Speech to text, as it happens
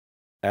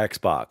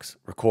Xbox,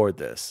 Record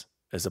This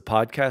is a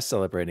podcast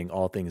celebrating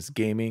all things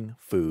gaming,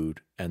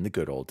 food, and the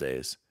good old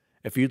days.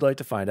 If you'd like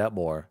to find out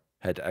more,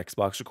 head to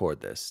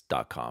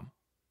xboxrecordthis.com.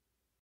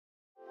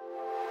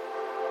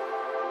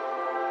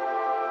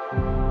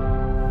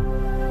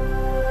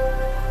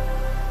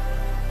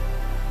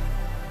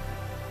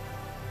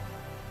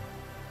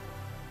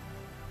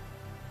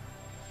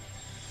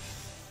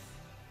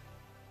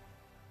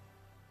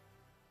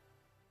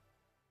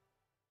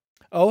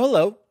 Oh,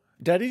 hello.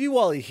 Daddy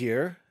Diwali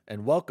here,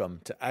 and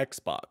welcome to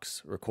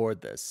Xbox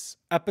Record This.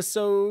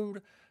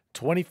 Episode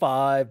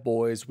 25,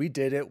 boys. We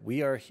did it.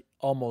 We are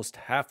almost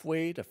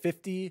halfway to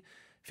 50.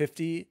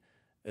 50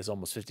 is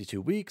almost 52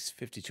 weeks.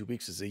 52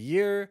 weeks is a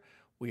year.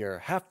 We are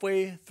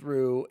halfway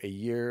through a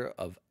year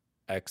of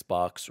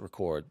Xbox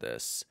Record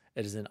This.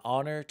 It is an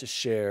honor to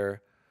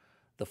share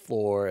the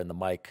floor and the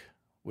mic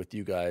with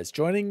you guys.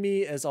 Joining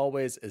me, as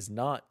always, is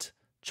not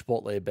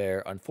Chipotle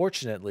Bear.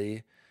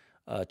 Unfortunately,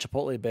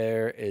 Chipotle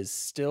Bear is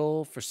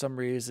still, for some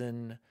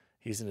reason,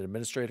 he's an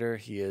administrator.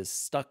 He is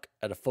stuck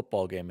at a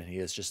football game, and he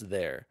is just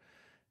there.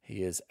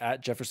 He is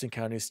at Jefferson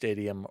County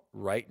Stadium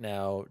right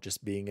now,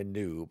 just being a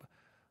noob,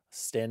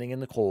 standing in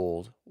the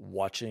cold,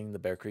 watching the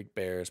Bear Creek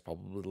Bears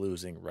probably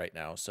losing right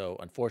now. So,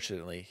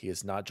 unfortunately, he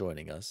is not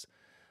joining us.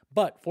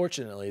 But,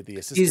 fortunately, the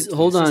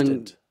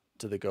assistant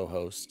to the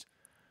co-host.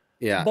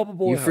 Yeah, Bubba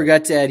Boy you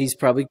forgot to add he's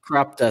probably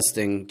crop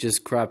dusting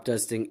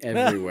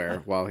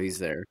everywhere while he's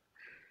there.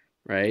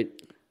 Right?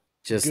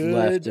 Just Good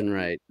left and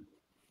right.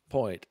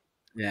 Point.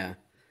 Yeah.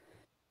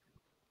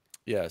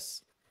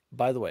 Yes.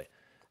 By the way,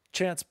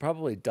 Chance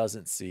probably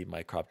doesn't see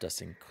my crop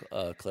dusting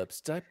clips.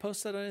 Did I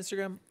post that on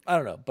Instagram? I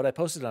don't know, but I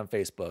posted it on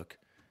Facebook.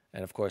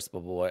 And of course,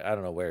 Bubba Boy, I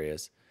don't know where he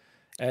is.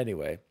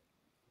 Anyway.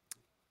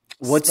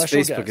 What's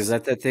Facebook? Guest. Is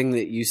that thing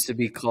that used to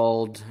be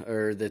called,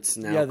 or that's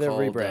now yeah, they're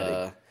called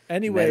rebranding.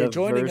 Anyway, Metaverse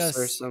joining us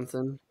or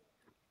something?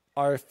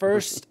 Our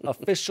first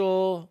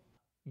official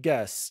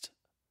guest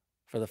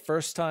for the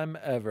first time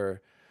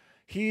ever.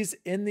 He's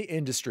in the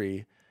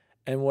industry,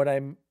 and what I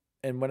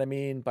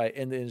mean by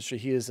in the industry,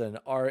 he is in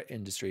our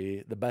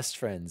industry, the best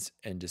friends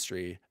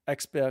industry,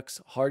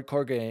 Xbox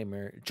hardcore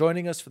gamer,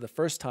 joining us for the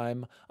first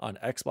time on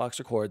Xbox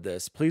Record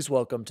This. Please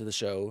welcome to the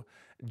show,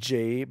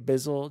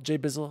 Jbizzle.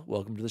 Jbizzle,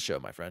 welcome to the show,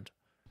 my friend.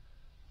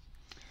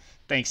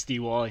 Thanks,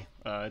 D-Wally.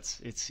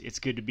 It's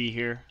good to be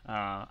here.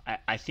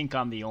 I think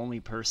I'm the only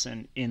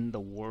person in the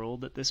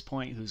world at this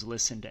point who's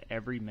listened to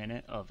every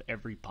minute of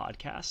every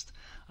podcast.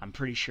 I'm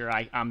pretty sure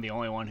I'm the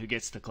only one who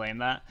gets to claim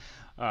that.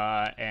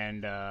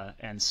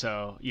 And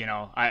so, you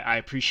know, I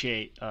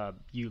appreciate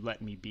you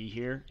letting me be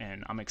here,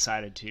 and I'm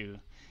excited to,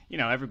 you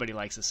know, everybody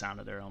likes the sound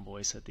of their own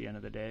voice at the end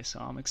of the day.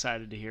 So I'm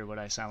excited to hear what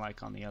I sound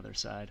like on the other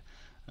side.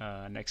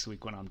 Next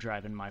week when I'm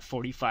driving my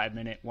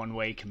 45-minute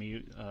one-way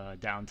commute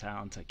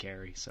downtown to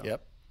Cary. So,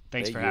 yep.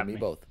 Thanks for having me.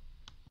 Both.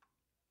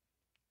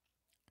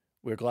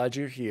 We're glad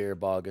you're here,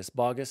 Bogus.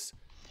 Bogus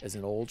is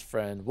an old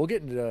friend. We'll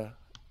get into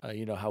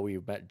how we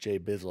met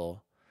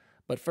Jbizzle,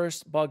 but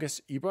first, Bogus,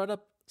 you brought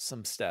up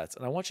some stats,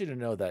 and I want you to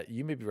know that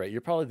you may be right.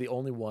 You're probably the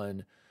only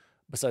one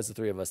besides the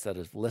three of us that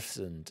has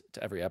listened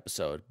to every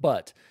episode.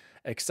 But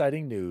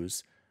exciting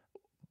news,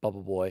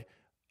 Bubble Boy.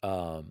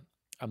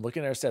 I'm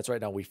looking at our stats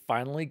right now. We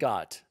finally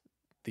got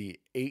the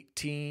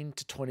 18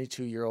 to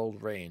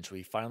 22-year-old range.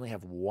 We finally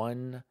have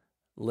one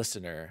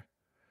listener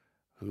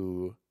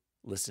who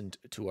listened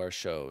to our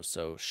show.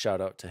 So shout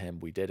out to him.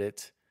 We did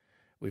it.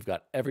 We've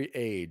got every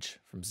age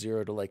from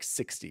 0 to like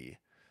 60.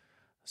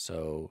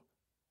 So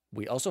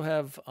we also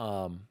have,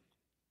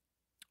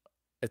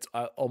 it's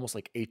almost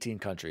like 18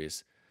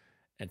 countries,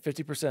 and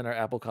 50% are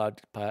Apple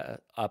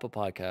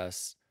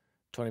Podcasts,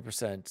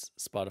 20%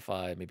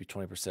 Spotify, maybe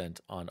 20%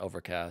 on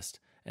Overcast,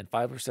 and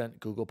 5%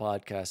 Google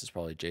Podcasts is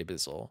probably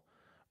Jbizzle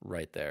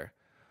right there.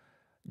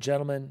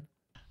 Gentlemen,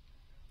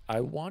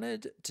 I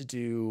wanted to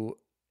do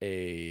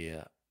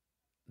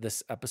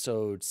this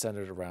episode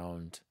centered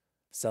around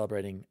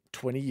celebrating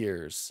 20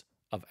 years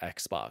of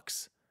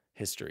Xbox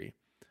history.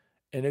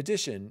 In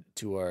addition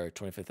to our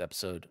 25th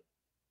episode,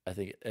 I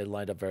think it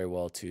lined up very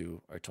well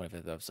to our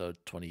 25th episode,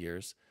 20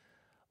 years.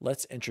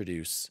 Let's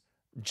introduce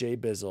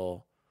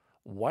Jbizzle.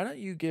 Why don't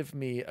you give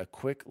me a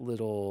quick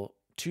little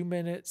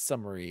 2-minute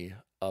summary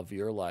of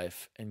your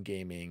life in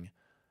gaming,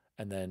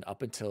 and then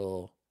up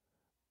until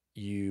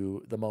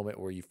the moment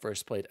where you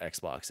first played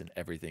Xbox and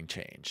everything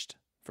changed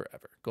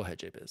forever. Go ahead,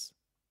 Jbiz.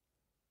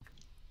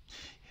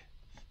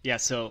 Yeah,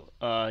 so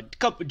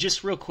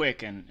just real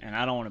quick, and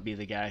I don't want to be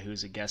the guy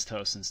who's a guest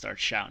host and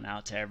starts shouting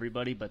out to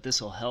everybody, but this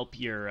will help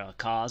your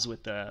cause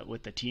with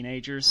the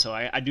teenagers. So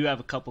I do have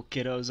a couple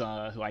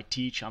kiddos who I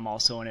teach. I'm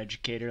also an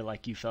educator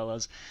like you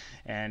fellas,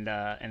 and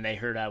they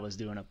heard I was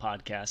doing a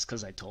podcast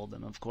because I told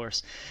them, of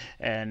course.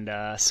 And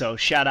so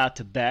shout out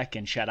to Beck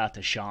and shout out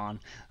to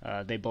Sean.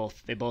 They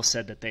both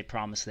said that they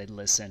promised they'd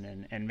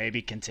listen and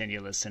maybe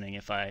continue listening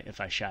if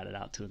I shout it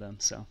out to them.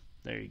 So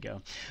there you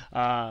go.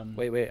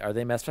 Wait, are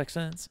they Mass Effect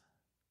fans?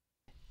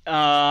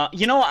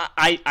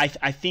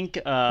 I think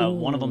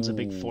one of them's a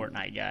big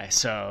Fortnite guy.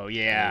 So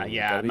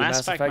yeah. Mass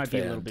Effect Effect might be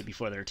a little fan. bit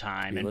before their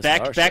time. You And listen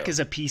to our Beck show. is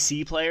a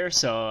PC player,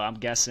 so I'm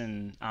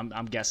guessing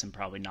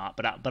probably not.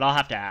 But I'll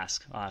have to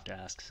ask.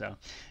 So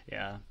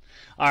yeah.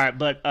 All right,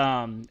 but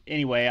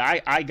anyway,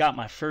 I got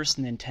my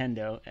first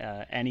Nintendo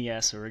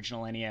NES,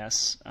 original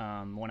NES,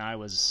 when I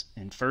was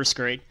in first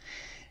grade,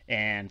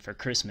 and for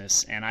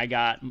Christmas, and I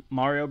got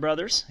Mario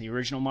Brothers, the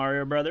original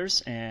Mario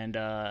Brothers, and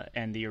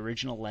the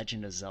original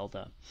Legend of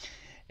Zelda.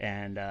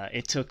 And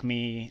it took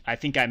me, I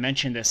think I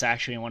mentioned this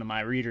actually in one of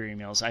my reader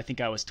emails. I think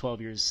I was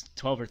 12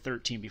 or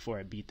 13 before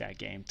I beat that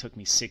game. It took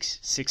me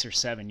six or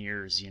 7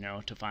 years,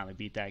 to finally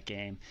beat that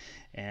game.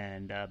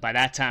 And by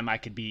that time I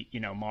could beat,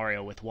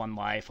 Mario with one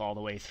life all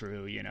the way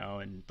through,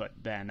 but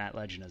then that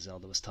Legend of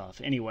Zelda was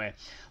tough. Anyway,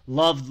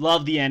 love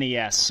the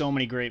NES. So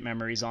many great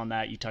memories on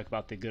that. You talk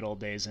about the good old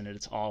days, and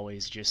it's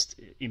always just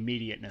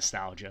immediate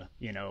nostalgia,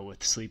 with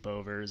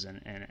sleepovers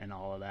and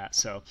all of that.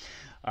 So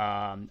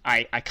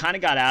I kind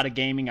of got out of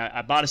gaming.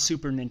 I bought a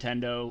Super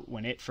Nintendo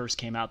when it first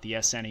came out, the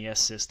SNES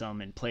system,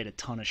 and played a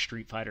ton of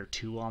Street Fighter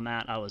 2 on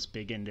that. I was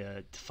big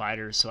into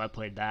fighters, so I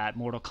played that.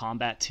 Mortal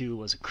Kombat 2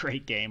 was a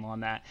great game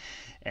on that,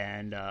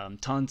 and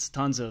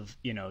tons of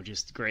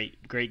just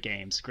great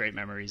games, great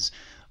memories.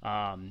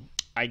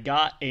 I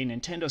got a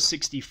Nintendo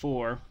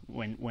 64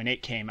 when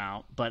it came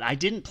out, but I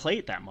didn't play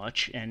it that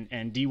much.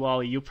 And D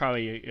Wally, you'll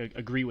probably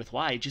agree with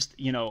why. Just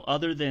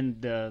other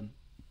than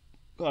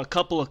a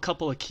couple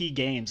of key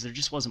games, there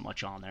just wasn't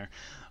much on there.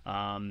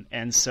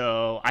 And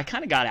so I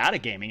kind of got out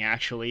of gaming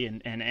actually,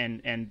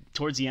 and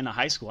towards the end of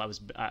high school,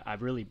 I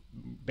really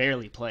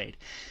barely played.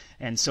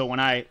 And so when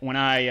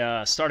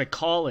I started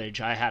college,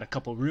 I had a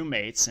couple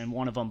roommates, and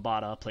one of them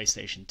bought a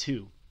PlayStation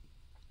 2,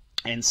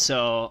 and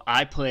so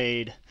I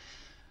played.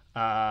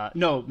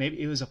 No,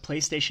 maybe it was a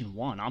PlayStation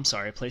 1. I'm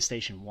sorry, a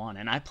PlayStation 1.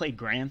 And I played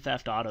Grand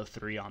Theft Auto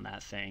 3 on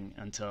that thing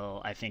until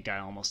I think I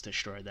almost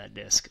destroyed that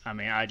disc. I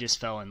mean, I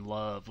just fell in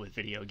love with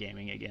video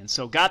gaming again.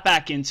 So got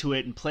back into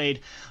it and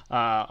played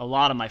a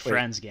lot of my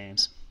friends'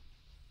 games.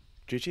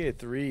 GTA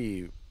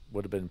 3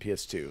 would have been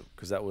PS2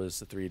 because that was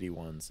the 3D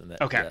ones, and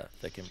that Okay. yeah,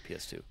 that came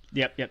PS2.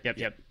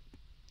 Yep.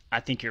 I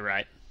think you're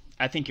right.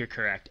 I think you're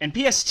correct. And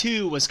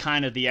PS2 was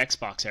kind of the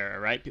Xbox era,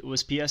 right? It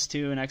was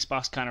PS2 and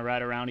Xbox kind of right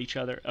around each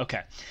other.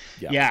 Okay.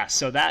 Yeah,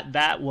 so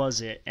that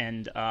was it.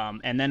 And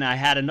then I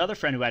had another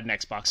friend who had an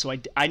Xbox. So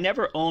I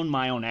never owned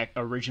my own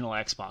original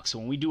Xbox. So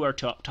when we do our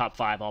top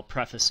five, I'll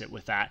preface it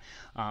with that.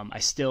 I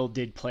still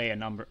did play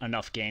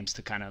enough games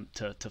to kind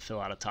of to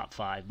fill out a top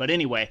five. But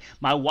anyway,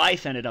 my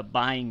wife ended up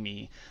buying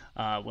me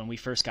when we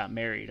first got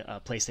married,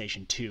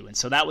 PlayStation 2. And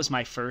so that was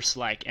my first,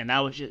 and that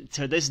was,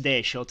 to this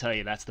day, she'll tell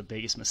you that's the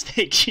biggest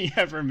mistake she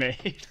ever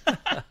made.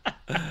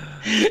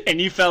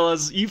 And you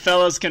fellas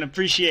can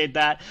appreciate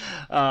that.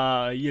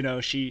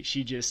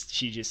 She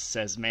just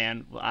says,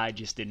 man, I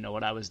just didn't know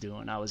what I was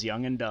doing. I was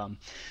young and dumb.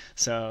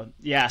 So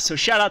yeah, so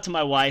shout out to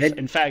my wife.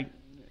 In fact,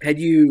 had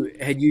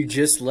you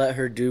just let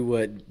her do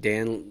what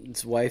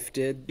Dan's wife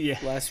did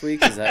last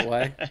week? Is that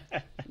why?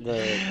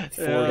 The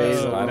 4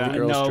 days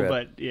long no, trip.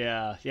 But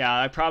yeah,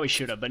 I probably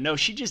should have. But no,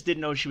 she just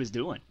didn't know what she was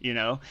doing,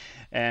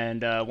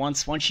 And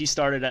once she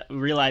started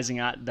realizing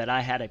that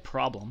I had a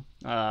problem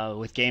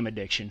with game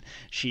addiction,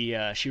 she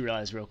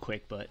realized real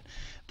quick.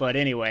 But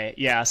anyway,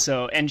 yeah.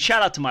 So, and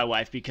shout out to my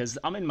wife, because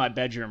I'm in my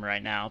bedroom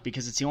right now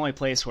because it's the only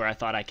place where I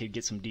thought I could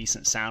get some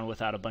decent sound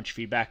without a bunch of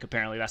feedback.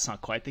 Apparently, that's not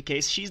quite the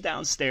case. She's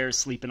downstairs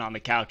sleeping on the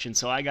couch, and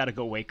so I got to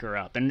go wake her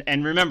up.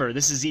 And remember,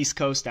 this is East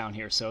Coast down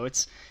here, so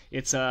it's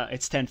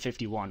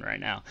 10:51 right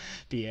now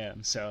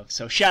p.m. So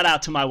shout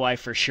out to my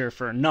wife for sure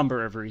for a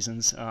number of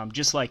reasons.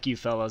 Just like you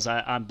fellas,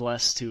 I'm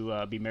blessed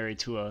to be married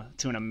to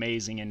an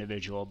amazing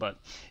individual. But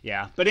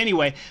yeah. But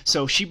anyway,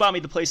 so she bought me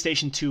the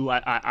PlayStation 2.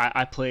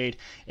 I played,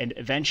 and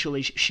eventually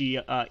she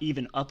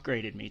even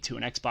upgraded me to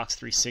an Xbox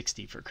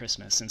 360 for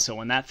Christmas. And so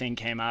when that thing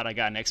came out, I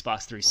got an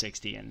Xbox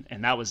 360,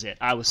 and that was it.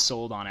 I was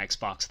sold on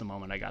Xbox the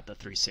moment I got the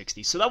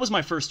 360. So that was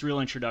my first real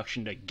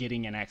introduction to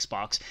getting an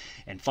Xbox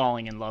and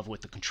falling in love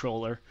with the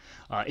controller.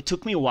 It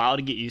took me a while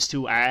to get used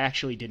to. I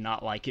actually did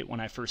not like it when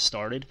I first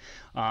started,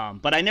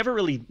 but I never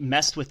really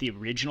messed with the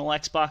original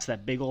Xbox,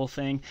 that big old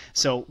thing.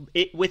 So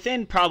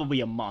within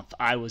probably a month,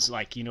 I was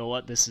like, you know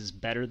what, this is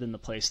better than the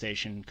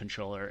PlayStation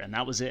controller, and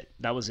that was it.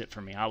 That was it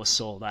for me. I was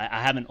sold.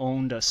 I haven't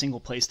owned a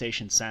single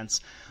PlayStation since.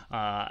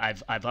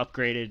 I've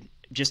upgraded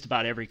just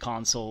about every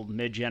console,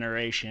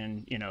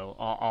 mid-generation,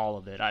 all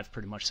of it. I've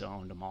pretty much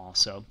owned them all.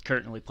 So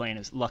currently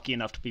lucky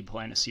enough to be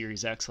playing a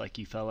Series X like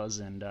you fellas,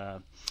 and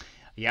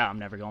yeah, I'm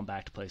never going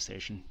back to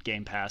PlayStation.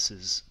 Game Pass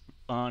is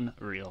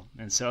unreal.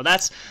 And so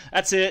that's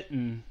it.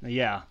 And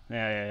yeah.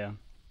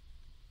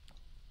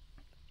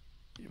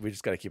 We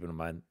just got to keep it in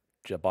mind.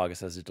 Bogus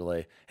has a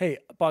delay. Hey,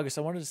 Bogus,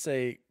 I wanted to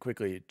say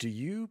quickly, do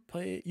you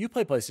play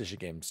PlayStation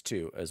games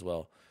too as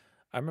well?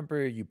 I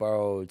remember you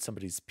borrowed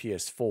somebody's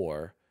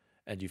PS4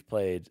 and you've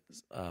played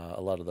a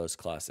lot of those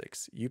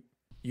classics. You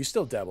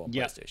still dabble on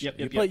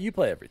PlayStation. You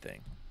play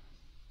everything.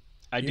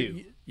 I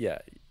do. Yeah.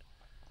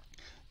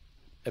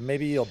 And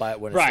maybe you'll buy it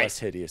when it's less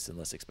hideous and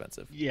less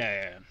expensive.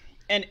 Yeah.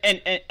 And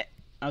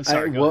I'm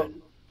sorry. Go ahead.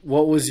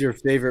 What was your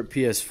favorite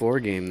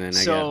PS4 game then?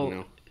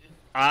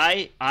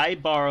 I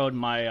borrowed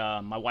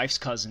my wife's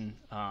cousin.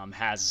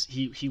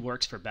 He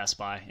works for Best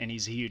Buy, and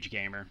he's a huge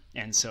gamer,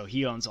 and so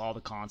he owns all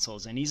the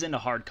consoles, and he's into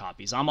hard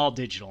copies. I'm all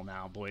digital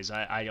now, boys.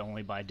 I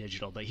only buy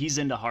digital, but he's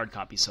into hard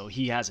copies, so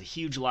he has a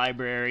huge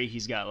library.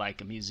 He's got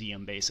like a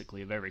museum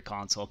basically of every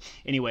console.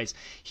 Anyways,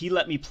 he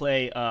let me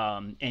play,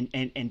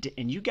 and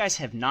you guys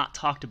have not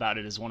talked about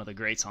it as one of the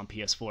greats on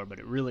PS4, but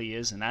it really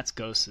is, and that's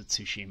Ghost of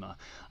Tsushima.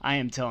 I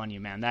am telling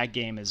you, man, that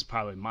game is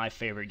probably my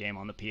favorite game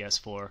on the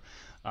PS4.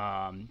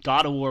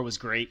 God of War was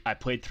great. I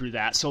played through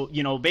that. So,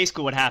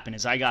 basically what happened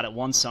is I got it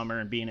one summer,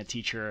 and being a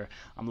teacher,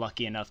 I'm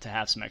lucky enough to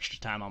have some extra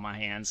time on my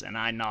hands, and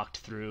I knocked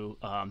through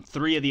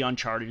 3 of the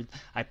Uncharted.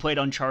 I played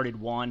Uncharted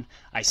 1.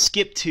 I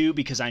skipped 2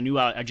 because I knew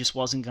I just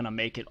wasn't going to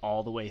make it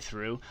all the way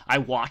through. I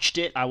watched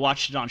it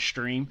on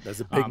stream.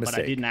 That's a big mistake.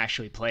 But I didn't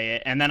actually play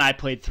it. And then I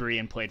played 3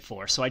 and played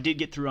 4. So I did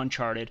get through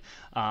Uncharted.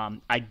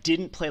 I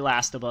didn't play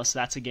Last of Us.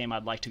 That's a game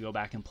I'd like to go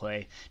back and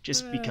play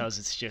just because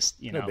it's just,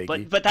 no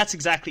but that's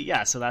exactly,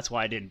 so that's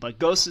why I didn't. But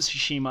Ghost of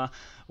Tsushima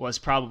was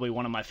probably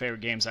one of my favorite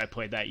games I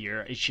played that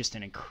year. It's just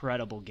an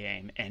incredible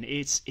game, and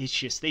it's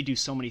just they do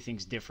so many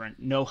things different.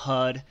 No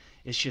HUD.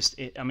 It's just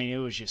it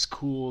was just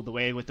cool the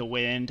way with the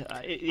wind.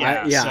 I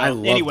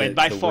loved anyway, it.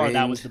 by the far wind,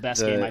 that was the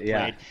best game I played,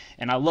 yeah.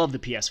 and I love the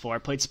PS4. I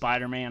played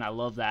Spider-Man. I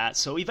love that.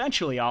 So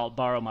eventually I'll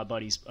borrow my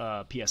buddy's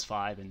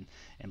PS5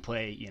 and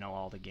play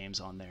all the games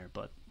on there.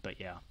 But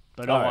yeah.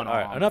 But all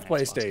right. Enough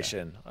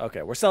PlayStation.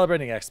 Okay, we're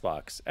celebrating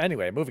Xbox.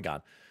 Anyway, moving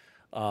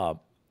on.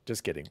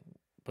 Just kidding.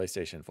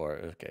 PlayStation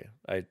 4. Okay.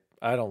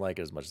 I don't like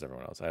it as much as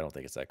everyone else. I don't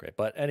think it's that great.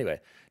 But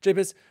anyway,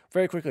 Jbiz,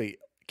 very quickly,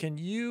 can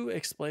you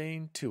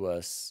explain to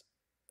us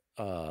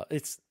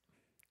it's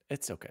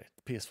okay.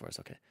 The PS4 is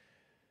okay.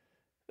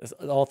 It's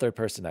all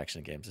third-person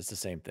action games. It's the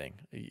same thing.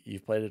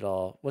 You've played it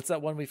all. What's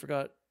that one we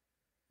forgot?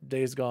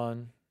 Days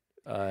Gone.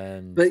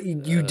 But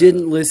you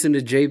didn't listen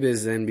to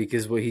Jbiz then,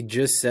 because what he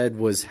just said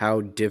was how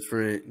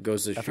different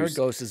Ghost of Tsushima. I've heard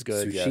Ghost is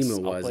good. Tsushima Yes,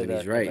 I'll was, play and that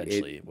he's right.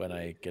 eventually when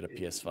I get a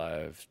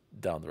PS5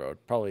 down the road.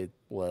 Probably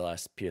the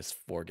last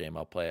PS4 game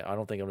I'll play. I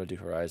don't think I'm gonna do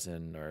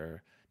Horizon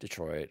or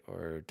Detroit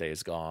or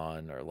Days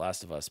Gone or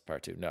Last of Us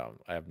Part 2. No,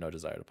 I have no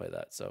desire to play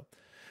that. So,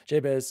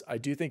 Jbiz, I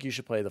do think you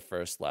should play the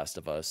first Last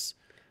of Us.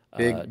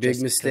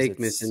 Big mistake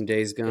missing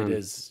Days Gone. It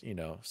is,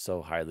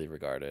 so highly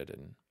regarded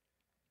and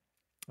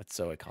it's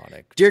so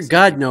iconic. Dear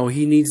God, no,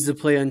 he needs to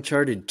play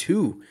Uncharted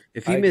 2.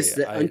 If he missed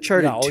that,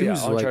 Uncharted 2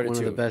 is like one of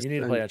the best. You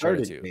need to play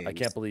Uncharted 2. Games. I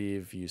can't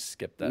believe you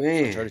skipped that.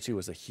 Man. Uncharted 2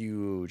 was a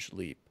huge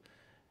leap.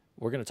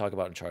 We're going to talk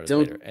about Uncharted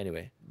later.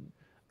 Anyway.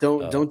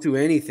 Don't do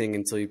anything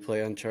until you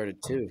play Uncharted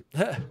 2.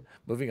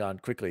 Moving on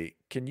quickly.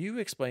 Can you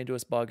explain to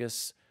us,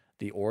 Bogus,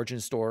 the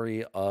origin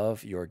story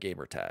of your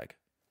gamer tag?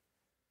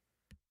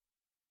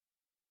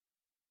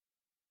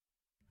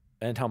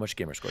 And how much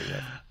gamer score you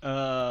have?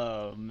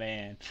 Oh,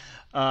 man.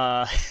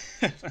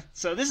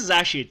 So this is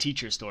actually a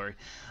teacher story.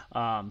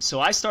 So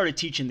I started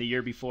teaching the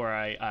year before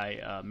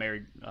I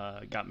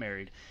got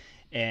married.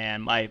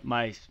 And I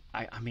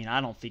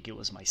don't think it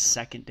was my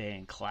second day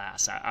in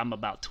class. I'm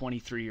about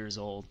 23 years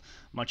old,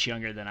 much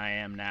younger than I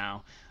am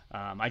now.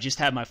 I just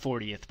had my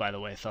 40th, by the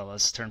way,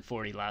 fellas. Turned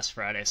 40 last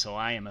Friday, so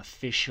I am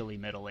officially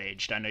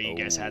middle-aged. I know you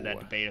guys had that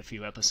debate a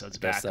few episodes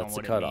back on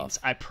what it means.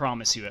 I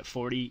promise you, at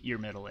 40, you're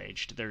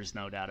middle-aged. There's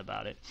no doubt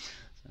about it.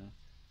 So.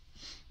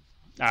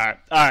 All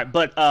right,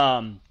 but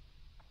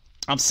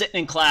I'm sitting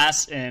in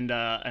class and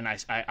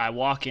I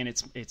walk in.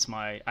 It's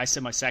my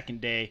second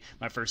day.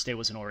 My first day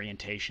was an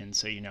orientation,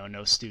 so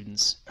no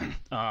students,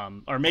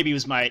 or maybe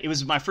it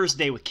was my first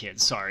day with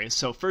kids. Sorry,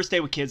 so first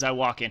day with kids. I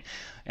walk in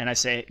and I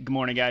say, "Good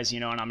morning, guys,"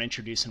 and I'm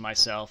introducing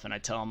myself and I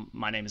tell them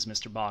my name is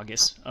Mr.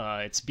 Bogus.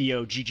 It's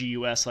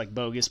Boggus, like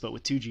bogus, but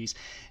with 2 G's.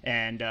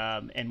 And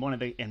one of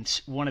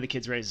the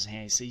kids raises his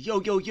hand. He says,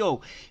 "Yo,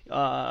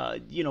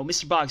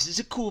 Mr. Bogus, is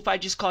it cool if I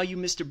just call you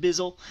Mr.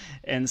 Bizzle?"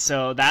 And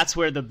so that's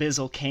where the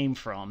Bizzle came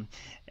from.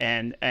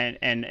 And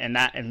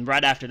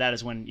right after that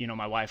is when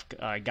my wife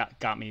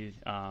got me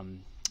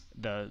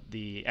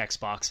the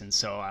Xbox, and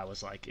so I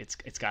was like,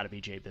 it's got to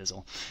be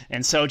Jbizzle.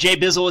 And so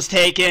Jbizzle was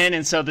taken,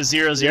 and so the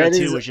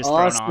 002 was just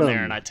thrown on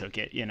there, and I took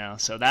it.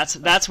 So that's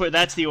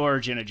the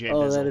origin of Jbizzle.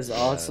 Oh, that is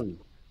awesome.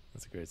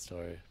 That's a great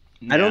story.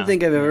 I don't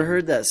think I've ever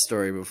heard that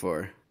story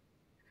before.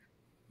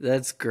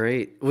 That's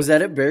great. Was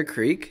that at Bear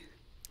Creek?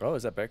 Oh,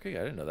 is that Bear Creek? I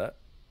didn't know that.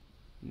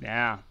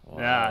 Yeah.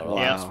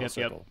 Wow.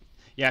 Yep.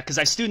 Yeah, because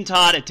I student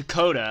taught at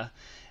Dakota,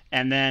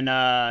 and then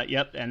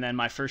and then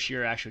my first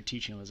year actually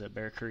teaching was at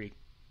Bear Creek.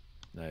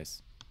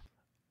 Nice.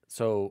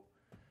 So,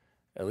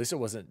 at least it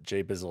wasn't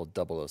Jbizzle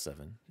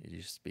 007. You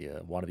used to be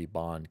a wannabe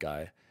Bond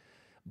guy.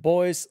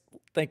 Boys,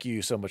 thank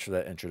you so much for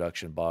that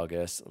introduction,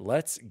 Bogus.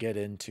 Let's get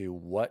into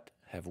what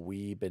have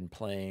we been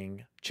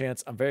playing.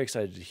 Chance, I'm very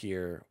excited to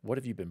hear, what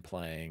have you been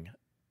playing?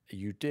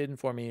 You did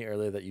inform me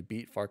earlier that you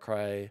beat Far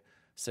Cry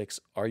 6.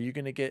 Are you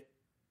going to get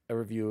a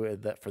review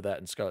of that for that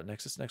in Scarlet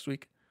Nexus next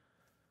week?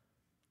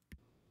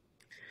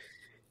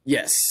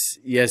 Yes.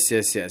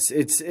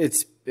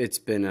 It's it's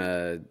been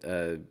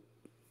a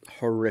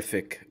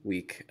horrific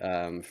week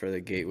for the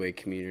Gateway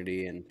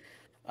community, and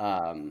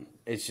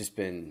it's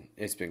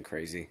been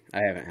crazy.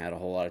 I haven't had a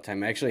whole lot of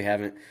time. I actually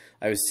haven't.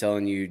 I was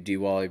telling you,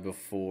 D-Wally,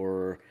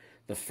 before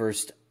the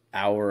first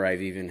hour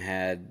I've even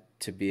had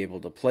to be able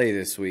to play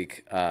this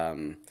week.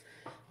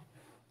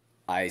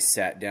 I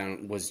sat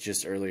down, was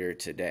just earlier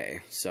today,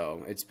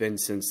 so it's been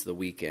since the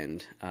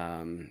weekend,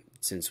 pretty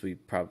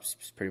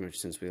much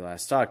since we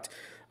last talked,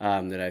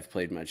 that I've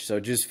played much. So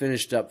just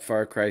finished up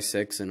Far Cry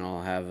 6, and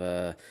I'll have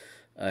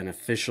an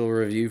official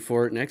review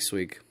for it next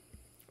week.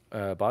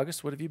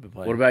 Bogus, what have you been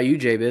playing? What about you,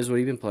 Jbiz? What have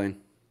you been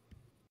playing?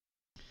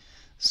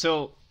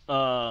 So,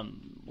 I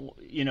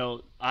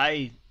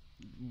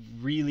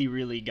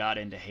really got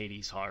into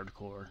Hades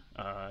hardcore,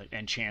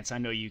 and Chance, I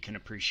know you can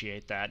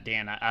appreciate that.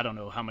 Dan, I don't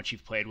know how much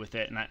you've played with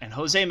it, and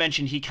Jose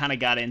mentioned he kind of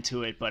got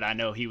into it, but I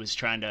know he was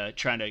trying to.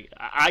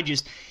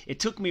 It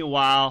took me a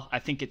while. I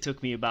think it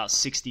took me about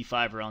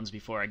 65 runs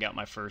before I got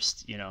my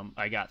first.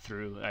 I got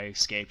through. I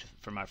escaped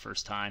for my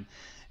first time.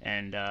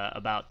 And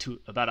about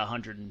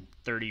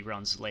 130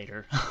 runs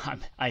later,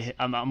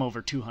 I'm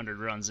over 200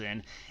 runs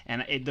in,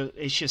 and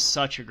it's just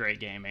such a great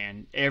game,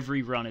 man.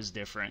 Every run is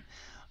different.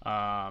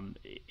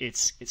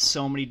 It's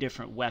so many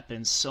different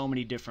weapons, so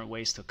many different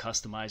ways to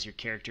customize your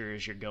character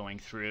as you're going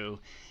through,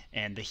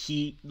 and the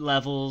heat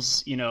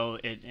levels,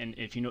 and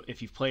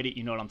if you've played it,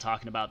 you know what I'm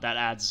talking about. That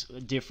adds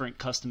different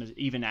custom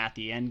even at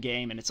the end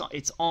game, and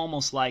it's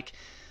almost like,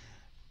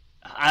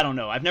 I don't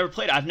know. I've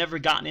never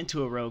gotten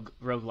into a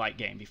roguelike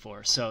game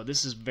before. So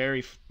this is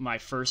my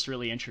first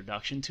really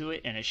introduction to it,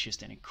 and it's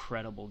just an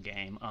incredible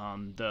game.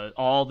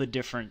 All the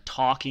different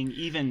talking,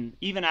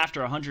 even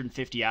after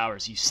 150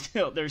 hours,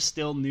 there's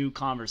still new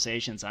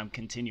conversations I'm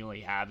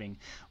continually having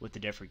with the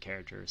different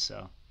characters.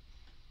 So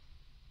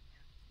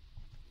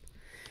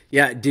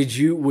yeah,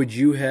 would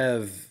you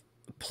have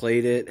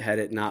played it had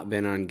it not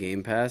been on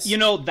Game Pass?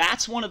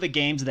 That's one of the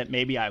games that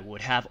maybe I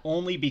would have,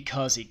 only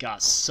because it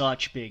got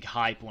such big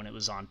hype when it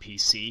was on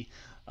PC.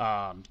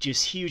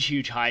 Just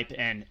huge hype,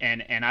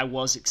 and I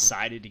was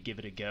excited to give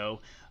it a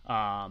go.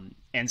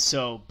 And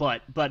so,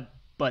 but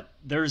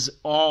there's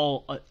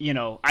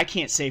I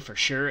can't say for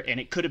sure, and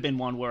it could have been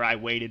one where I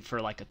waited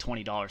for like a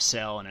 $20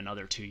 sale in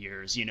another 2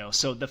 years,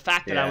 So the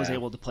fact that I was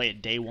able to play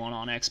it day one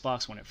on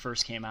Xbox when it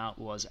first came out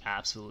was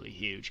absolutely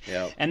huge.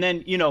 Yep. And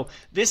then,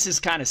 this is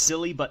kind of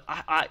silly, but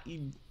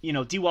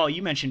D-Wall,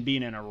 you mentioned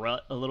being in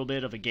a little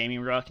bit of a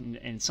gaming rut,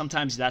 and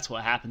sometimes that's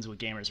what happens with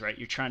gamers, right?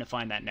 You're trying to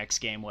find that next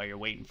game while you're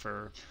waiting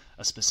for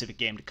a specific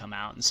game to come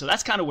out. And so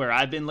that's kind of where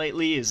I've been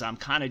lately, is I'm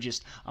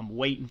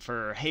waiting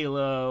for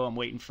Halo, I'm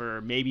waiting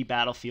for maybe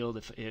Battlefield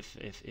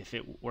if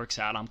it works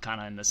out. I'm kind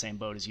of in the same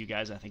boat as you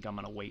guys. I think I'm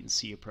going to wait and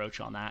see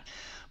approach on that.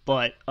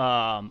 But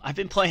I've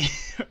been playing,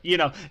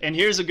 and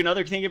here's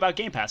another thing about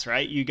Game Pass,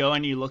 right? You go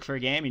and you look for a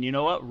game, and you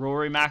know what?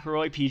 Rory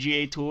McIlroy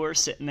PGA Tour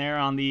sitting there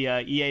on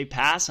the EA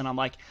Pass, and I'm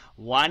like,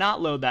 why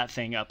not load that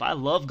thing up? I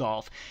love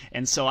golf,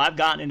 and so I've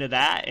gotten into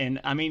that. And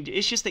I mean,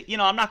 it's just that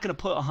I'm not going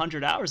to put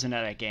 100 hours into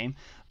that game,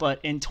 but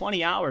in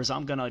 20 hours,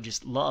 I'm going to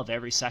just love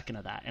every second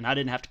of that, and I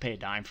didn't have to pay a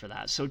dime for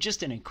that. So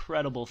just an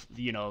incredible,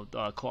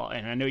 quality.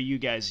 And I know you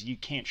guys, you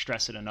can't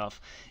stress it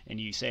enough,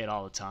 and you say it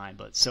all the time.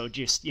 But so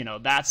just,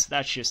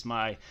 that's just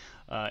my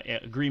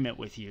agreement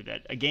with you,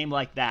 that a game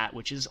like that,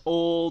 which is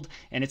old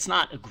and it's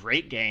not a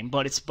great game,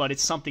 but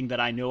it's something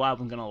that I know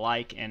I'm going to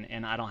like,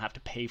 and I don't have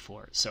to pay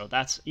for it. So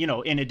that's,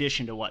 in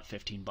addition to what,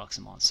 $15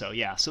 a month. So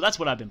yeah, so that's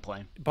what I've been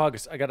playing.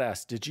 Bogus, I got to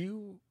ask, did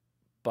you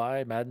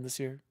buy Madden this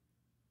year?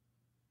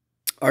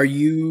 Are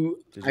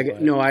you?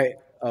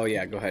 Oh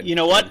yeah, go ahead. You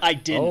know what? I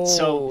didn't.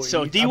 Oh,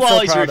 so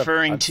D-Wally's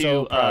referring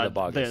to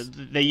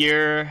the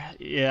year.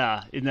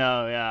 Yeah.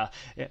 No.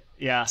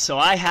 Yeah. So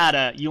I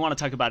had you want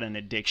to talk about an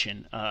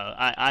addiction?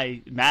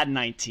 I Madden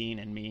 19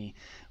 and me.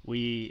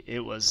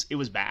 It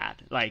was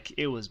bad. Like,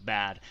 it was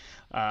bad.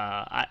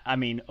 I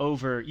mean,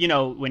 over,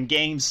 when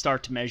games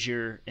start to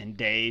measure in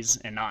days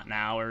and not in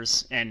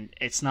hours, and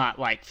it's not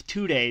like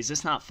 2 days,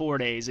 it's not 4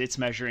 days, it's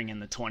measuring in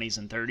the 20s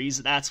and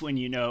 30s. That's when,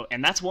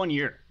 and that's 1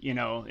 year,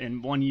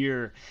 in 1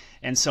 year.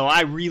 And so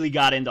I really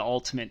got into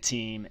Ultimate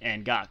Team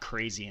and got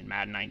crazy in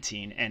Madden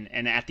 19.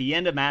 And at the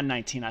end of Madden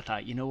 19, I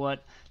thought, you know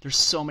what? There's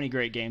so many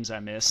great games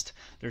I missed.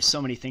 There's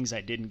so many things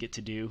I didn't get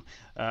to do,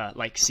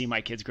 like see my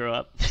kids grow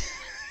up.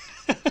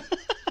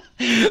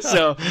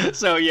 So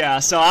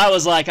I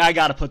was like, I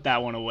got to put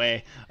that one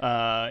away.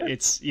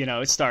 It's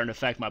it's starting to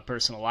affect my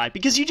personal life,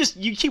 because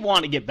you keep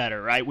wanting to get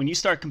better, right? When you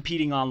start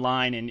competing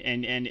online,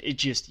 and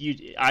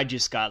I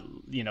just got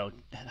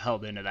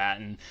held into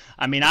that. And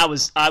I mean, I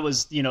was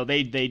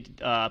they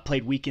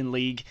played weekend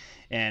league,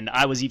 and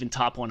I was even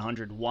top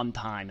 100 one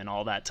time, and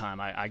all that time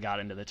I got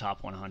into the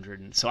top 100.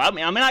 And so I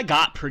mean I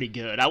got pretty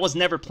good. I was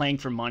never playing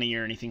for money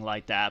or anything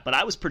like that, but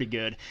I was pretty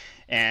good.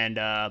 And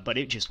but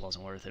it just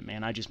wasn't worth it,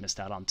 man. I just missed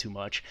out on too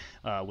much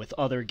with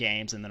other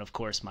games, and then of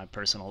course my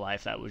personal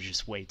life, that was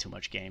just way too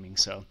much gaming.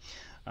 So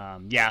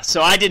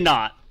so I did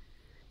not.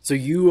 So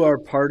you are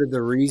part of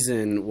the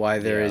reason why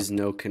there Yeah. is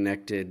no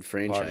connected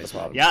franchise.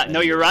 problem. Yeah,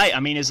 no, you're right. I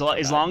mean, as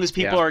long as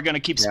people Yeah. are going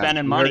to keep Yeah.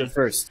 spending You heard money. it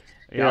first.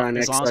 Here Yeah, on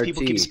as long as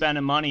people keep XRT.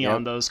 spending money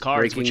on those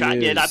cards, Breaking which I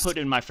did, I news. put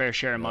in my fair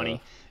share of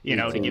money,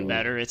 to get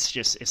better. It's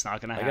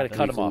not going to happen. I got to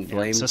cut him off.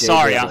 Blame So Jay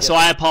sorry. Dilla. So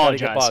I Gotta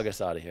apologize. get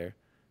Bogus out of here.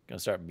 Gonna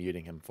start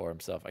muting him for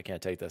himself. I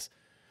can't take this.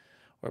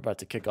 We're about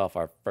to kick off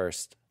our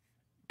first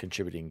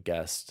contributing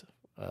guest,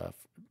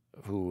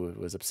 who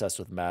was obsessed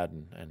with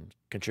Madden and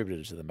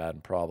contributed to the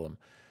Madden problem.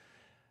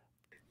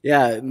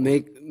 Yeah,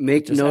 make note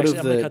actually, of I'm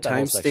gonna the cut that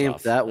whole section timestamp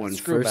off. that one.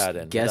 Screw First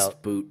Madden guest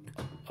without- boot.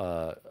 Chance,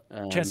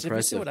 have you seen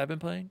Impressive. what I've been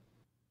playing?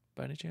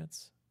 By any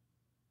chance?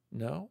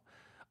 No?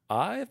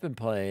 I've been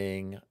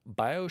playing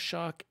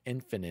BioShock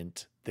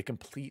Infinite, the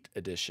complete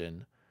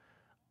edition.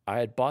 I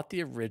had bought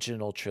the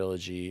original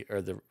trilogy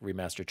or the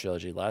remastered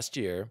trilogy last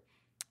year,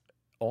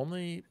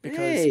 only because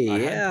Hey, I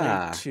hadn't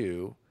yeah. played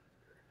 2.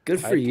 Good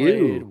I for played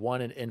you.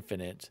 1 in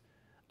Infinite.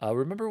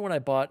 Remember when I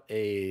bought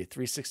a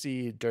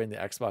 360 during the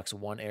Xbox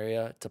One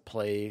area to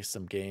play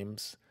some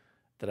games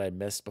that I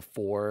missed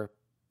before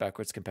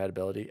backwards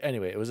compatibility?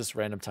 Anyway, it was this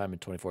random time in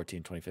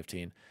 2014,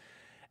 2015.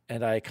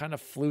 And I kind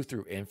of flew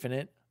through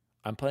Infinite.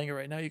 I'm playing it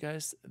right now, you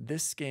guys.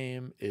 This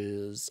game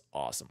is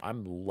awesome.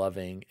 I'm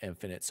loving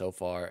Infinite so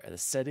far. The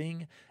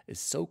setting is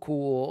so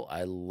cool.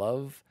 I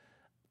love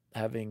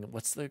having,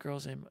 what's the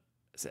girl's name?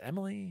 Is it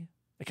Emily?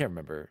 I can't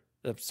remember.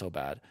 That's so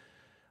bad.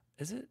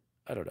 Is it?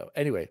 I don't know.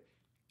 Anyway,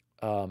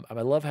 I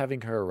love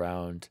having her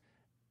around.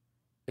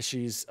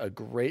 She's a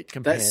great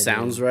companion. That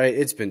sounds right.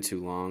 It's been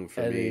too long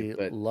for me, I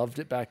but loved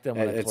it back then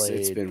when I played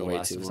it's been The way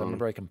Last too of Us. I long.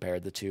 remember I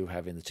compared the two,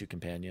 having the two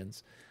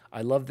companions.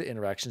 I love the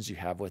interactions you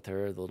have with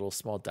her, the little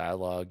small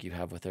dialogue you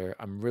have with her.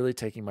 I'm really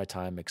taking my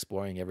time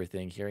exploring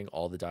everything, hearing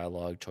all the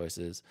dialogue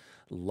choices,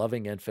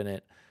 loving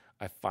Infinite.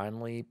 I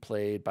finally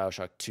played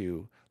BioShock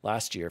 2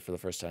 last year for the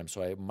first time,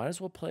 so I might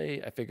as well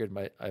play. I figured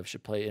I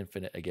should play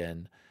Infinite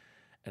again,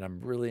 and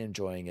I'm really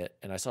enjoying it.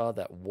 And I saw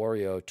that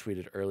Wario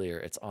tweeted earlier,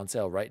 it's on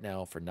sale right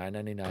now for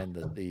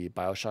 $9.99, the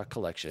BioShock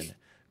collection.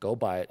 Go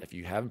buy it if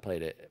you haven't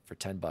played it for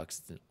 $10.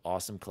 It's an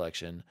awesome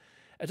collection.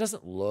 It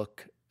doesn't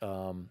look,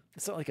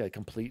 it's not like a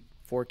complete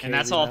 4K. And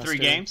that's all 3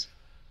 remaster. games?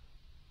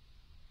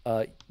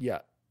 Yeah,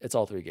 it's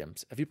all 3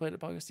 games. Have you played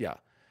it, August? Yeah.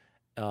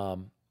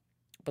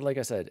 But like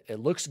I said, it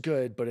looks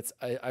good, but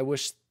I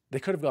wish they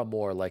could have gone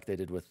more like they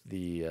did with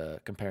the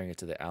comparing it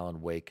to the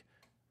Alan Wake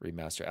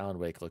remaster. Alan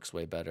Wake looks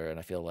way better, and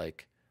I feel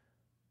like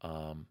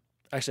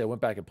actually I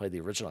went back and played the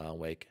original Alan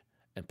Wake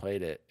and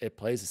played it. It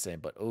plays the same,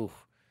 but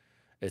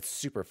it's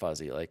super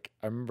fuzzy. Like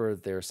I remember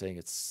they were saying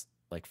it's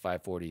like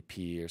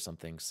 540p or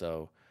something.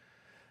 So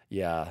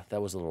yeah,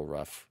 that was a little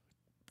rough.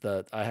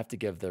 I have to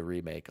give the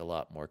remake a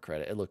lot more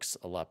credit. It looks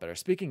a lot better.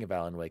 Speaking of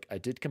Alan Wake, I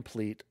did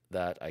complete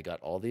that. I got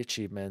all the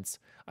achievements.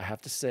 I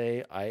have to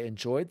say I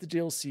enjoyed the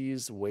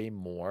DLCs way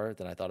more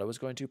than I thought I was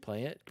going to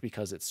playing it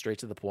because it's straight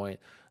to the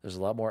point. There's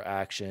a lot more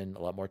action,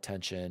 a lot more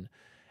tension,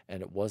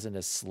 and it wasn't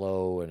as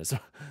slow and as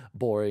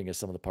boring as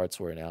some of the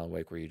parts were in Alan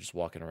Wake where you're just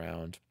walking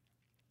around.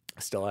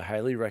 Still, I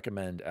highly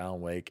recommend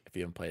Alan Wake if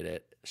you haven't played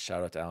it.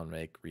 Shout out to Alan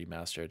Wake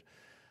Remastered.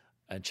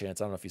 And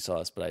Chance, I don't know if you saw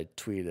this, but I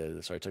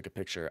tweeted, so I took a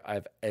picture. I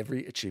have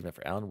every achievement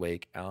for Alan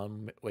Wake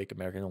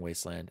American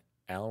Wasteland,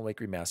 Alan Wake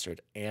Remastered,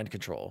 and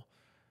Control.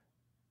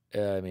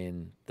 I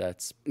mean,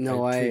 that's I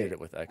tweeted it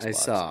with Xbox. I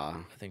saw.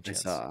 I think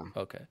Chance. I saw.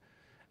 Okay.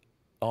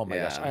 Oh my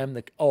gosh, Yeah. I am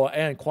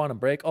and Quantum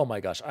Break. Oh my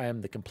gosh, I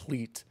am the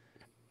complete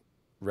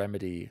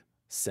Remedy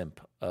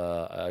simp.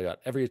 I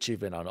got every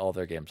achievement on all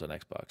their games on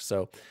Xbox.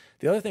 So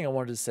the other thing I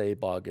wanted to say,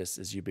 Bogus,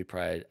 is you be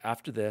pride.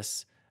 After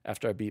this,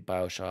 after I beat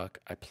BioShock,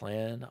 I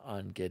plan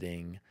on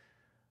getting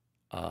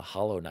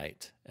Hollow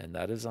Knight, and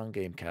that is on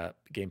Game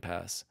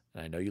Pass.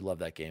 And I know you love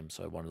that game,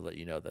 so I wanted to let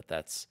you know that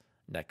that's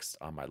next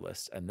on my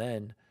list. And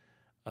then,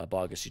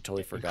 Bogus, you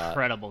totally forgot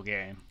Incredible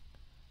game.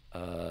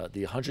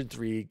 the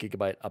 103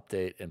 gigabyte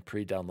update and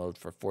pre-download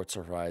for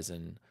Forza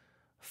Horizon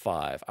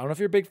 5. I don't know if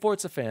you're a big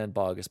Forza fan,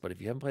 Bogus, but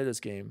if you haven't played those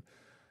games,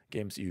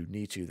 you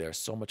need to. They're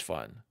so much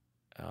fun.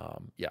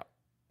 Yeah.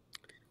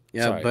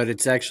 Sorry. But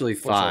it's actually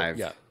Forza, 5.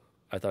 Yeah.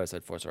 I thought I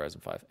said Forza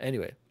Horizon 5.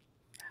 Anyway,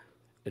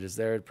 it is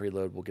there in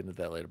preload. We'll get into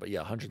that later. But yeah,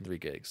 103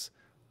 gigs.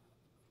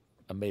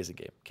 Amazing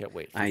game. Can't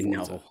wait for I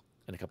Forza know.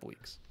 in a couple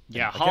weeks.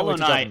 Yeah, I can't wait to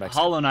drop in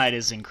Mexico. Hollow Knight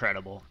is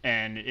incredible.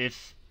 And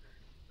if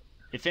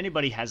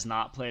anybody has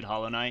not played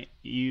Hollow Knight,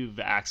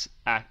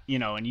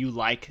 and you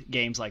like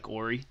games like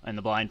Ori and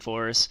the Blind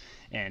Forest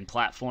and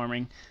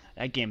platforming,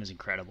 that game is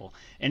incredible.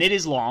 And it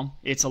is long.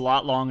 It's a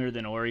lot longer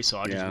than Ori, so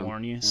I'll just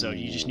warn you. So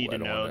you just need to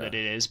know that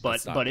it is.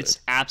 But it's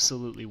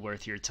absolutely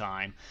worth your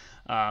time.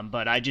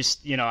 But I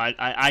just,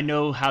 I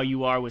know how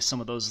you are with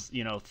some of those,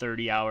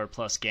 30-hour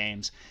plus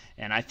games.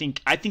 And I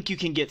think you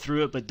can get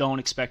through it, but don't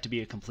expect to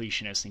be a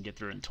completionist and get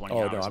through it in 20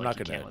 hours. No, I'm like not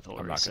you going can with Ori.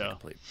 I'm not going to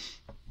complete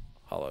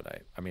Hollow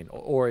Knight. I mean,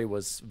 Ori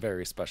was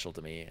very special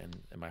to me and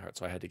in my heart,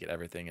 so I had to get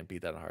everything and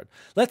beat that hard.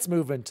 Let's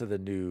move into the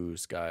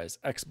news, guys.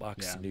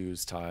 Xbox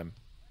news time.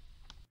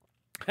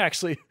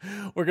 Actually,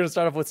 we're going to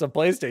start off with some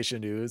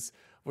PlayStation news.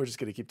 We're just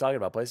going to keep talking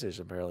about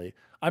PlayStation, apparently.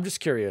 I'm just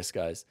curious,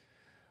 guys.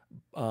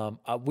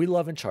 We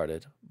love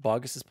Uncharted.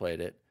 Bogus has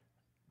played it.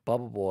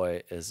 Bubble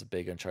Boy is a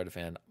big Uncharted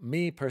fan.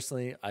 Me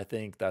personally, I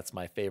think that's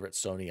my favorite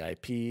Sony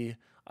IP.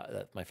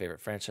 That's my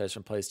favorite franchise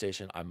from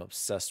PlayStation. I'm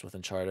obsessed with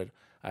Uncharted.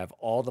 I have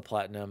all the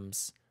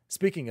platinums.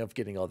 Speaking of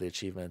getting all the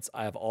achievements,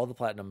 I have all the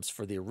platinums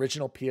for the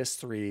original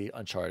PS3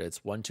 Uncharted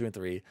 1, 2, and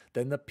 3.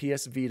 Then the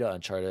PS Vita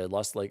Uncharted,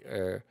 Lost Lake,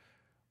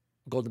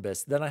 Golden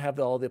Abyss. Then I have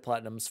all the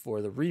platinums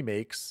for the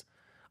remakes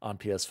on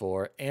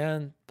PS4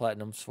 and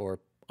platinums for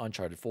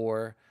Uncharted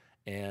 4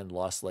 and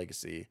Lost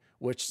Legacy,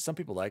 which some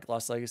people like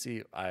Lost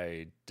Legacy.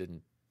 I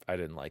didn't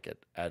like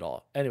it at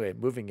all. Anyway,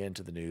 moving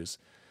into the news.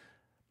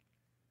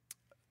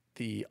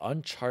 The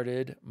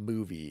Uncharted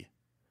movie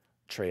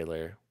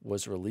trailer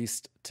was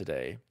released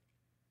today.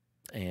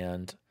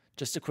 And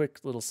just a quick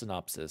little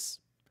synopsis.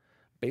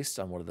 Based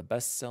on one of the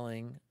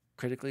best-selling,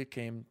 critically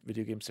acclaimed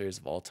video game series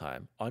of all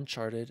time,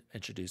 Uncharted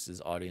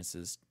introduces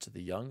audiences to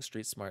the young,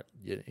 street-smart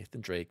Nathan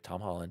Drake,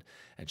 Tom Holland,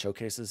 and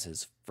showcases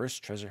his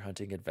first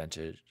treasure-hunting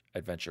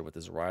adventure with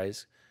his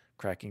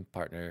rise-cracking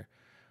partner,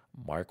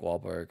 Mark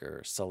Wahlberg,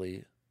 or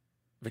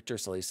Victor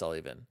Sully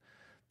Sullivan.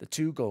 The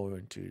two go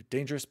into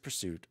dangerous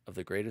pursuit of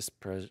the greatest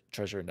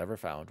treasure never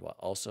found, while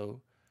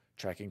also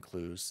tracking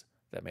clues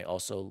that may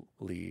also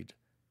lead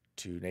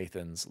to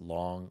Nathan's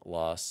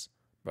long-lost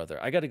brother.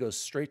 I got to go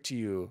straight to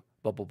you,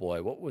 Bubble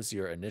Boy. What was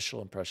your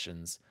initial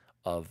impressions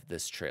of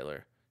this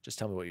trailer? Just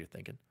tell me what you're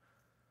thinking.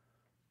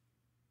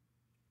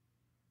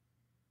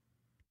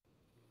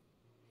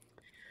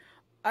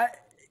 I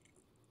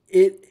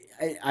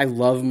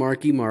love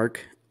Marky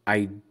Mark.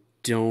 I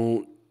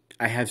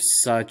have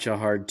such a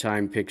hard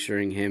time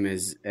picturing him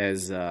as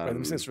Let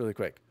me say this really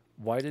quick.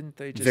 Why didn't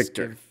they just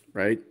Victor,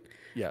 right?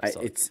 Yeah,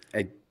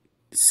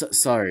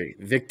 sorry,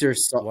 Victor.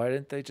 Why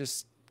didn't they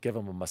just give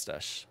him a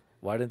mustache?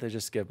 Why didn't they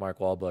just give Mark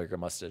Wahlberg a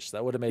mustache?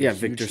 That would have made a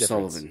huge Victor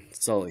difference.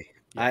 Sully.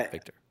 Yeah,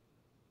 Victor.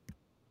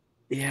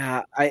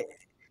 Yeah,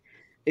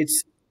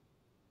 it's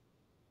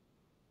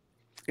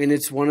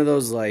it's one of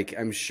those, like,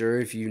 I'm sure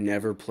if you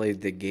never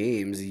played the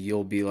games,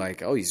 you'll be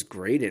like, oh, he's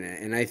great in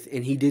it.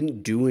 And he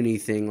didn't do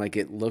anything like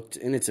it looked,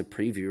 and it's a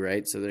preview,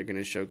 right? So they're going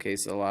to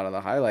showcase a lot of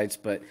the highlights,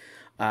 but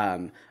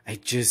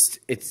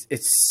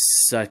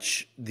it's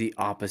such the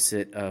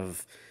opposite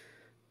of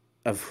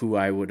who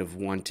I would have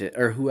wanted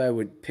or who I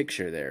would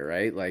picture there,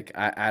 right? Like,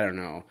 I don't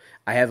know.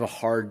 I have a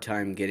hard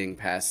time getting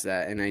past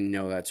that, and I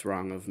know that's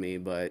wrong of me,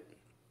 but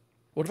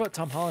what about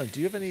Tom Holland? Do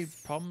you have any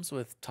problems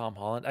with Tom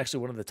Holland? Actually,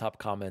 one of the top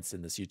comments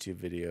in this YouTube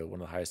video, one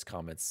of the highest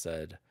comments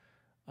said,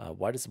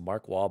 why does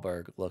Mark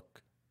Wahlberg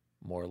look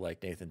more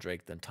like Nathan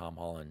Drake than Tom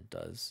Holland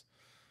does?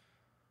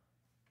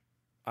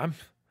 I'm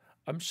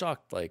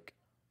shocked. Like,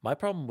 my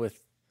problem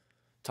with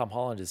Tom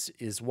Holland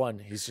is one,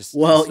 he's just...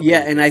 Well,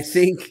 yeah, and I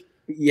think...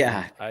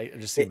 Yeah. I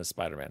just see him as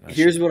Spider-Man.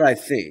 Here's what I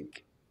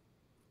think.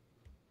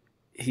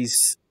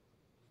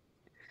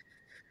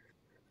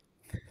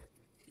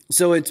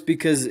 So it's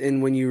because,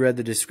 and when you read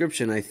the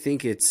description, I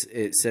think it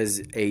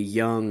says a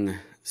young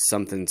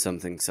something,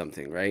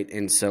 right?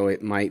 And so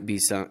it might be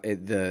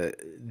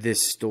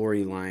this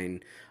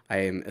storyline, I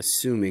am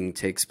assuming,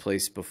 takes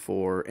place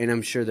before, and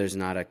I'm sure there's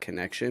not a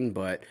connection,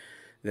 but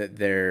that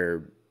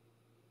they're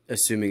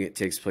assuming it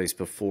takes place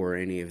before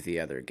any of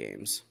the other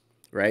games,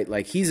 right?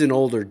 Like, he's an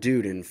older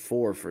dude in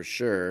 4 for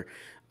sure.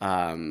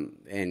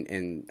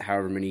 And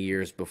however many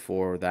years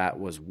before that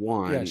was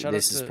 1,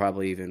 this is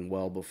probably even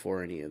well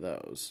before any of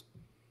those.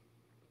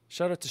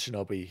 Shout out to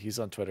Shinobi. He's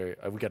on Twitter.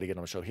 We got to get him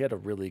on the show. He had a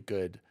really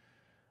good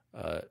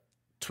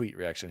tweet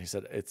reaction. He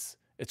said, it's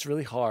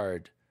really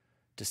hard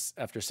to,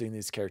 after seeing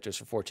these characters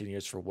for 14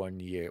 years for 1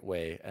 year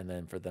way, and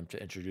then for them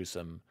to introduce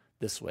them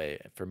this way,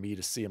 for me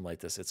to see him like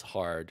this, it's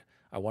hard.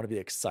 I want to be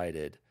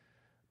excited,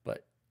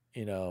 but,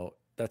 you know,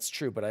 that's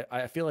true, but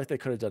I feel like they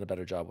could have done a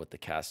better job with the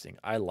casting.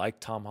 I like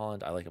Tom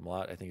Holland. I like him a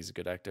lot. I think he's a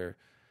good actor.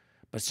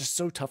 But it's just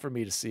so tough for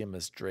me to see him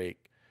as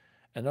Drake.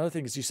 Another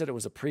thing is, you said it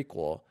was a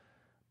prequel,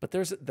 but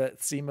there's that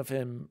theme of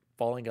him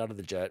falling out of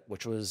the jet,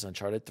 which was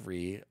Uncharted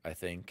 3, I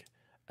think.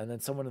 And then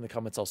someone in the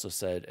comments also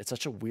said, it's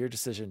such a weird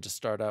decision to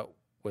start out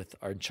with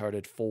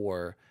Uncharted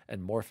 4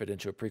 and morph it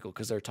into a prequel,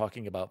 because they're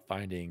talking about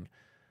finding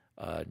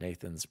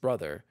Nathan's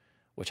brother,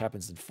 which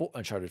happens in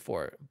Uncharted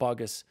 4.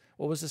 Bogus,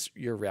 what was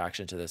your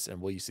reaction to this,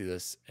 and will you see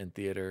this in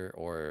theater,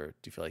 or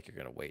do you feel like you're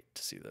going to wait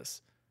to see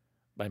this?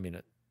 I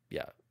mean,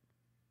 yeah.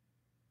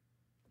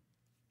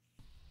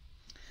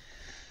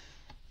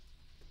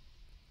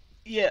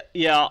 Yeah,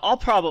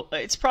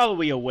 it's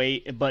probably a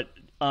wait, but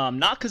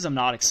not because I'm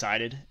not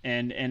excited,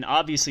 and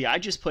obviously I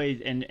just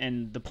played,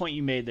 and the point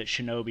you made that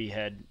Shinobi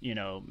had,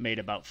 made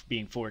about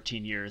being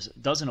 14 years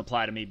doesn't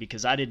apply to me,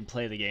 because I didn't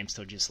play the games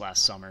till just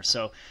last summer.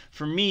 So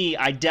for me,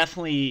 I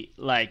definitely,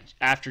 like,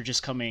 after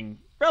just coming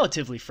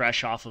relatively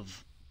fresh off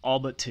of all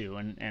but 2,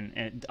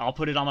 and I'll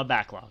put it on my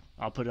backlog.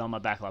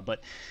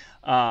 But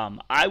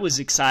I was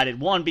excited,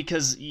 one,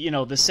 because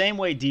the same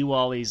way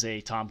D-Wally's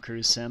a Tom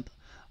Cruise simp,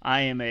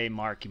 I am a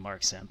Marky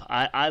Mark simp.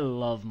 I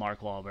love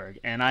Mark Wahlberg,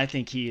 and I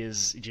think he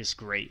is just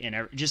great in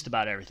just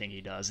about everything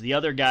he does. The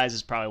other guys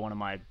is probably one of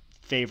my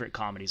favorite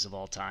comedies of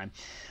all time.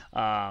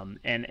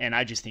 And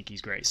I just think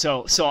he's great.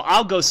 So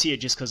I'll go see it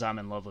just because I'm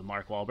in love with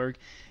Mark Wahlberg.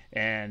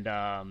 And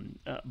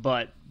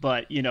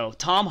but you know,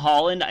 Tom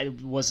Holland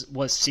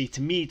see,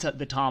 to me,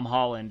 the Tom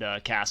Holland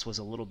cast was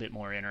a little bit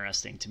more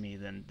interesting to me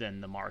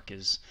than the Mark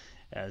is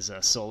as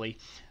Sully.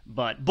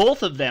 But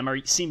both of them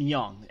seem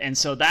young, and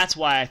so that's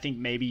why I think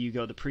maybe you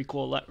go the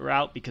prequel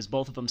route, because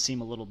both of them seem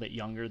a little bit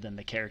younger than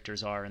the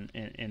characters are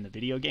in the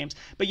video games.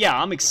 But yeah,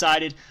 I'm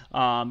excited.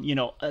 You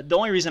know, the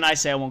only reason I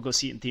say I won't go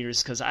see it in theaters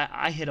is because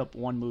I hit up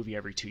one movie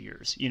every 2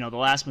 years. You know, the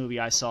last movie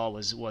I saw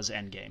was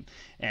Endgame,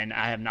 and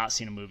I have not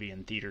seen a movie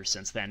in theaters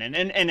since then.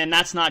 And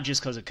that's not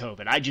just because of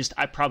COVID.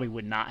 I probably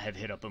would not have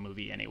hit up a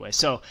movie anyway.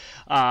 So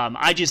I'm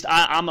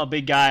a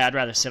big guy. I'd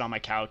rather sit on my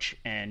couch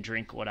and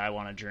drink what I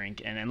want to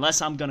drink. And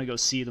unless I'm gonna go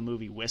see the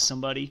movie with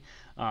somebody,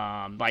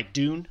 like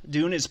Dune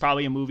is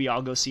probably a movie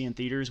I'll go see in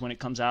theaters when it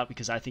comes out,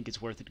 because I think it's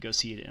worth it to go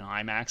see it in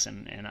IMAX,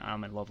 and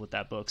I'm in love with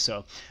that book.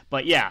 So,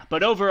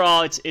 but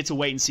overall it's a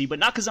wait and see, but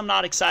not because I'm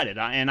not excited,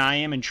 and I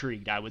am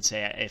intrigued, I would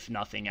say, if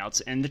nothing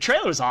else. And the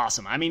trailer was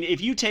awesome. I mean,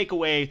 if you take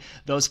away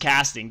those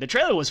casting, the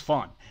trailer was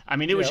fun. I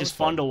mean, it was just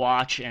fun to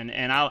watch, and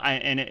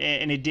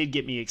it did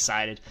get me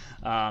excited.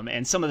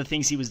 And some of the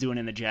things he was doing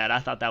in the jet, I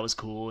thought that was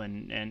cool.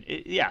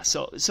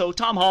 So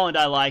Tom Holland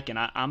I like, and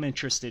I'm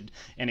interested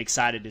and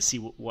excited to see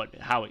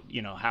how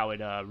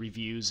it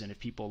reviews, and if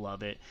people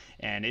love it.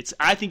 And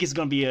I think it's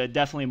going to be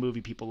definitely a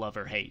movie people love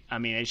or hate. I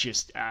mean,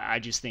 I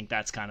just think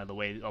that's kind of the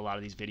way a lot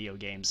of these video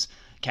games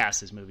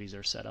cast as movies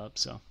are set up.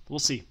 So we'll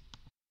see.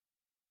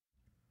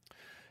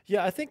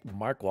 Yeah, I think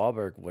Mark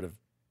Wahlberg would have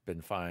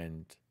been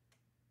fine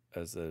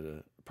as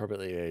a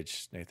appropriately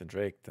aged Nathan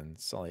Drake than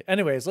Sully.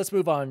 Anyways, let's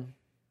move on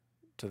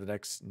to the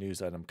next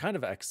news item, kind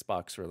of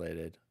Xbox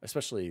related,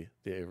 especially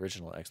the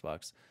original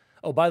Xbox.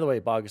 Oh, by the way,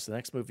 Bogus, the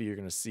next movie you're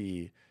going to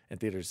see in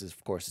theaters is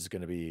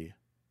going to be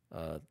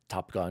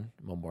Top Gun,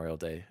 Memorial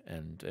Day,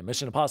 and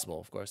Mission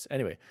Impossible, of course.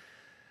 Anyway,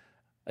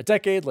 a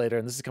decade later,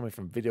 and this is coming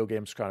from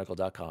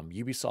VideoGamesChronicle.com,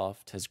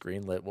 Ubisoft has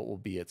greenlit what will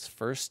be its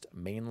first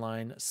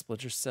mainline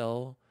Splinter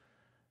Cell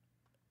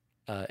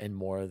in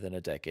more than a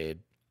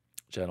decade,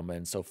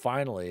 gentlemen. So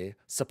finally,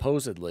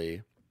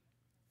 supposedly,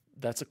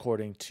 that's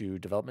according to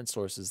development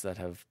sources that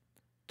have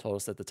told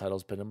us that the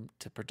title's been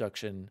into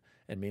production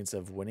and means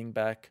of winning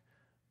back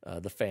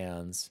the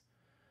fans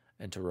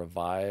and to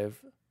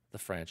revive the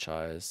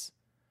franchise.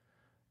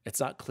 It's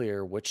not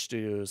clear which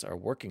studios are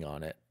working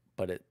on it,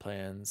 but it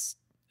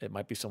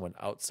might be someone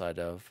outside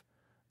of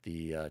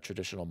the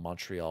traditional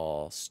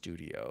Montreal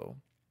studio.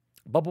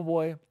 Bubble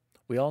Boy,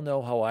 we all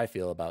know how I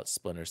feel about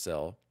Splinter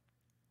Cell.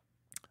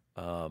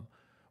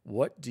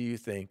 What do you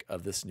think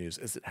of this news?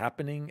 Is it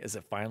happening? Is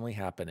it finally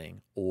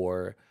happening?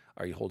 Or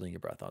are you holding your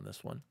breath on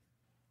this one?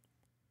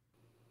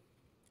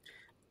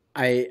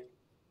 It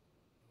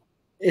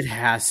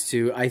has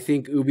to. I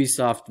think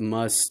Ubisoft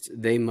must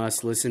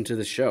listen to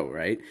the show,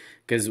 right?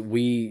 Because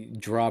we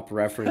drop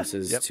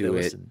references to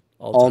it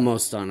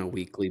almost on a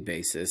weekly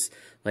basis.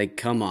 Like,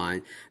 come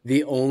on.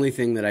 The only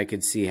thing that I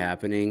could see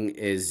happening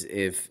is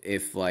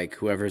if like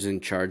whoever's in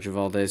charge of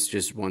all this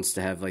just wants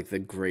to have like the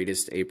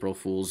greatest April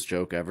Fool's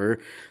joke ever,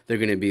 they're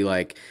going to be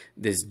like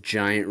this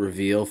giant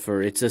reveal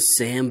for it's a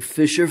Sam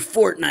Fisher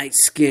Fortnite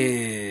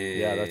skin.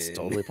 Yeah, that's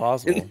totally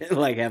possible.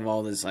 Like have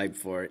all this hype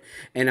for it.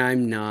 And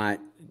I'm not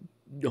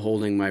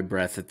holding my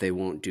breath that they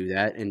won't do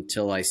that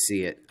until I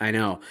see it. I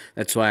know.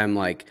 That's why I'm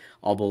like,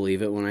 I'll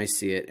believe it when I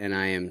see it. And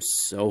I am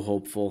so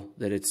hopeful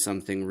that it's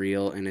something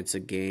real and it's a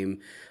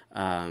game,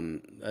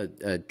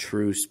 a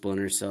true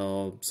Splinter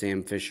Cell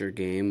Sam Fisher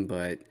game.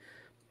 But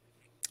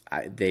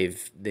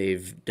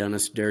they've done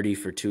us dirty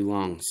for too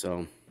long.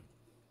 So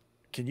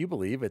can you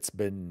believe it's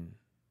been,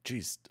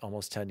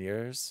 almost 10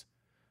 years?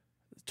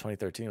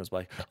 2013 was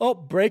like, oh,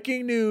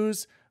 breaking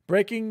news.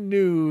 Breaking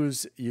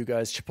news, you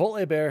guys.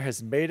 Chipotle Bear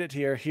has made it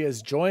here. He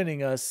is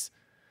joining us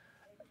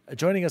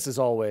as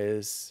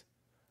always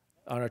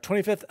on our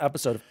 25th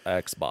episode of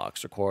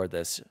Xbox. Record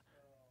this.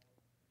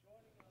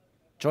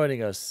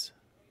 Joining us,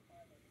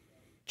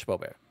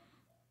 Chipotle Bear.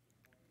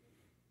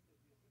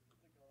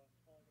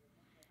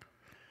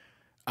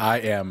 I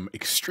am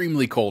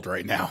extremely cold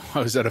right now. I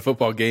was at a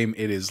football game.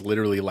 It is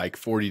literally like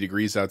 40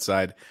 degrees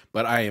outside,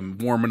 but I am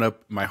warming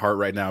up my heart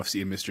right now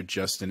seeing Mr.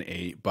 Justin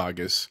A.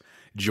 Bogus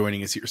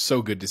joining us here.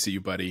 So good to see you,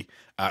 buddy.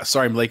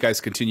 Sorry I'm late, guys.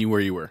 Continue where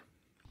you were.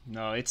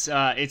 No,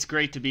 it's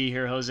great to be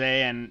here,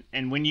 Jose.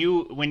 And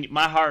when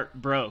my heart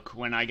broke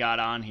when I got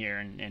on here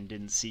and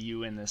didn't see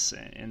you in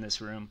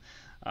this room,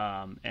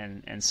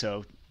 and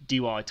so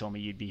D-Wally told me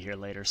you'd be here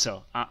later.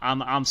 So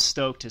I'm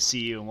stoked to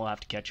see you, and we'll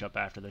have to catch up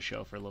after the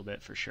show for a little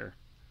bit for sure.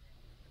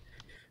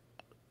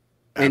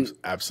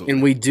 Absolutely.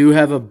 And we do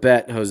have a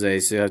bet, Jose,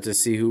 so you have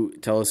to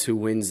tell us who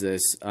wins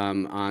this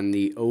on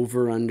the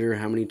over-under,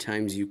 how many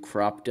times you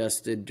crop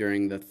dusted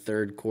during the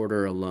third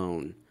quarter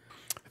alone.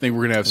 I think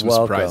we're going to have some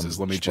surprises.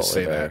 Let me just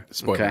say that.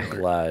 Spoiler okay.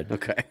 alert.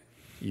 Glad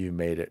you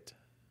made it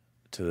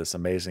to this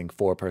amazing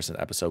 4-person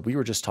episode. We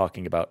were just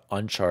talking about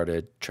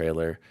Uncharted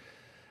trailer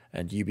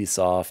and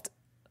Ubisoft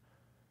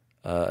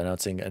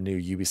announcing a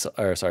new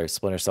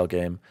Splinter Cell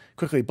game.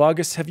 Quickly,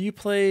 Bogus, have you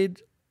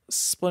played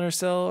Splinter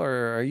Cell,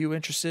 or are you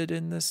interested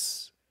in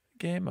this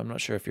game? I'm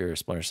not sure if you're a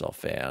Splinter Cell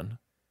fan.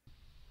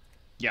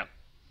 Yeah.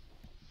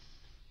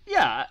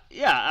 Yeah.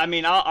 I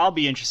mean, I'll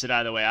be interested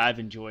either way. I've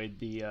enjoyed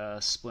the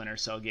Splinter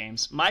Cell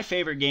games. My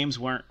favorite games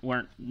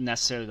weren't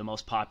necessarily the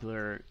most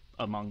popular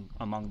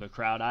among the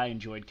crowd. I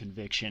enjoyed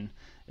Conviction.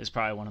 Is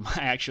probably one of my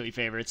actually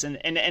favorites,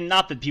 and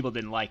not that people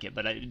didn't like it,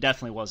 but it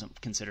definitely wasn't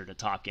considered a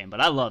top game.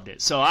 But I loved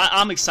it, so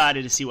I'm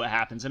excited to see what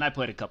happens. And I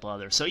played a couple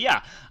others, so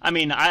yeah. I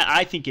mean,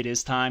 I think it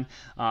is time.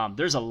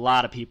 There's a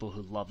lot of people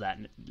who love that,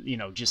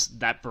 just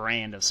that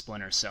brand of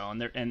Splinter Cell,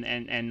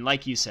 and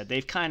like you said,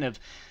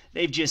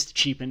 they've just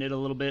cheapened it a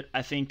little bit,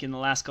 I think, in the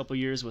last couple of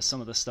years with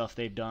some of the stuff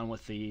they've done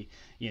with the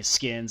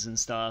skins and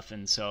stuff.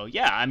 And so,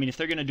 yeah, I mean, if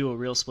they're going to do a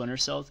real Splinter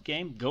Cell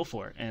game, go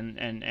for it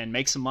and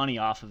make some money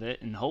off of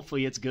it. And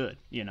hopefully it's good,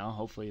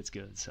 hopefully it's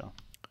good. So,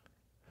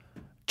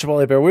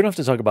 Chipotle Bear, we don't have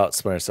to talk about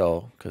Splinter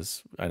Cell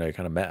because I know you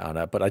kind of met on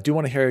it, but I do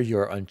want to hear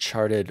your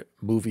Uncharted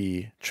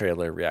movie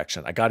trailer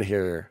reaction. I got to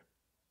hear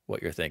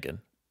what you're thinking.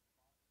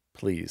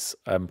 Please.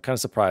 I'm kind of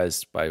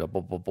surprised by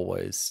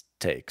Boy's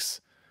takes.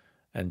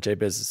 And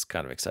Jbiz is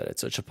kind of excited.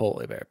 So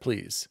Chipotle Bear,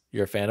 please.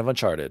 You're a fan of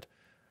Uncharted.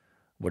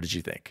 What did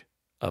you think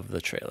of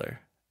the trailer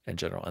in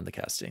general and the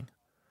casting?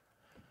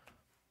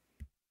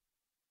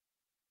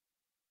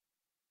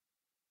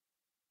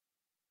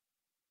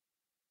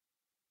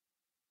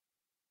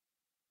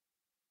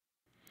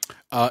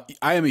 I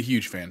am a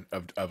huge fan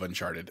of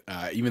Uncharted.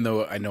 Even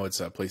though I know it's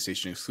a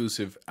PlayStation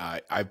exclusive,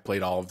 I've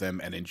played all of them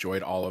and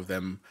enjoyed all of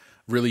them.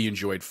 Really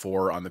enjoyed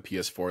 4 on the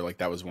PS4. Like,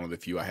 that was one of the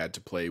few I had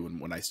to play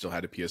when I still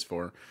had a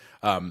PS4.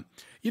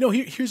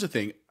 Here's the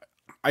thing.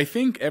 I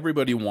think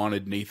everybody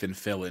wanted Nathan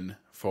Fillion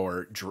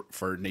for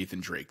Nathan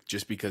Drake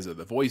just because of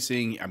the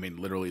voicing. I mean,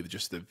 literally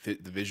just the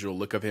visual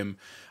look of him.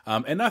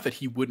 And not that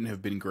he wouldn't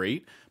have been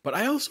great, but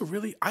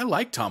I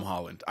like Tom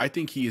Holland. I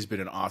think he has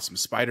been an awesome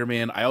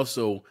Spider-Man.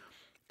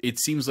 It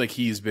seems like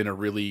he's a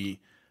really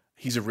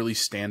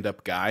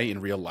stand-up guy in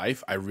real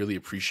life. I really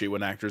appreciate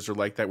when actors are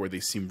like that, where they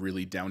seem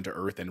really down to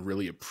earth and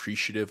really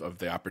appreciative of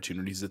the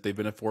opportunities that they've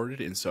been afforded.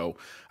 And so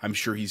I'm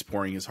sure he's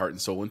pouring his heart and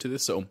soul into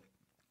this. So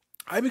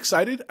I'm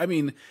excited. I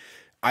mean,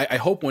 I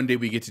hope one day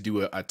we get to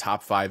do a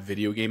top 5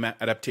 video game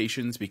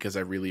adaptations, because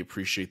I really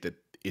appreciate that.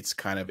 It was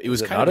kind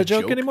of a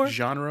joke anymore?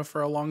 Genre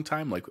for a long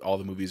time. Like, all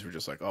the movies were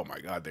just like, oh my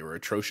God, they were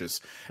atrocious.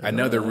 And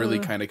now they're really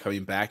kind of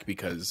coming back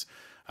because,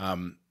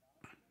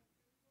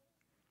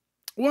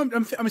 well,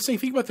 I'm saying,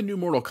 think about the new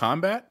Mortal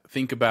Kombat.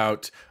 Think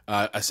about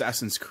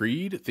Assassin's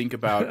Creed. Think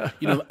about,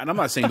 and I'm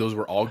not saying those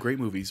were all great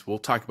movies. We'll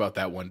talk about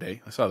that one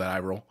day. I saw that eye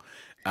roll.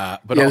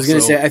 But yeah, I was going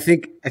to say, I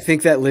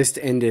think that list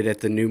ended at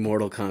the new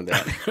Mortal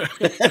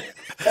Kombat.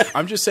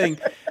 I'm just saying,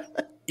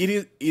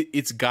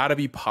 it's got to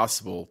be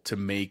possible to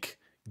make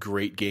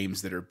great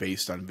games that are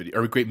based on video,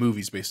 or great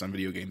movies based on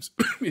video games.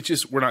 It's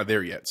just, we're not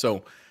there yet.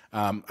 So,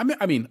 I'm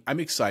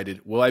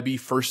excited. Will I be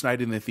first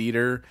night in the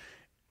theater?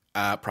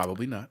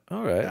 Probably not.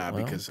 All right.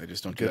 Because I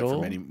just don't do that for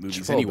many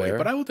movies anyway.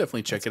 But I will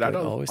definitely check it out.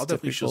 I'll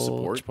definitely show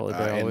support.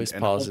 Always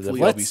positive.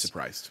 Hopefully I'll be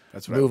surprised.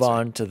 That's what move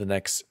on to the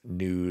next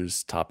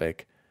news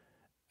topic.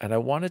 And I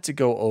wanted to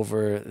go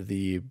over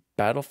the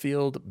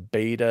Battlefield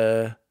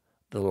beta,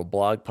 the little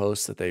blog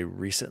post that they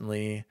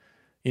recently,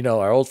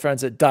 our old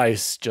friends at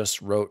DICE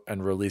just wrote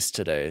and released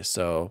today.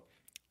 So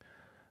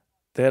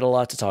they had a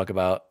lot to talk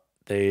about.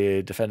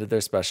 They defended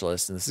their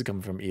specialists, and this is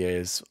coming from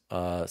EA's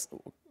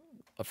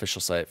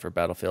official site for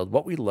Battlefield,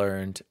 what we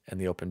learned in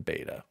the open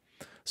beta.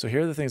 So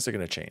here are the things they're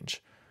going to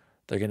change.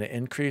 They're going to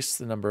increase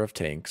the number of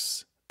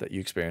tanks that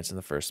you experience in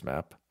the first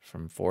map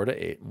from 4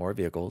 to 8, more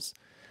vehicles.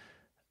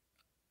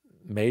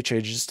 May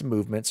changes to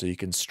movement, so you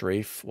can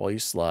strafe while you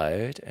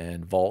slide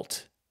and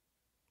vault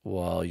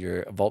while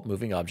you're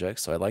moving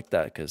objects. So I like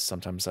that, because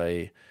sometimes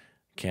I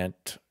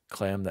can't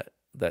clam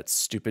that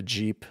stupid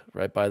Jeep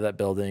right by that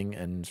building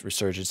and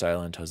Resurgence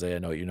Island. Jose, I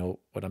know you know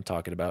what I'm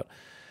talking about.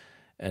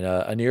 And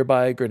a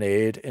nearby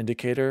grenade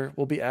indicator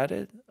will be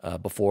added.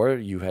 Before,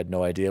 you had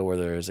no idea where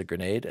there is a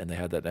grenade, and they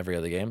had that in every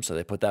other game, so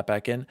they put that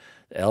back in.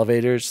 The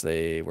elevators,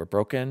 they were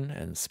broken,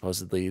 and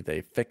supposedly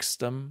they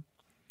fixed them.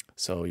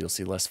 So you'll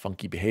see less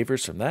funky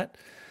behaviors from that.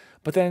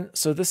 But then,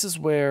 so this is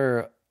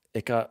where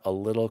it got a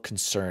little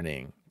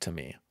concerning to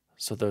me.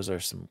 So those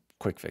are some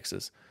quick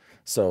fixes.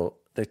 So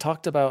they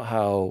talked about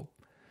how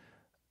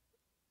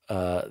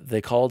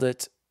they called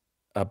it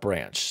a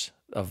branch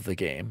of the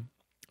game.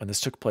 And this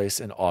took place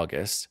in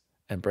August.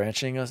 And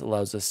branching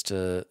allows us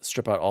to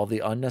strip out all the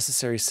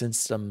unnecessary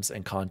systems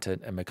and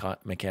content and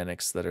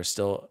mechanics that are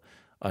still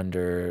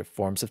under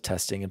forms of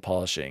testing and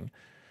polishing.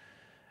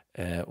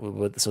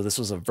 So this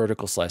was a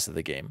vertical slice of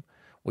the game.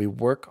 We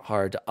work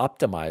hard to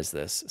optimize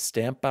this,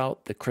 stamp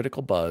out the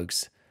critical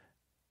bugs,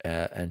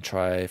 and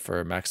try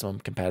for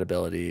maximum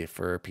compatibility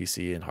for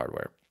PC and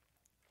hardware.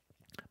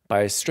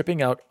 By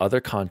stripping out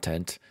other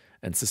content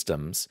and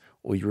systems,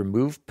 we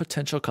remove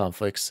potential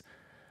conflicts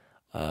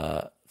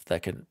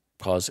that can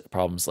cause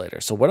problems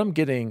later. So what I'm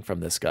getting from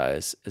this,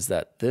 guys, is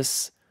that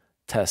this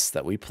test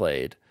that we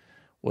played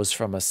was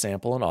from a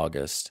sample in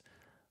August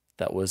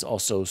that was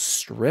also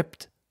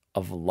stripped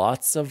of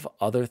lots of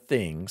other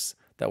things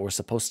that were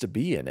supposed to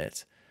be in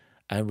it.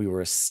 And we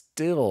were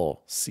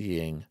still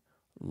seeing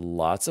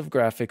lots of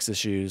graphics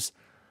issues.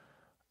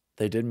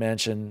 They did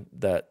mention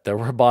that there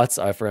were bots.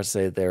 I forgot to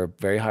say they're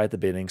very high at the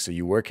beginning. So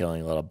you were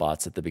killing a lot of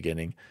bots at the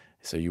beginning.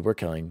 So you were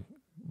killing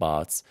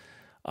bots.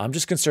 I'm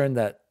just concerned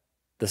that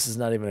this is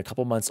not even a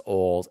couple months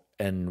old,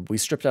 and we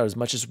stripped out as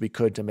much as we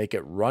could to make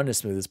it run as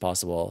smooth as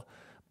possible,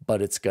 but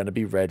it's going to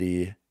be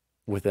ready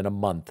within a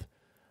month.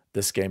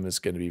 This game is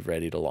going to be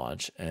ready to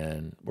launch,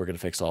 and we're going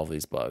to fix all of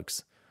these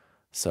bugs.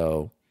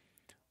 So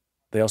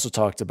they also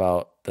talked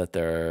about that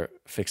they're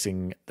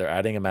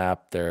adding a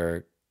map,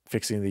 they're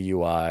fixing the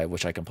UI,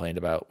 which I complained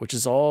about, which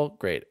is all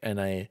great. And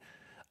I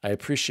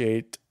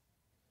appreciate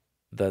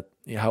that,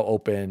 how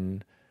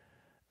open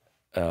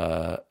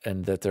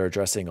and that they're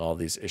addressing all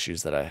these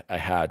issues that I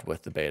had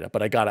with the beta.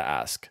 But I got to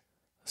ask,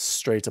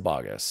 straight to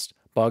Bogus.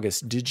 Bogus,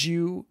 did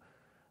you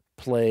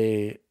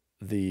play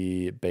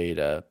the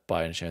beta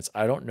by any chance?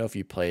 I don't know if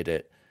you played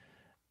it.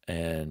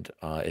 And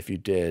if you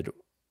did,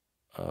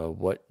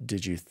 what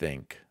did you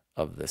think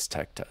of this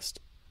tech test?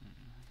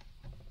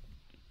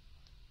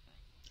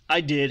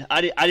 I did.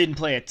 I didn't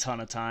play a ton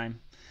of time.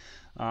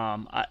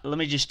 Let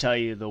me just tell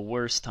you, the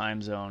worst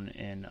time zone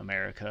in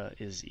America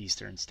is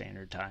Eastern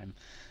Standard Time.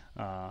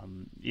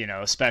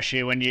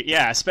 Especially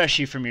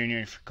especially from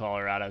you're from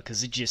Colorado,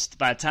 because it just,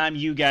 by the time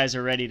you guys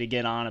are ready to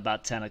get on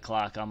about 10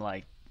 o'clock, I'm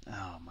like,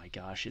 oh my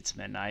gosh, it's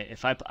midnight.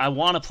 If I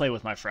want to play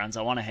with my friends,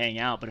 I want to hang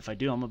out, but if I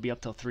do, I'm gonna be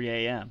up till 3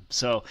 a.m.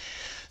 So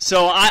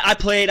I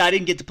played. I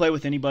didn't get to play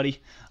with anybody,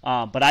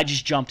 but I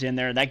just jumped in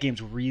there. That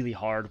game's really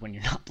hard when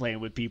you're not playing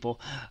with people.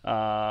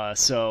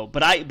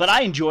 But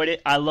I enjoyed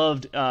it. I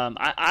loved.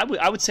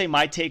 I would say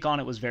my take on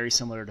it was very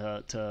similar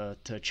to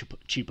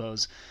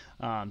Cheapo's.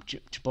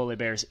 Chipotle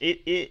Bears.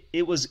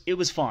 It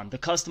was fun. The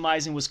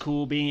customizing was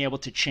cool. Being able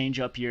to change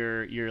up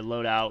your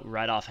loadout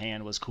right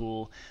offhand was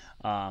cool.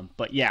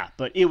 But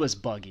it was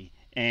buggy,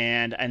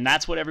 and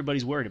that's what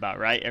everybody's worried about,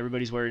 right?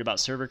 Everybody's worried about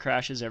server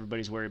crashes.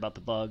 Everybody's worried about the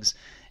bugs,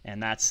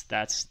 and that's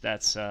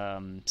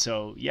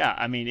so yeah.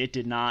 I mean, it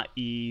did not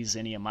ease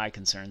any of my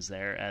concerns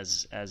there,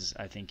 as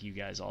I think you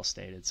guys all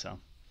stated. So.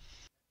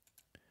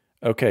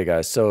 Okay,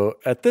 guys. So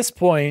at this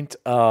point,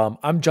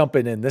 I'm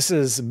jumping in. This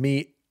is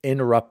me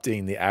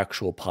interrupting the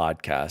actual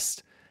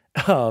podcast.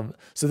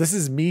 So this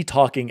is me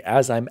talking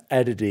as I'm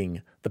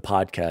editing the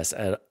podcast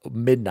at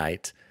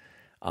midnight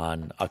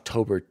on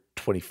October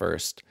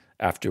 21st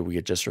after we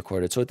had just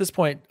recorded. So at this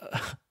point,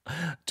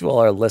 to all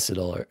our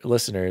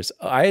listeners,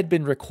 I had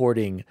been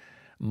recording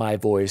my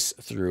voice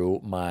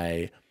through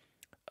my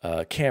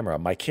camera.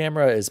 My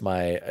camera is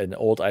an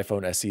old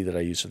iPhone SE that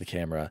I use for the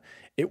camera.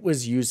 It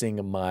was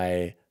using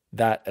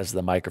that as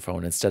the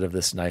microphone instead of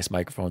this nice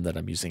microphone that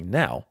I'm using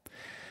now.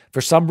 For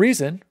some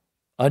reason,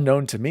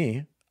 unknown to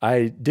me,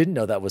 I didn't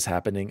know that was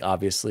happening,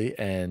 obviously.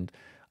 And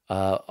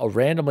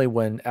randomly,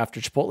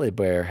 after Chipotle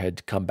Bear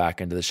had come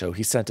back into the show,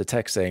 he sent a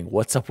text saying,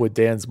 "What's up with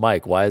Dan's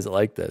mic? Why is it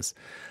like this?"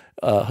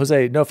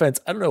 Jose, no offense,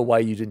 I don't know why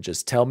you didn't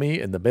just tell me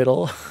in the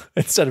middle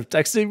instead of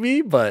texting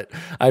me, but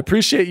I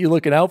appreciate you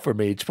looking out for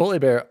me. Chipotle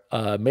Bear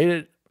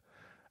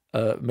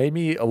made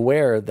me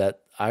aware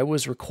that I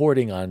was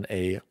recording on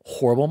a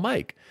horrible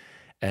mic.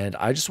 And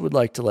I just would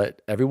like to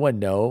let everyone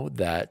know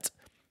that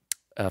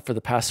for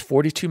the past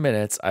 42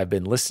 minutes, I've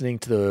been listening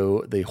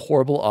to the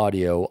horrible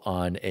audio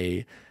on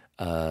a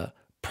draft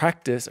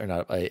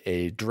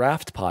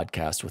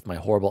podcast with my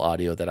horrible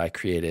audio that I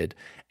created,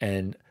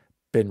 and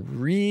been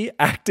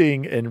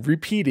reacting and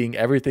repeating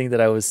everything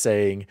that I was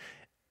saying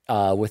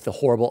with the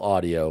horrible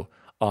audio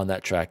on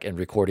that track and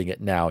recording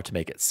it now to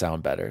make it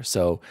sound better.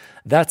 So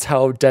that's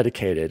how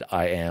dedicated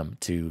I am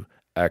to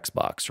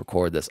Xbox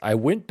Record This. I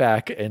went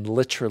back and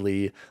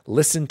literally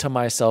listened to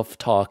myself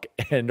talk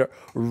and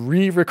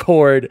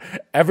re-record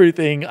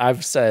everything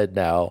I've said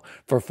now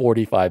for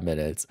 45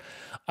 minutes.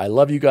 I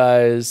love you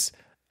guys.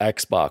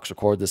 Xbox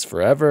Record This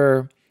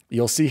forever.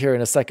 You'll see here in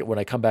a second when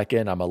I come back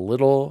in, I'm a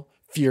little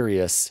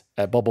furious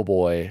at Bubble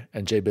Boy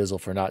and Jbizzle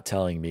for not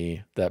telling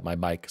me that my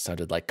mic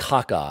sounded like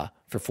CACA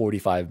for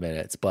 45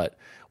 minutes, but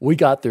we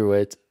got through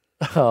it.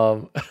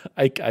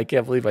 I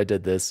can't believe I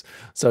did this.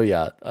 So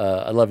yeah,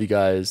 I love you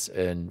guys.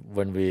 And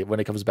when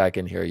it comes back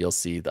in here, you'll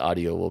see the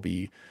audio will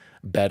be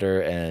better,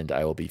 and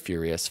I will be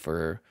furious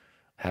for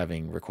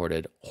having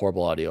recorded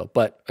horrible audio.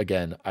 But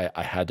again,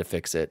 I had to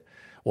fix it.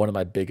 One of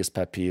my biggest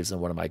pet peeves and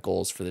one of my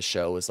goals for the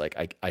show is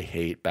like, I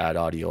hate bad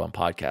audio on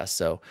podcasts.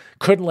 So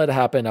couldn't let it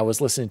happen. I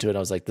was listening to it and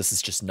I was like, this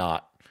is just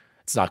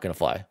it's not going to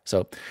fly.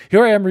 So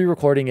here I am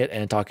re-recording it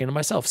and talking to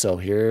myself. So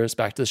here's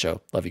back to the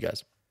show. Love you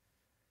guys.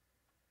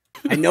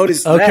 I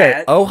noticed Okay.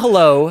 that. Oh,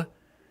 hello.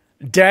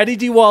 Daddy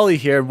Diwali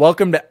here.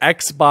 Welcome to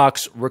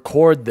Xbox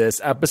Record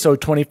This, episode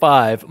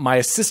 25. My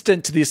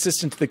assistant to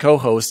the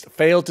co-host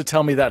failed to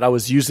tell me that I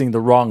was using the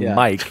wrong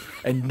mic,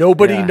 and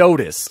nobody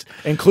noticed,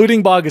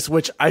 including Bogus,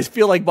 which I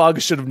feel like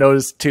Bogus should have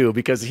noticed too,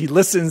 because he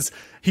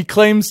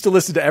claims to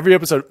listen to every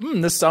episode.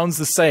 This sounds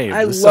the same.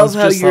 I this love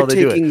sounds how just you're they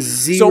do taking it.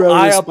 zero So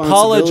I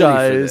responsibility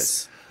apologize. for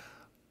this.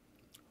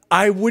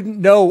 I wouldn't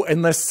know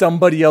unless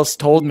somebody else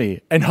told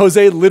me. And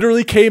Jose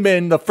literally came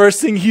in. The first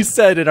thing he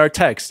said in our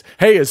text,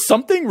 "Hey, is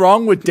something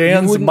wrong with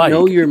Dan's mic?"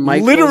 Know your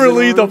mic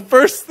literally the wasn't on?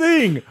 first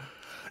thing.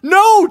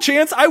 No,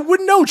 Chance, I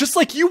wouldn't know. Just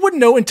like you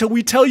wouldn't know until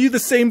we tell you the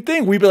same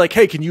thing. We'd be like,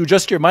 "Hey, can you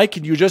adjust your mic?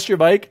 Can you adjust your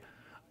mic?"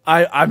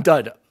 I'm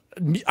done.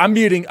 I'm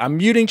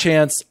muting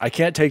Chance. I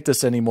can't take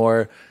this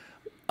anymore.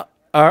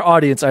 Our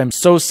audience, I'm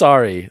so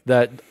sorry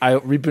that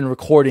we've been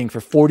recording for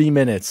 40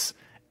 minutes.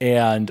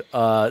 And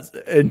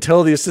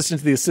until the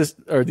assistant to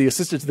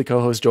the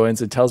co-host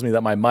joins and tells me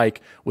that my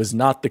mic was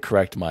not the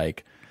correct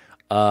mic,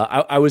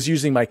 I was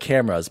using my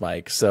camera's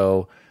mic,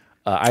 so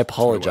I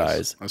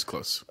apologize. That was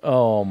close.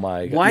 Oh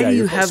my god! Why do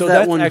you have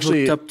that one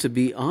actually hooked up to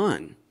be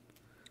on?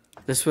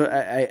 That's what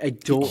I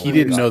don't. He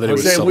didn't know that it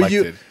was Jose, will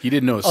selected. you- He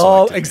didn't know it was Oh,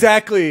 selected.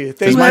 exactly.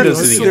 His mind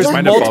doesn't- There's his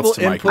mind multiple defaults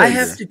to my inputs. I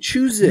have to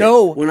choose it.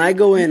 No. When I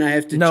go in, I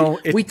have to. No,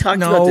 we talked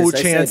no, about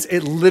this. Chance. I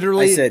said, It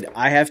literally. I said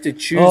I have to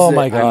choose. Oh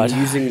my god! I'm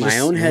using my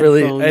Just own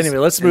really- headphones. Anyway,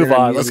 let's and move then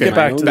I'm on. Let's using get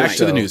my back own to the mic. Back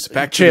to the show. news.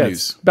 Back to Chance, the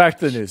news. back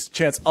to the news.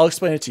 Chance, I'll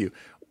explain it to you.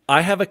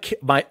 I have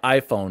my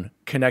iPhone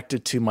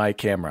connected to my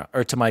camera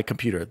or to my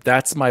computer.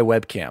 That's my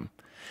webcam.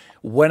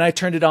 When I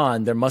turned it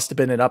on, there must have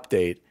been an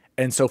update.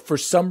 And so for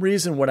some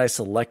reason, when I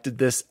selected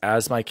this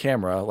as my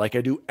camera, like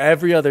I do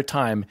every other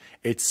time,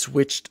 it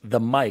switched the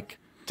mic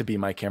to be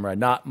my camera,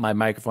 not my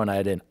microphone I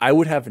had in. I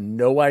would have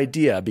no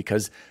idea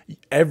because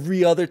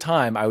every other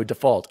time I would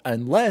default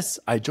unless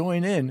I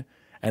join in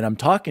and I'm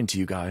talking to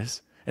you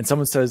guys and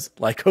someone says,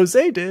 like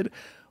Jose did,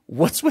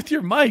 "What's with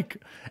your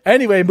mic?"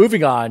 Anyway,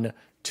 moving on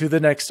to the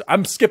next.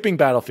 I'm skipping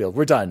Battlefield.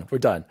 We're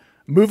done.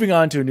 Moving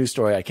on to a new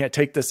story. I can't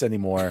take this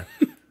anymore.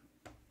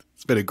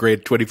 It's been a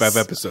great 25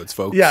 episodes,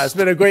 folks. Yeah, it's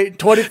been a great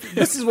 20.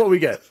 This is what we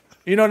get.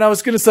 You know, and I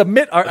was going to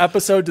submit our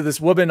episode to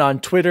this woman on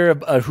Twitter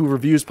who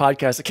reviews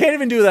podcasts. I can't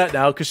even do that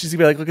now because she's going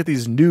to be like, "Look at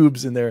these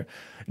noobs in their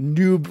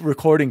noob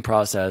recording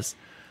process."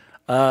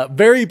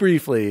 Very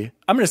briefly,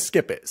 I'm going to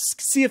skip it.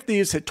 Sea of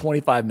Thieves hit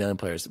 25 million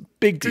players.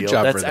 Big deal.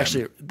 job That's for them.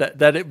 actually,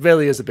 that it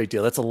really is a big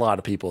deal. That's a lot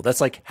of people.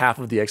 That's like half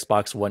of the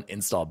Xbox One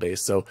install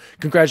base. So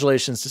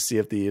congratulations to Sea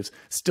of Thieves.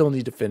 Still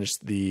need to finish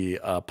the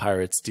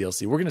Pirates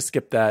DLC. We're going to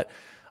skip that.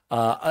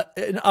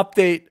 An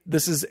update.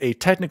 This is a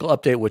technical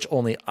update, which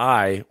only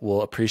I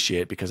will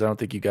appreciate because I don't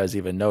think you guys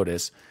even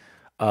notice.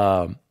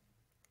 The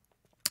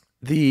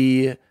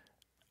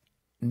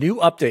new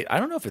update, I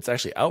don't know if it's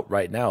actually out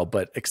right now,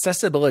 but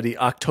accessibility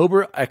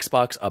October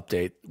Xbox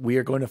update. We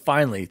are going to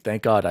finally,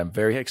 thank God, I'm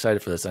very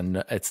excited for this,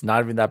 and it's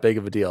not even that big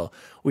of a deal.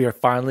 We are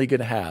finally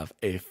going to have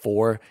a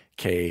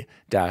 4K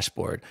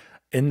dashboard.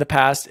 In the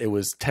past, it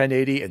was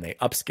 1080 and they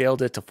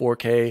upscaled it to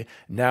 4K.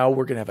 Now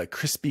we're going to have a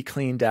crispy,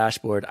 clean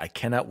dashboard. I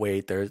cannot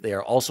wait. They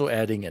are also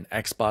adding an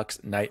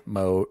Xbox night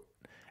mode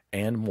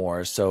and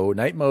more. So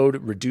night mode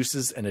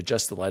reduces and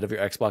adjusts the light of your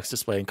Xbox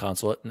display and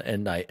console at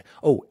night.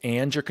 Oh,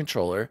 and your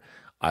controller.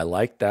 I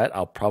like that.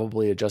 I'll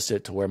probably adjust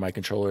it to where my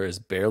controller is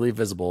barely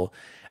visible.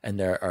 And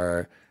there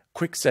are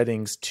quick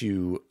settings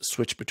to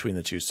switch between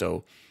the two.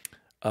 So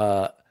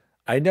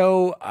I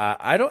know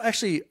I don't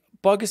actually...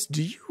 Bogus,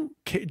 did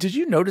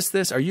you notice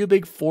this? Are you a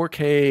big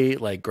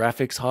 4K like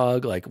graphics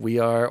hog like we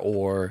are,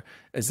 or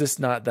is this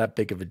not that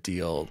big of a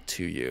deal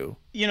to you?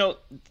 You know,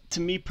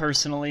 to me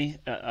personally,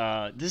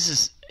 this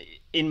is,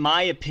 in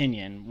my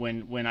opinion,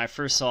 when I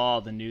first saw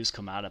the news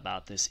come out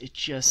about this, it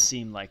just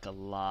seemed like a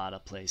lot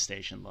of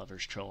PlayStation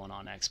lovers trolling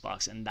on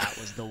Xbox, and that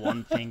was the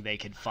one thing they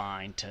could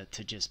find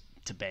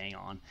to bang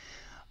on.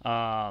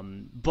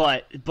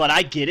 But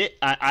I get it.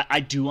 I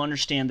do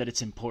understand that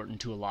it's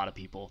important to a lot of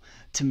people.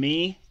 To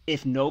me,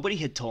 if nobody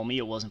had told me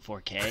it wasn't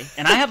 4K,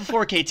 and I have a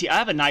 4K TV, I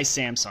have a nice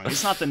Samsung.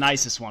 It's not the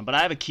nicest one, but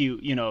I have a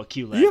cute,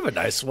 QLED. You have a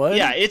nice one.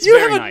 Yeah, it's you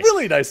very have a nice.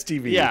 really nice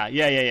TV.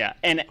 Yeah.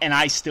 And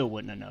I still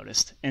wouldn't have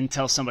noticed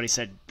until somebody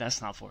said,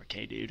 "That's not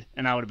 4K, dude."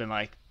 And I would have been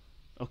like,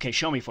 "Okay,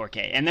 show me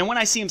 4K." And then when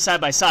I see them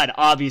side by side,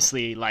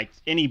 obviously, like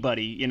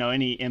anybody,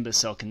 any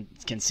imbecile can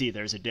see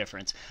there's a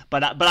difference.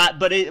 But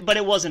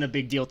it wasn't a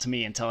big deal to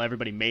me until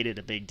everybody made it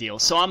a big deal.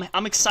 So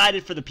I'm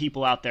excited for the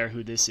people out there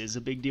who this is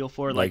a big deal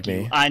for, like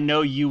me. you. I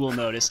know you will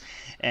notice,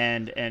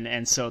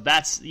 and so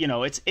that's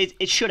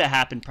it should have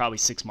happened probably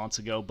 6 months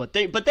ago. But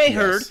they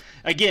heard.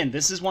 Again,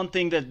 this is one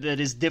thing that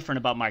is different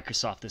about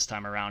Microsoft this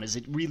time around. Is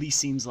it really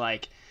seems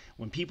like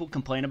when people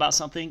complain about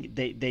something,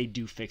 they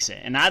do fix it.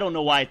 And I don't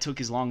know why it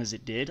took as long as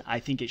it did. I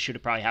think it should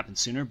have probably happened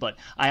sooner, but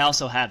I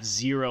also have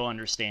zero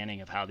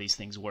understanding of how these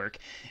things work.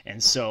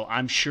 And so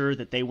I'm sure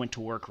that they went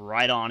to work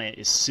right on it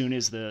as soon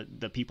as the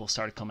people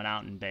started coming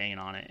out and banging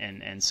on it.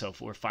 And so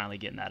we're finally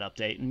getting that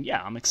update. And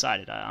yeah, I'm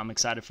excited. I'm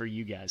excited for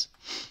you guys.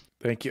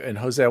 Thank you. And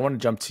Jose, I want to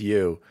jump to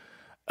you.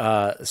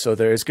 So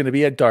there is going to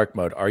be a dark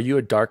mode. Are you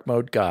a dark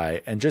mode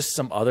guy? And just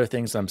some other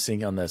things I'm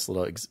seeing on this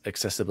little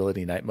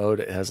accessibility night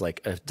mode. It has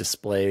like a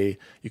display.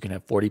 You can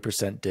have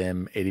 40%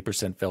 dim,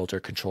 80%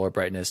 filter, controller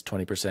brightness,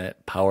 20%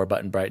 power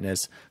button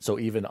brightness. So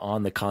even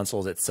on the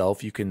consoles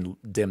itself, you can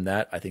dim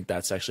that. I think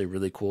that's actually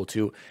really cool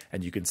too.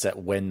 And you can set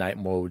when night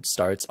mode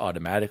starts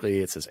automatically.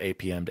 It says 8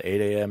 p.m. to 8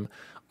 a.m.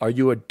 Are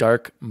you a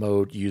dark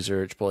mode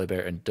user, Chipotle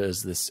Bear, and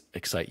does this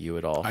excite you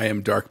at all? I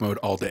am dark mode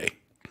all day.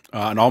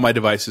 on all my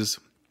devices.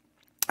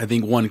 I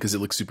think one, because it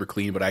looks super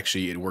clean, but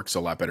actually it works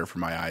a lot better for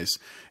my eyes.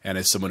 And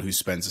as someone who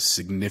spends a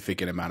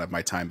significant amount of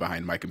my time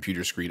behind my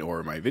computer screen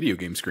or my video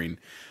game screen,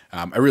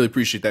 I really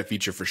appreciate that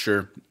feature for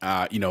sure.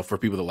 For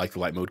people that like the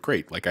light mode,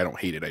 great. Like, I don't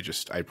hate it.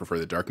 I prefer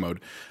the dark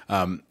mode.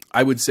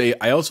 I would say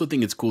I also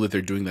think it's cool that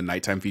they're doing the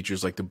nighttime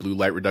features like the blue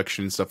light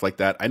reduction and stuff like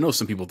that. I know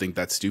some people think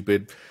that's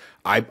stupid.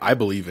 I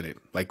believe in it.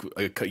 Like,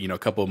 a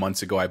couple of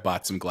months ago, I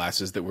bought some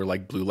glasses that were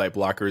like blue light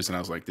blockers, and I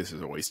was like, this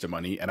is a waste of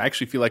money. And I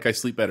actually feel like I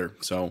sleep better.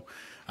 So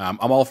I'm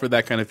all for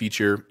that kind of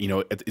feature.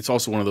 It's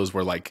also one of those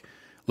where, like,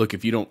 look,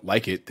 if you don't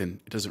like it,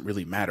 then it doesn't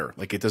really matter.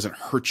 Like, it doesn't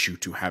hurt you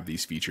to have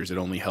these features. It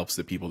only helps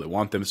the people that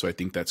want them. So I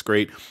think that's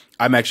great.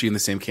 I'm actually in the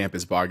same camp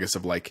as Bogus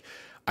of, like,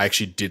 I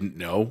actually didn't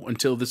know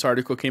until this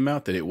article came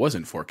out that it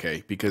wasn't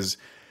 4K because,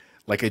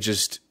 like,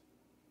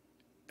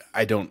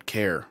 I don't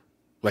care.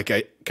 Like,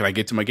 can I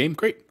get to my game?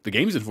 Great. The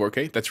game's in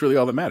 4K. That's really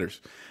all that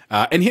matters.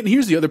 And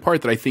here's the other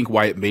part that I think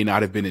why it may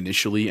not have been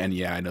initially, and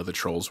yeah, I know the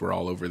trolls were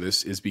all over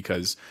this, is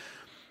because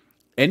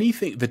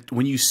anything that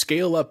when you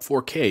scale up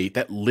 4K,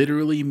 that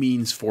literally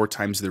means 4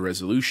 times the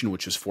resolution,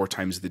 which is 4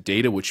 times the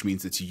data, which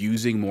means it's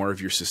using more of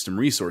your system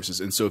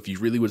resources. And so if you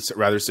really would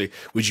rather say,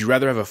 would you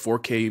rather have a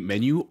 4K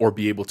menu or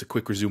be able to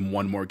quick resume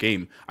one more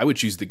game? I would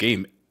choose the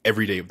game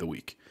every day of the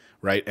week,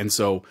 right? And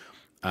so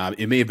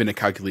it may have been a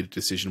calculated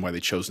decision why they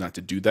chose not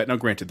to do that. Now,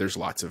 granted, there's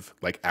lots of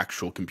like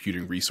actual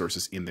computing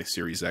resources in the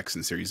Series X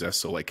and Series S,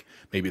 so like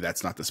maybe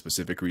that's not the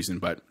specific reason,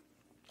 but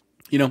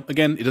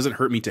again, it doesn't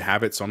hurt me to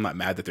have it, so I'm not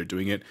mad that they're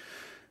doing it.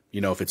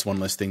 If it's one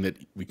less thing that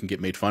we can get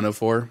made fun of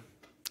for,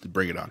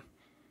 bring it on.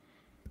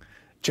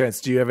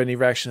 Chance, do you have any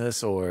reaction to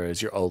this, or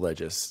is your OLED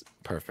just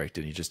perfect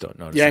and you just don't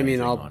notice? Yeah, I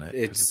mean, on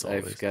it?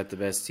 I've got the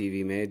best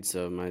TV made,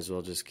 so might as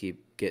well just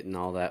keep getting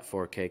all that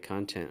 4K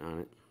content on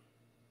it.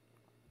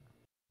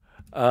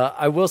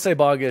 I will say,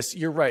 Bogus,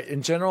 you're right.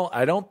 In general,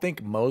 I don't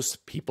think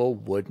most people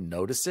would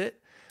notice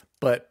it,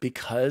 but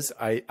because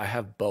I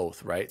have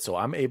both, right? So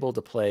I'm able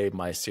to play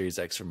my Series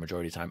X for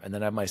majority of the time, and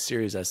then I have my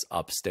Series S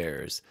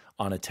upstairs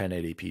on a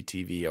 1080p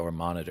TV or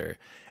monitor,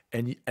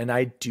 and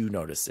I do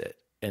notice it,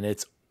 and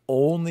it's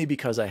only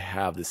because I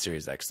have the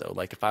Series X though.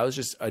 Like, if I was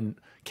just a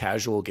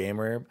casual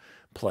gamer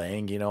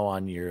playing,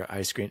 on your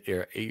high screen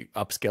or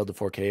upscaled to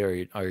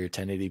 4K or your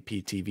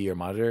 1080p TV or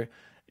monitor,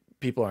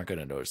 people aren't going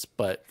to notice.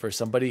 But for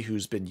somebody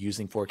who's been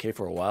using 4K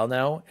for a while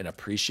now and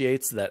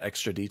appreciates that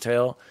extra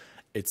detail,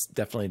 it's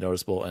definitely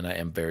noticeable, and I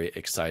am very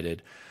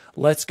excited.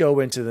 Let's go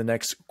into the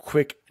next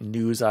quick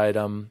news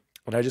item.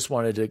 And I just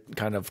wanted to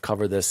kind of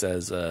cover this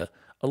as a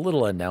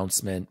little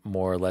announcement,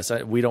 more or less.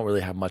 We don't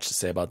really have much to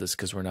say about this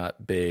because we're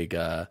not big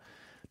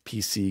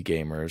PC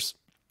gamers.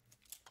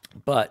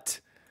 But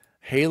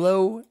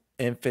Halo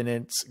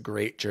Infinite's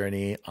great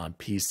journey on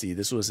PC.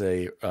 This was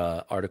a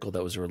article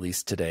that was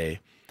released today.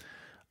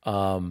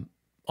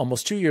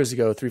 Almost 2 years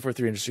ago,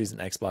 343 Industries and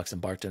Xbox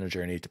embarked on a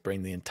journey to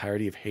bring the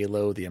entirety of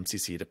Halo, the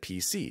MCC, to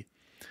PC.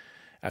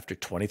 After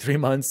 23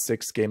 months,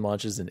 6 game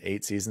launches, and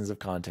 8 seasons of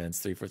content,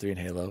 343 and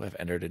Halo have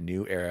entered a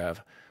new era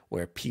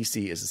where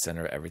PC is the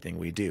center of everything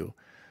we do.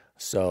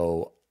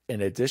 So, in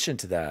addition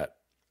to that,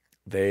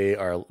 they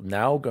are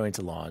now going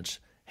to launch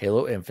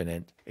Halo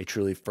Infinite, a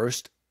truly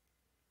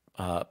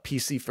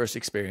PC first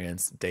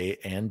experience, day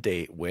and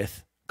date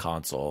with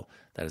console.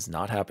 That has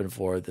not happened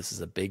before. This is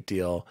a big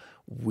deal.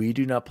 We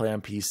do not play on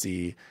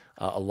PC.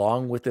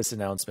 Along with this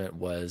announcement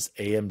was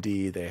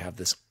AMD. They have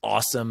this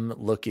awesome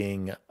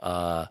looking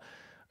AMD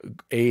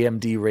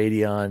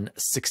Radeon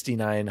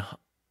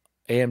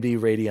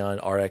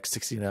RX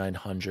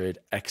 6900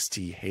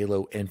 XT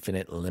Halo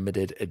Infinite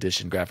limited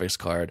edition graphics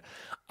card.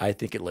 I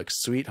think it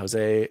looks sweet.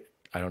 Jose,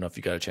 I don't know if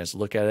you got a chance to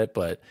look at it,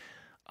 but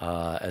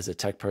as a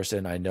tech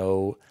person, I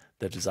know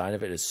the design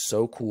of it is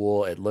so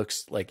cool. It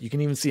looks like, you can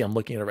even see, I'm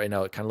looking at it right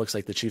now, it kind of looks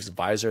like the Chief's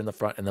visor in the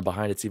front, and then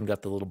behind it's even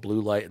got the little blue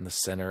light in the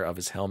center of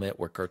his helmet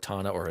where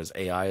Cortana or his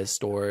AI is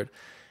stored.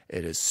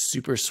 It is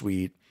super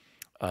sweet.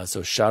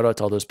 So shout out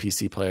to all those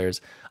PC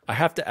players. I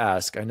have to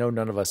ask, I know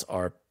none of us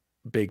are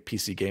big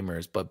PC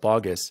gamers, but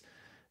Bogus,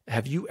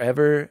 have you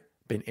ever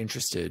been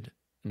interested,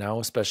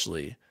 now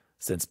especially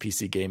since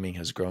PC gaming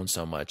has grown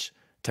so much,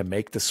 to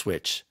make the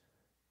switch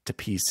to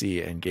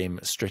PC and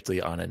game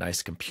strictly on a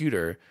nice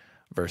computer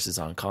versus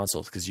on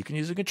consoles? Because you can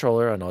use a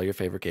controller on all your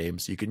favorite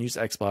games. You can use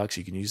Xbox,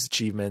 you can use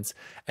achievements,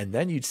 and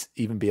then you'd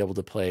even be able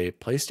to play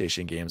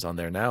PlayStation games on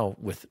there now.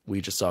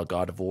 We just saw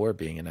God of War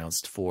being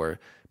announced for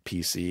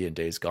PC and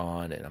Days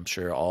Gone, and I'm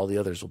sure all the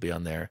others will be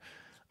on there.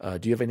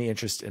 Do you have any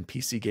interest in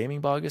PC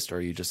gaming, August, or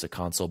are you just a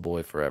console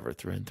boy forever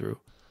through and through?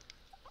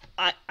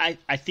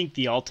 I think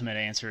the ultimate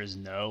answer is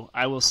no.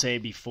 I will say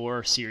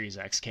before Series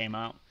X came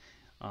out,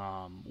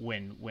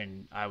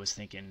 when I was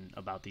thinking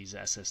about these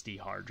SSD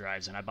hard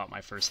drives, and I bought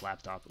my first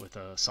laptop with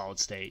a solid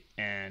state,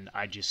 and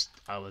I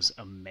was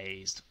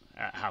amazed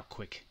at how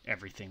quick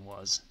everything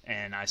was.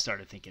 And I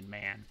started thinking,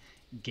 man,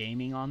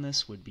 gaming on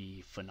this would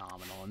be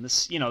phenomenal. And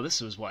this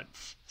was what,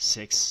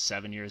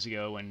 6-7 years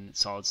ago when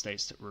solid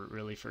states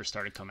really first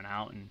started coming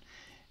out, and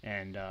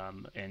and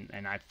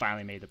I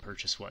finally made the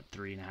purchase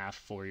 3.5,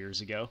 4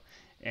 years ago,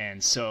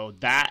 and so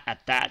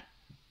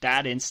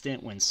that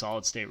instant when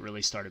solid state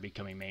really started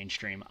becoming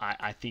mainstream,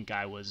 I think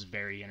I was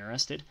very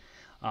interested.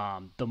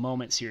 The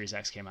moment Series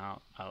X came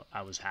out,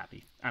 I was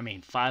happy. I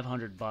mean,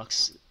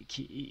 $500.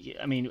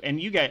 I mean,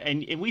 and you guys,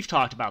 and we've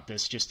talked about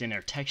this just in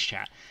our text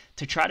chat,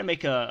 to try to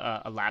make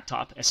a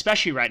laptop,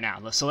 especially right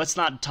now. So let's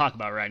not talk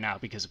about it right now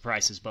because of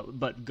prices,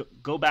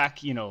 but go back,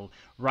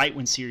 right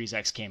when Series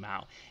X came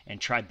out and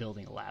try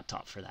building a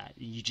laptop for that.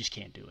 You just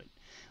can't do it.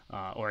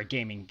 Or a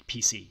gaming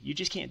PC. You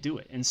just can't do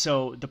it. And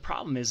so the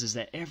problem is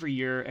that every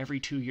year, every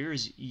 2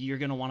 years, you're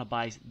going to want to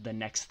buy the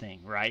next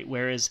thing, right?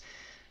 Whereas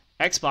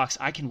Xbox,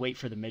 I can wait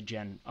for the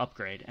mid-gen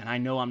upgrade, and I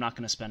know I'm not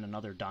going to spend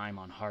another dime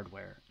on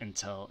hardware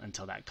until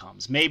that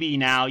comes. Maybe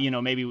now,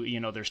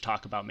 there's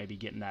talk about maybe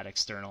getting that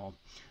external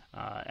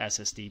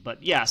SSD.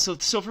 But yeah, so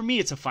for me,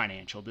 it's a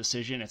financial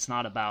decision. It's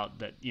not about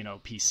that,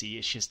 PC.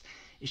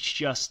 It's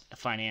just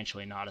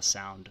financially not a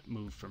sound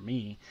move for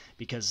me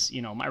because,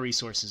 my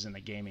resources in the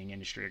gaming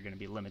industry are going to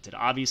be limited.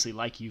 Obviously,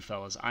 like you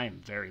fellas, I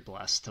am very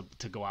blessed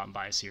to go out and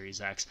buy a Series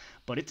X,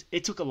 but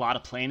it took a lot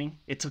of planning.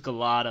 It took a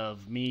lot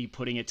of me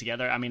putting it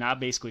together. I mean, I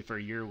basically for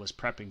a year was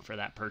prepping for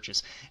that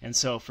purchase. And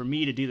so for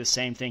me to do the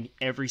same thing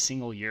every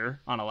single year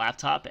on a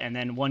laptop, and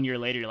then 1 year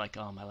later, you're like,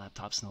 oh, my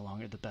laptop's no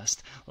longer the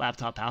best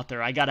laptop out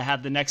there. I got to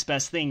have the next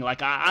best thing.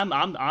 Like I'm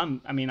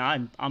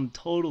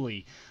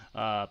totally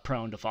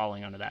prone to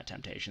falling under that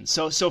temptation.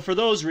 So for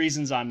those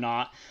reasons, I'm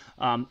not.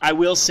 I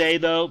will say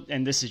though,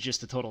 and this is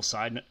just a total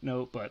side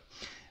note, but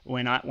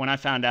when I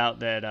found out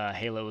that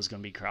Halo was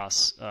going to be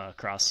cross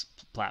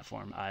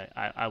platform,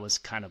 I was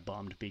kind of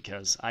bummed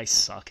because I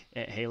suck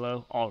at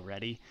Halo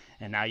already,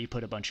 and now you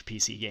put a bunch of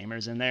PC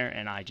gamers in there,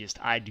 and I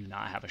do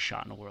not have a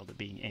shot in the world of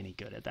being any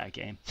good at that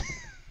game.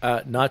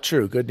 Not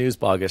true. Good news,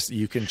 Bogus.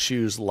 You can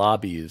choose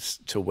lobbies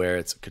to where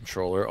it's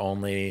controller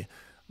only,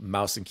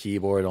 mouse and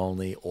keyboard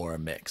only, or a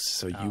mix.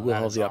 So you will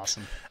have the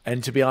option.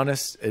 And to be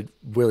honest, it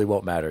really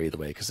won't matter either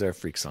way because they're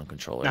freaks on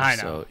controllers. I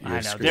know. So I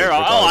know.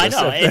 I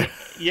know.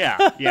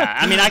 Yeah.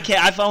 I mean,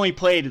 I've only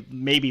played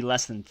maybe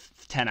less than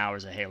 10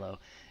 hours of Halo.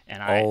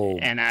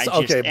 And it's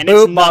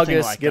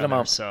nothing like get him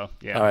out. So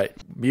yeah. All right,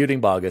 muting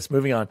Bogus.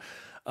 Moving on.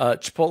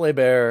 Chipotle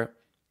Bear,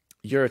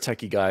 you're a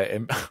techie guy,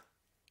 and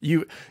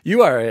you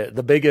are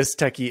the biggest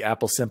techie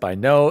Apple simp I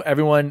know.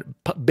 Everyone,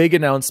 big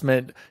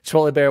announcement.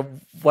 Chipotle Bear,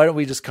 why don't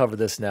we just cover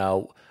this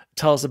now?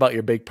 Tell us about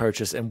your big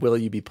purchase, and will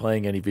you be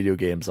playing any video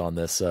games on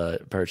this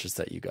purchase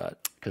that you got?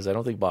 Because I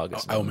don't think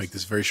Bogus knows. I will make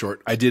this very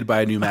short. I did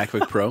buy a new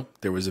MacBook Pro.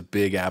 There was a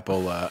big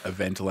Apple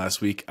event last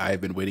week. I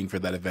have been waiting for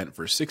that event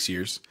for 6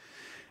 years,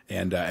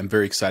 and I'm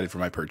very excited for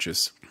my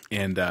purchase.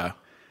 And,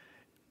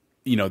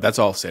 that's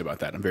all I'll say about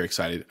that. I'm very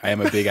excited. I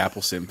am a big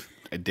Apple simp.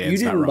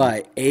 Dan's you didn't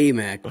buy a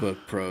MacBook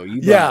Pro.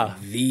 You bought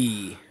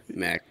the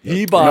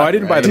MacBook Pro. No, I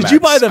didn't buy the Max. Did you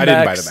buy the Max? I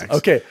didn't buy the Max.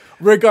 Okay.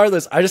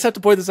 Regardless, I just have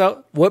to point this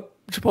out. What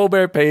Chipotle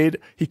Bear paid,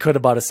 he could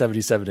have bought a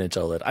 77-inch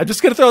OLED. I'm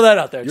just going to throw that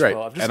out there, You're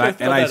Chipotle.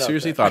 right. I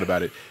seriously thought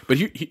about it. But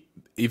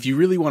if you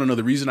really want to know,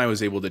 the reason I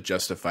was able to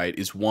justify it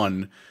is,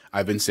 one,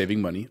 I've been saving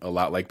money a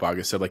lot, like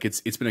Bogus said. Like it's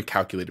been a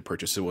calculated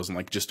purchase. It wasn't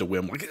like just a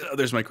whim, like, oh,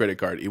 there's my credit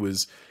card. It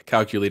was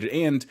calculated.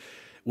 And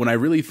when I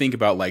really think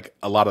about like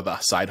a lot of the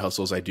side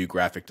hustles I do,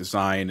 graphic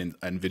design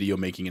and video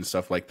making and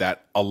stuff like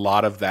that, a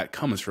lot of that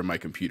comes from my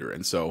computer.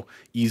 And so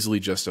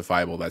easily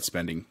justifiable, that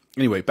spending.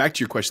 Anyway, back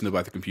to your question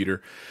about the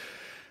computer.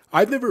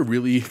 I've never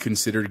really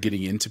considered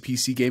getting into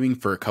PC gaming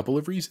for a couple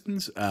of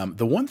reasons.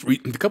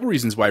 The couple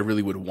reasons why I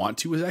really would want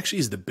to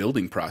is the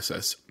building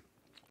process.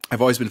 I've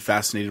always been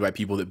fascinated by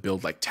people that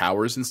build like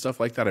towers and stuff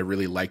like that. I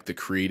really like the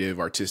creative,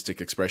 artistic,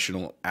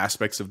 expressional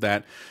aspects of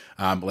that.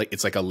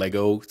 It's like a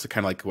Lego. It's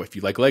kind of like, well, if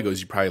you like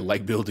Legos, you probably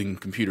like building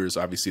computers.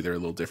 Obviously, they're a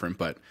little different,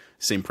 but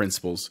same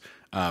principles.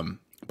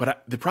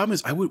 The problem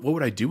is, what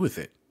would I do with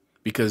it?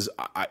 Because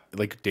I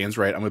like Dan's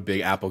right. I'm a big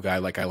Apple guy.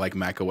 Like I like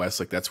Mac OS.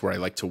 Like that's where I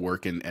like to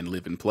work and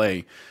live and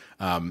play.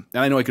 And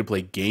I know I could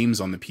play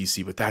games on the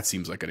PC, but that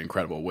seems like an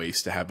incredible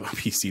waste to have a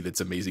PC that's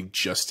amazing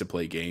just to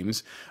play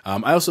games.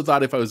 I also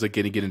thought if I was like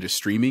going to get into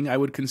streaming, I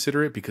would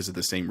consider it because of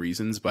the same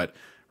reasons. But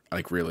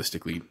like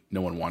realistically,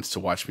 no one wants to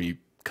watch me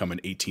come in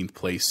 18th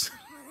place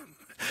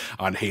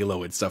on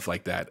Halo and stuff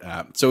like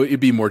that. So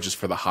it'd be more just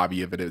for the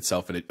hobby of it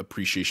itself and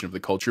appreciation of the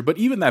culture. But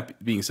even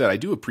that being said, I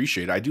do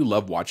appreciate it. I do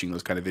love watching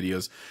those kind of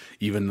videos,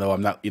 even though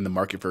I'm not in the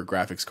market for a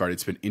graphics card.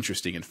 It's been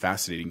interesting and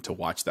fascinating to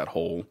watch that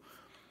whole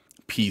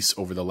piece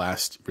over the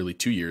last really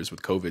 2 years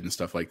with COVID and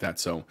stuff like that.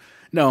 So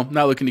no,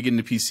 not looking to get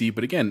into PC.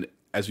 But again,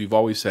 as we've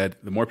always said,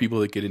 the more people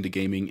that get into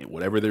gaming,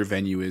 whatever their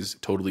venue is,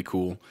 totally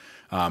cool.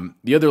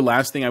 The other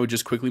last thing I would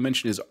just quickly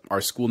mention is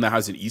our school now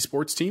has an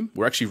esports team.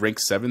 We're actually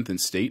ranked 7th in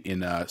state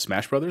in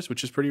Smash Brothers,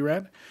 which is pretty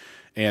rad.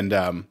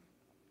 And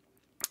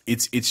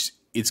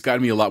it's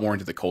gotten me a lot more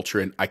into the culture,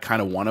 and I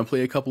kind of want to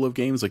play a couple of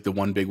games. Like the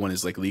one big one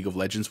is like League of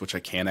Legends, which I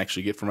can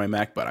actually get for my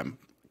Mac, but I'm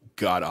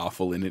god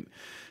awful in it.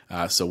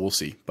 So we'll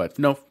see. But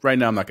no, right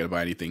now I'm not going to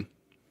buy anything.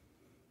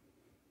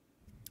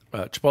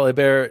 Chipotle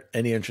Bear,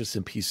 any interest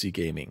in PC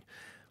gaming?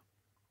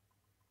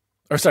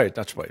 Or sorry,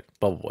 not Chipotle,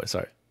 Bubble Boy,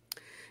 sorry.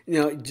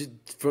 just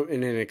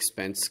in an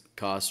expense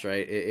cost,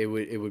 right? It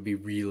would be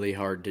really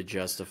hard to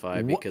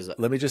justify because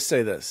let me just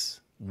say this.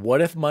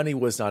 What if money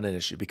was not an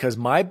issue? Because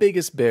my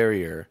biggest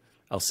barrier,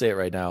 I'll say it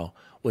right now,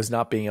 was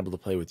not being able to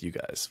play with you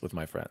guys, with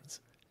my friends.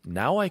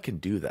 Now I can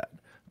do that.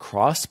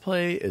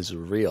 Crossplay is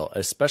real,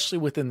 especially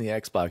within the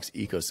Xbox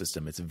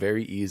ecosystem. It's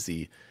very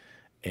easy,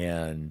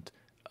 and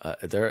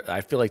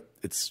I feel like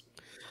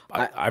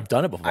I've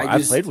done it before.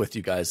 I've played with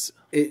you guys.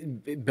 We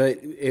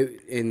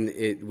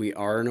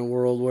are in a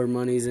world where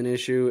money's an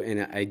issue,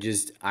 and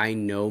I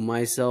know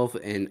myself,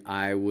 and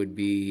I would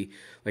be,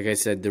 like I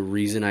said, the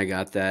reason I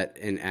got that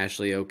and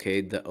Ashley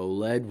okayed the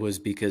OLED was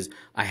because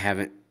I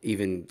haven't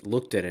even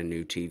looked at a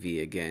new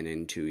TV again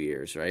in 2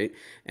 years, right?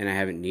 And I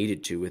haven't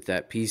needed to. With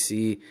that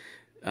PC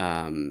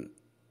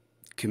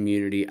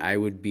community, I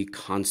would be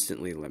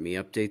constantly, let me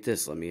update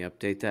this, let me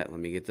update that, let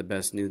me get the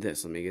best new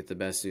this, let me get the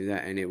best new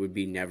that, and it would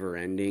be never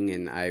ending,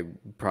 and I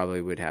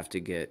probably would have to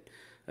get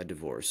a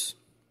divorce,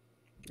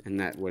 and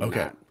that would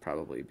not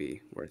probably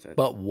be worth it.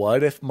 But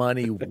what if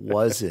money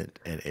wasn't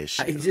an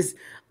issue?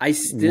 I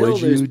still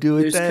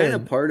there's kind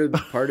of part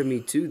of me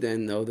too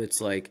then though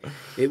that's like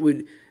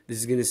this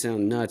is gonna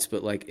sound nuts,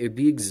 but like it'd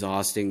be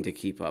exhausting to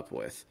keep up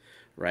with,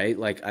 right?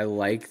 Like I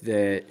like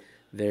that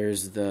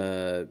there's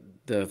the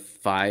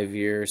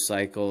 5-year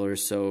cycle or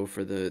so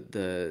for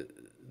the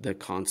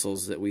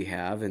consoles that we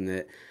have, and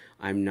that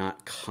I'm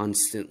not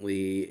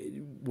constantly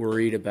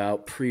worried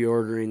about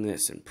pre-ordering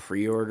this and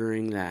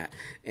pre-ordering that,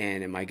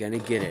 and am I going to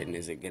get it, and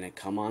is it going to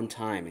come on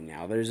time, and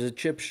now there's a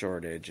chip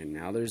shortage, and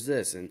now there's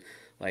this, and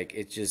like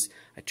it's just,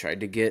 I tried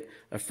to get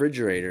a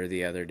refrigerator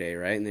the other day,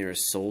 right, and they were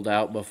sold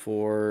out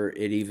before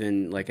it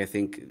even, like I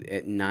think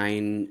at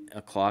 9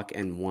 o'clock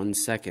and 1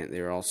 second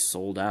they were all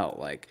sold out.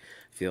 Like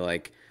I feel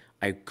like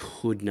I'd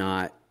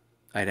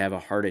have a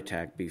heart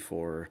attack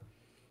before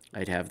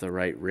I'd have the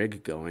right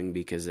rig going,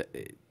 because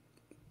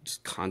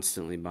just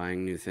constantly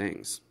buying new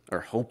things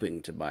or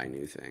hoping to buy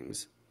new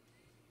things.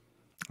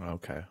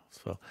 Okay.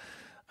 So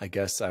I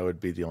guess I would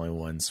be the only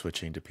one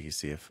switching to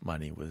PC if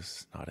money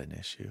was not an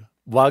issue.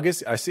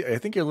 Bogus, I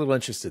think you're a little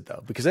interested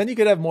though, because then you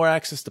could have more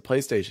access to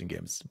PlayStation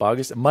games.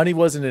 Bogus, money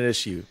wasn't an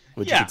issue.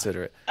 Would you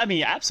consider it? I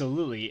mean,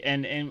 absolutely.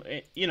 And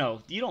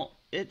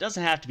it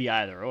doesn't have to be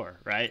either or,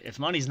 right? If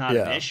money's not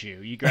an issue,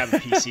 you grab a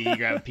PC, you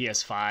grab a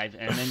PS5,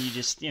 and then you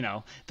just,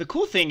 the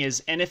cool thing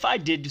is, and if I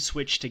did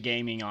switch to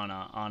gaming on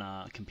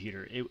a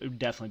computer, it would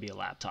definitely be a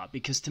laptop,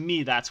 because to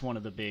me, that's one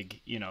of the big,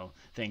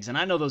 things. And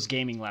I know those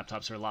gaming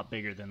laptops are a lot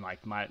bigger than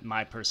like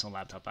my personal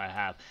laptop I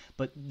have,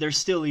 but they're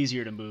still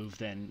easier to move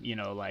than,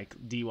 like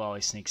D-Wally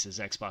sneaks his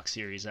Xbox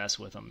Series S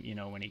with him,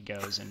 when he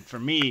goes. And for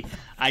me,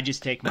 I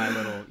just take my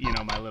little,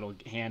 my little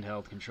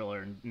handheld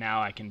controller, and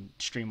now I can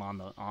stream on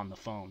the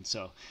phone.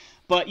 So,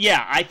 but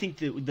yeah, I think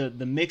the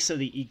mix of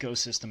the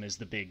ecosystem is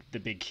the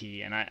big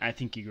key, and I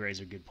think you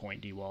raise a good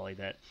point, D-Wally,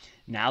 that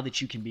now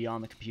that you can be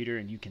on the computer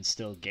and you can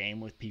still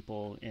game with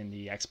people in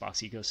the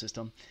Xbox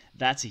ecosystem,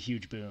 that's a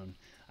huge boon,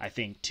 I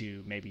think,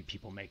 to maybe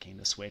people making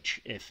the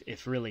switch.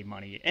 If really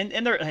money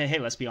and there, hey,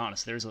 let's be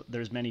honest,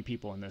 there's many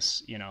people in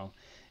this,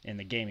 in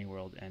the gaming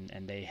world,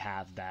 and they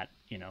have that,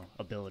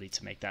 ability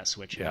to make that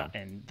switch,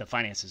 and the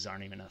finances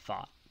aren't even a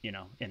thought,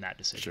 in that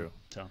decision. True.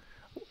 So.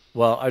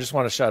 Well, I just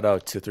want to shout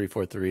out to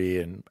 343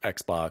 and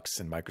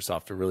Xbox and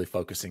Microsoft for really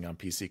focusing on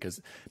PC,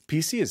 because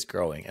PC is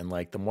growing. And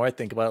like, the more I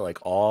think about it, like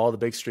all the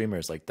big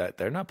streamers like that,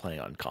 they're not playing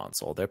on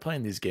console. They're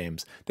playing these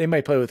games. They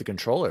might play with a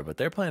controller, but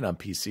they're playing on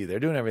PC. They're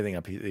doing everything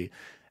on PC.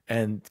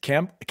 And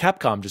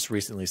Capcom just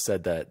recently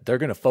said that they're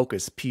going to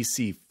focus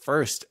PC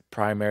first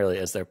primarily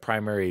as their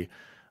primary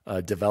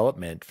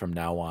development from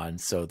now on.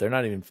 So they're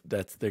not even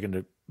they're going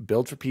to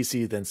build for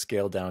PC, then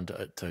scale down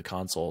to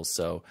consoles.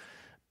 So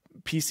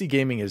PC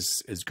gaming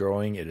is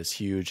growing. It is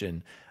huge.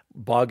 And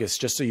Bogus,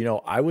 just so you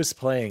know, I was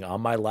playing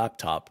on my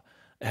laptop.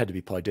 It had to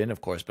be plugged in,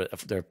 of course, but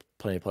if there are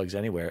plenty of plugs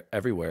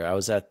everywhere. I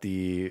was at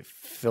the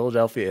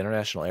Philadelphia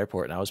International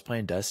Airport, and I was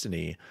playing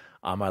Destiny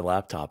on my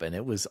laptop, and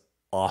it was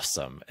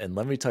awesome. And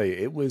let me tell you,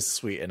 it was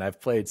sweet. And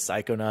I've played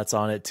Psychonauts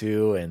on it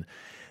too, and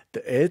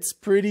it's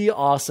pretty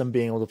awesome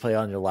being able to play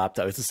on your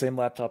laptop. It's the same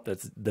laptop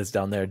that's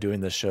down there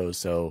doing the show.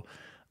 So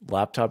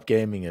laptop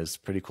gaming is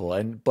pretty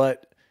cool.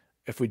 But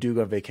if we do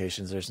go on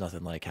vacations, there's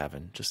nothing like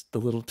having just the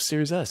little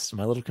Series S,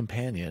 my little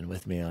companion,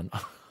 with me on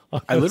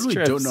I literally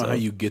don't know how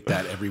you get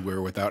that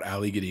everywhere without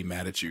Allie getting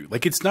mad at you.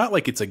 Like, it's not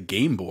like it's a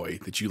Game Boy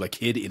that you like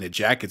hid in a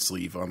jacket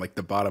sleeve on like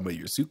the bottom of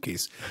your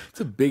suitcase. It's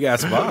a big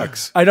ass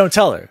box. I don't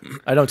tell her.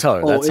 That's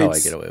how I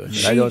get away with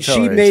it. I don't tell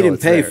her. She made him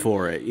pay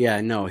for it. Yeah,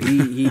 no,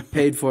 he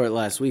paid for it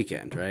last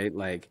weekend, right?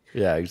 Like,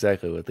 yeah,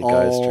 exactly. With the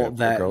guys trip,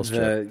 the girls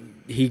trip.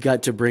 He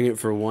got to bring it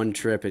for one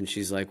trip, and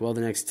she's like, well,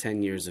 the next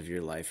 10 years of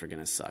your life are going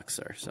to suck,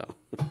 sir. So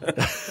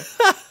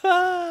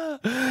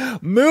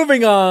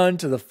moving on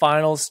to the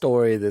final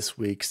story this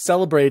week,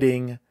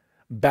 celebrating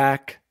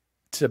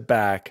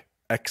back-to-back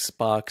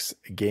Xbox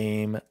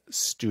Game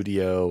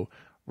Studio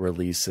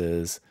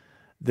releases.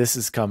 This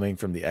is coming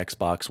from the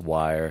Xbox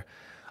Wire.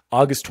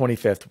 August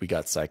 25th, we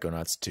got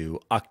Psychonauts 2.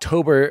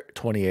 October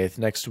 28th,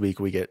 next week,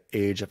 we get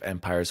Age of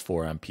Empires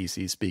 4 on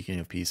PC. Speaking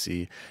of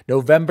PC,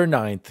 November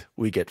 9th,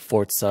 we get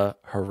Forza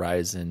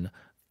Horizon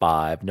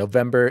 5.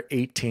 November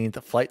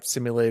 18th, Flight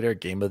Simulator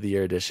Game of the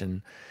Year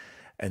Edition.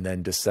 And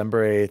then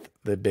December 8th,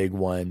 the big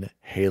one,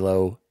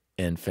 Halo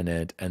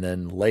Infinite. And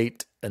then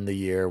late in the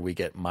year, we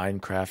get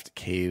Minecraft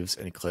Caves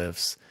and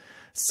Cliffs,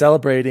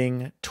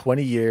 celebrating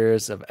 20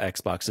 years of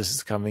Xbox. This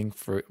is coming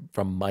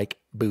from Mike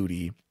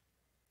Booty.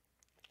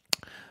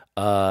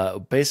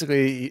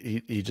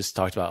 Basically, he just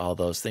talked about all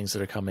those things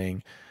that are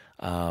coming.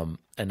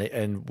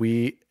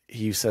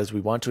 He says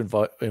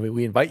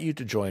we invite you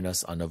to join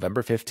us on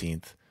November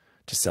 15th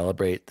to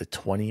celebrate the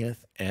 20th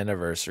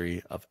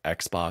anniversary of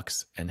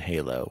Xbox and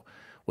Halo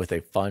with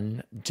a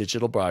fun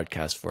digital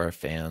broadcast for our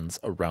fans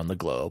around the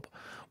globe.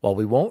 While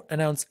we won't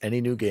announce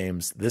any new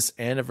games, this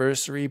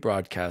anniversary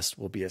broadcast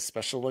will be a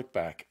special look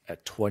back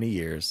at 20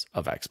 years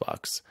of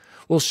Xbox.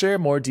 We'll share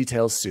more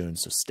details soon,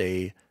 so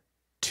stay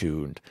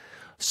tuned.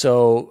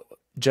 So,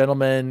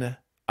 gentlemen,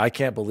 I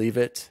can't believe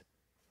it.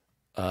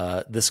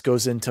 This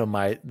goes into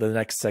the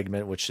next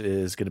segment, which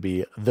is going to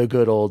be the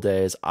good old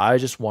days. I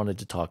just wanted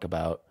to talk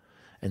about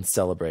and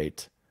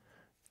celebrate.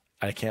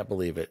 I can't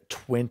believe it.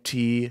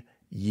 20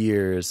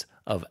 years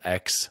of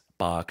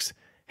Xbox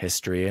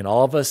history, and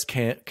all of us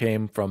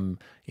came from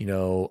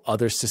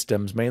other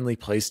systems, mainly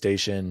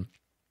PlayStation,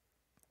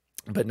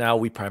 but now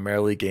we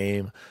primarily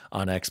game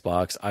on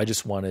Xbox. I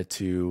just wanted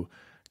to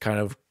kind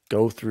of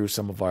go through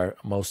some of our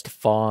most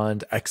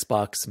fond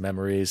Xbox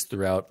memories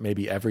throughout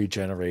maybe every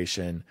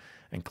generation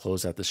and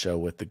close out the show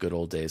with the good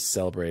old days,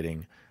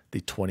 celebrating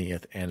the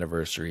 20th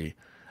anniversary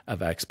of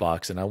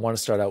Xbox. And I want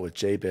to start out with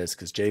Jbiz,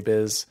 because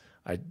Jbiz,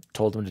 I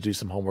told him to do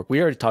some homework.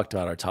 We already talked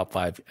about our top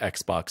 5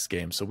 Xbox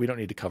games, so we don't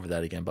need to cover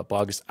that again. But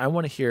Bogus, I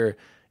want to hear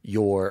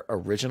your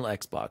original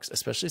Xbox,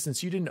 especially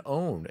since you didn't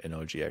own an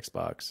OG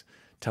Xbox.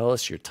 Tell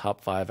us your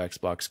top 5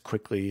 Xbox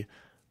quickly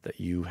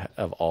that you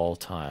have all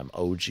time.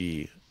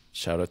 OG.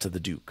 Shout out to the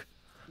Duke.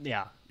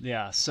 Yeah.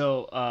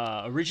 So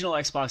original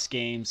Xbox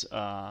games,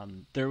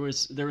 there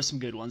was some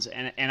good ones,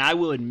 and I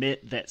will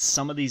admit that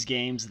some of these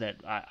games that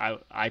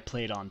I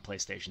played on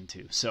PlayStation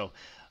 2. So,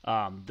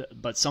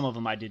 but some of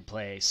them I did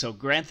play. So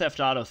Grand Theft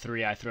Auto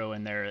 3 I throw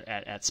in there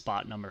at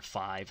spot number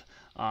 5.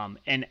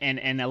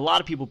 And a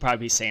lot of people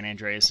probably San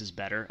Andreas is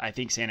better. I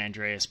think San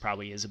Andreas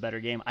probably is a better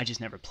game. I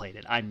just never played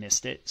it. I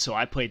missed it. So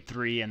I played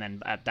 3, and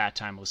then at that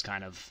time was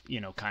kind of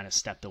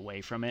stepped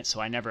away from it.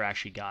 So I never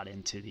actually got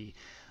into the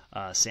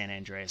San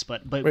Andreas.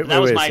 But wait,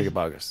 that was my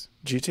Bogus.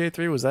 GTA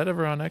 3, was that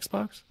ever on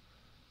Xbox?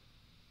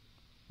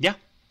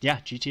 Yeah,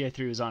 GTA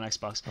 3 was on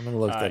Xbox. I'm gonna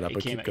look that up.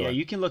 Yeah,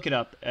 you can look it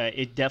up.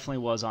 It definitely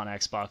was on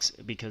Xbox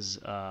because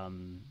I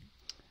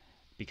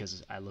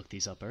looked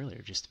these up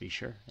earlier just to be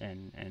sure,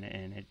 and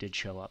it did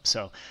show up.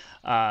 So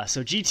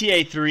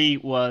GTA 3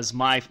 was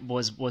my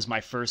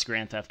first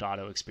Grand Theft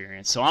Auto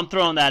experience. So I'm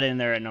throwing that in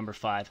there at number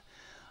 5.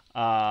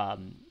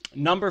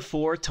 Number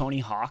 4, Tony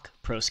Hawk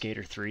Pro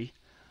Skater 3.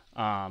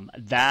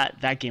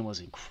 That game was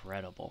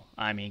incredible.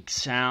 I mean,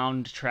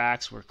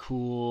 soundtracks were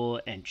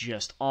cool, and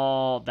just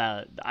all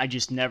that.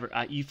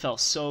 You felt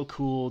so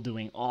cool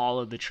doing all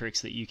of the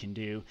tricks that you can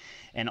do,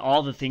 and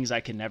all the things I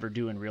could never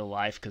do in real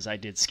life because I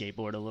did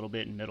skateboard a little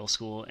bit in middle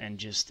school, and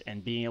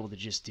being able to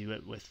just do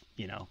it with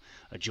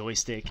a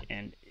joystick,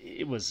 and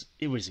it was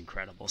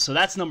incredible. So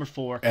that's number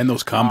 4. And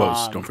those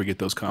combos, don't forget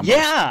those combos.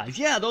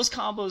 Yeah, those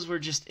combos were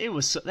just.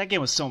 That game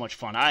was so much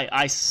fun.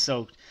 I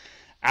soaked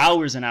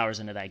hours and hours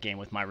into that game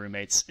with my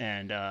roommates,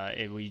 and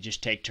we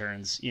just take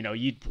turns.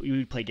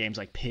 You'd play games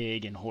like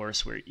Pig and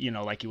Horse, where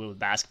like you would with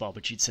basketball,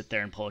 but you'd sit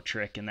there and pull a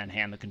trick and then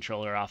hand the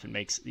controller off and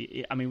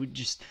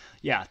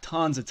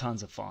tons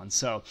of fun.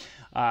 So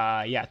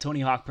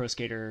Tony Hawk Pro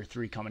Skater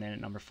 3 coming in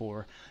at number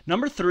 4.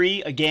 Number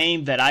 3, a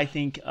game that I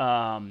think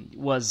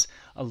was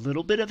a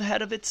little bit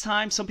ahead of its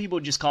time. Some people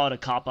would just call it a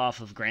cop off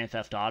of Grand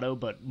Theft Auto,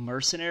 but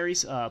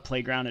Mercenaries,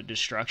 Playground at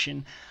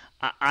Destruction.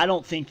 I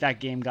don't think that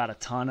game got a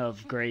ton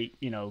of great.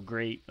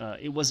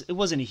 It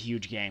wasn't a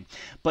huge game,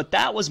 but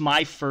that was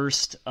my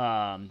first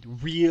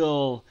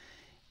real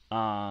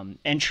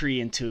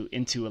entry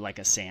into like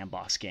a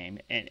sandbox game,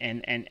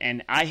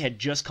 and I had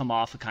just come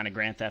off of kind of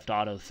Grand Theft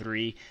Auto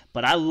 3,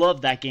 but I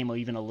loved that game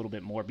even a little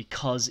bit more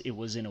because it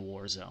was in a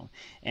war zone,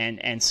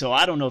 and so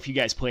I don't know if you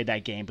guys played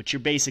that game, but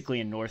you're basically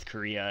in North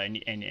Korea,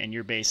 and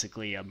you're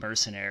basically a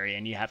mercenary,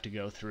 and you have to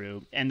go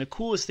through, and the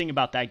coolest thing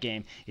about that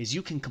game is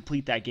you can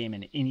complete that game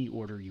in any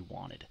order you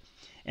wanted.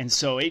 And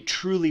so it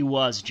truly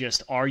was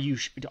just, are you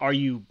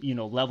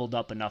leveled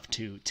up enough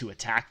to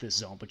attack this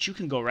zone? But you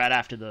can go right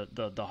after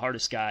the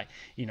hardest guy,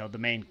 the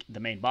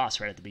main boss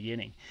right at the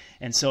beginning.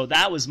 And so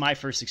that was my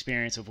first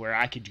experience of where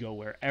I could go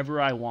wherever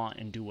I want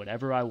and do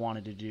whatever I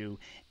wanted to do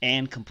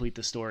and complete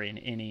the story in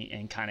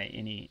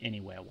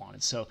any way I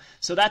wanted. So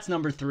that's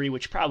number 3,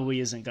 which probably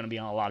isn't going to be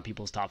on a lot of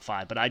people's top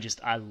 5, but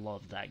I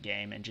loved that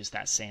game, and just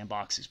that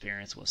sandbox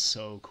experience was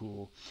so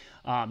cool.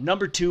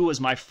 Number 2 was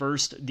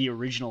the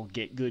original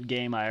Get Good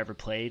game I ever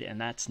played, and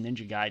that's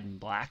Ninja Gaiden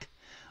Black.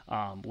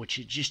 which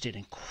is just an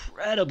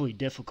incredibly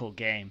difficult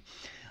game.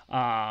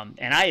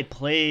 And I had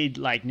played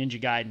like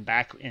Ninja Gaiden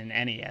back in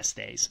NES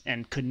days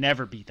and could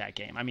never beat that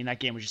game. I mean, that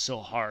game was just so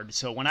hard.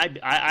 So when I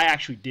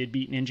actually did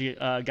beat Ninja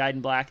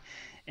Gaiden Black,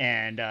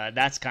 and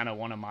that's kind of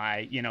one of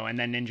my, and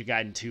then Ninja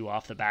Gaiden 2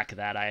 off the back of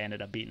that, I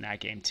ended up beating that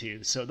game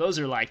too. So those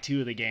are like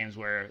two of the games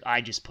where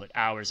I just put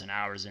hours and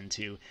hours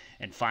into,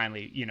 and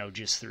finally,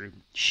 just through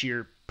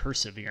sheer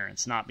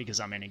perseverance, not because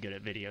I'm any good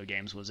at video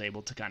games, was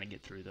able to kind of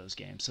get through those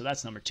games. So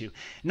that's number 2.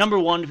 Number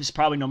 1 is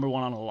probably number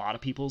 1 on a lot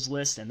of people's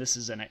list, and this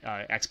is an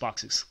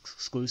Xbox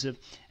exclusive,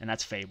 and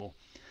that's Fable.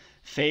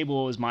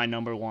 Fable is my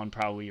number 1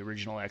 probably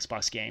original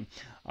Xbox game,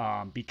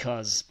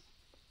 because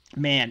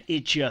man,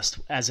 it just,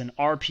 as an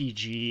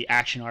RPG,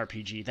 action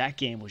RPG, that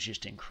game was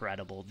just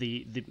incredible.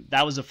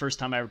 That was the first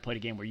time I ever played a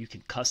game where you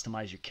could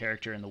customize your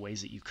character in the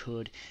ways that you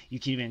could. You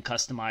can even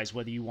customize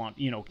whether you want,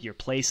 your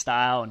play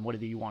style and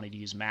whether you wanted to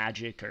use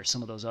magic or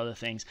some of those other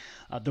things.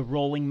 The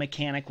rolling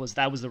mechanic was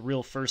the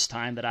real first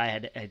time that I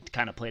had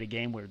kind of played a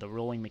game where the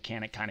rolling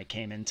mechanic kind of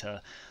came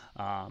into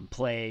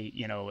play,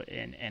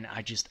 and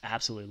I just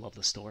absolutely love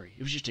the story.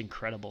 It was just an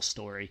incredible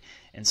story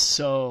and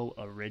so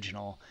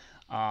original.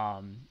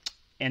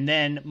 And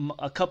then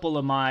a couple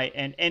of my,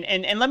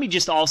 and let me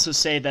just also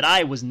say that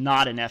I was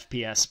not an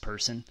FPS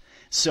person.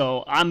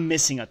 So I'm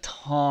missing a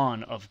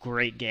ton of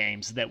great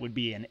games that would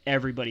be in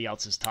everybody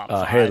else's top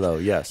 5. Halo,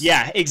 yes.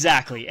 Yeah,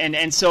 exactly.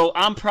 And so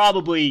I'm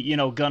probably,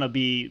 going to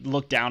be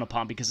looked down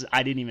upon because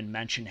I didn't even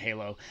mention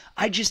Halo.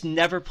 I just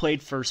never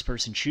played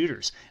first-person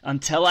shooters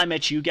until I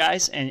met you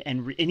guys. And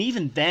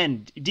even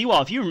then,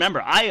 D-Wall, if you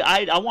remember,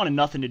 I wanted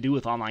nothing to do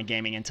with online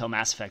gaming until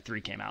Mass Effect 3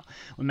 came out.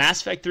 When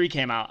Mass Effect 3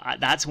 came out,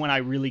 that's when I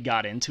really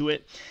got into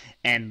it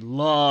and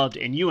loved,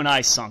 and you and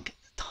I sunk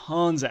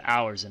tons of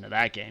hours into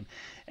that game.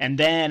 And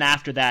then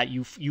after that,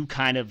 you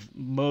kind of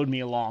mowed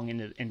me along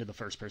into the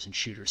first person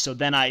shooter. So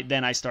then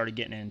I started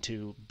getting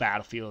into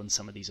Battlefield and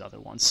some of these other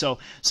ones. So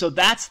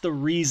that's the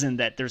reason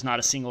that there's not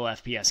a single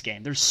FPS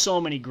game. There's so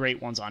many great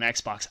ones on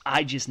Xbox.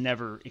 I just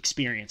never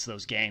experienced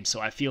those games. So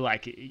I feel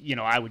like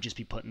I would just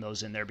be putting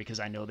those in there because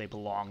I know they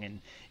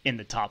belong in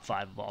the top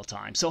 5 of all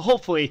time. So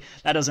hopefully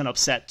that doesn't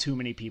upset too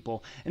many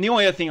people. And the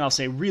only other thing I'll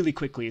say really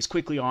quickly is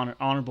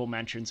honorable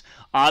mentions.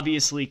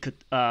 Obviously,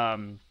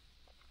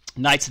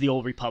 Knights of the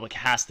Old Republic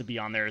has to be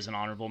on there as an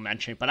honorable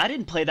mention, but I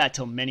didn't play that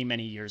till many,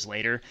 many years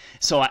later,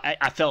 so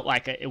I felt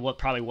like it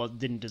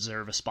didn't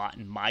deserve a spot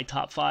in my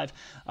top 5.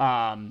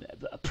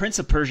 Prince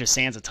of Persia: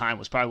 Sands of Time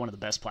was probably one of the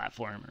best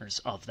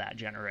platformers of that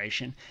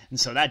generation, and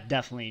so that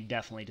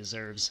definitely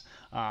deserves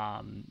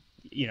a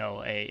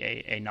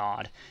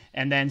nod.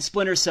 And then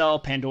Splinter Cell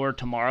Pandora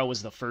Tomorrow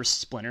was the first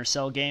Splinter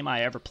Cell game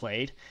I ever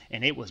played,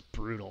 and it was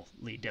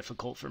brutally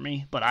difficult for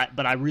me, but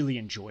I really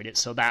enjoyed it.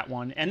 So that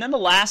one. And then the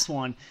last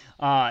one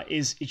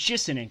it's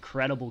just an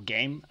incredible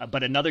game,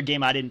 but another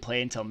game I didn't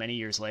play until many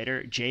years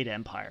later, Jade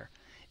Empire.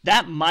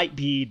 That might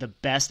be the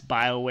best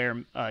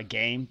BioWare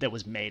game that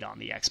was made on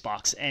the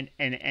Xbox, and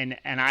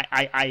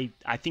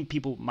I think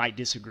people might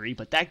disagree,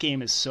 but that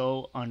game is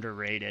so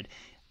underrated.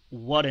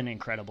 What an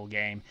incredible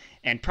game,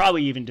 and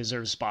probably even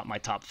deserves a spot in my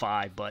top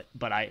 5.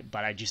 But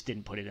I just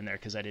didn't put it in there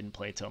because I didn't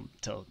play it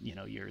till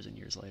years and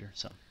years later.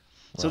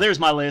 So there's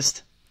my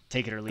list.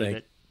 Take it or leave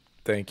it.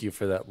 Thank you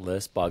for that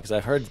list, Bob, because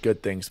I've heard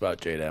good things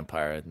about Jade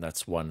Empire, and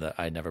that's one that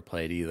I never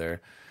played either.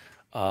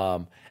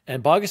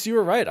 And Bogus, you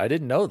were right. I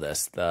didn't know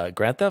this. The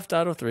Grand Theft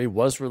Auto 3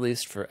 was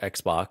released for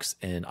Xbox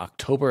in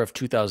October of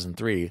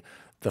 2003.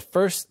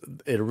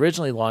 It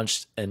originally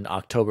launched in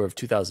October of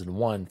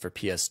 2001 for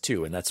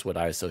PS2, and that's what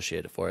I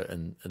associated for it.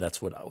 And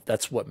that's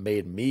what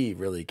made me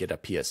really get a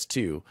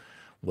PS2,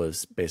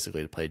 was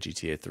basically to play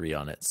GTA 3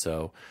 on it.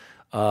 So,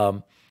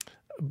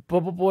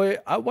 Bubble Boy,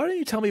 why don't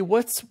you tell me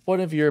what's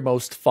one of your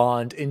most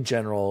fond in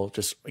general,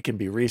 just it can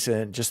be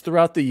recent, just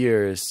throughout the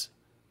years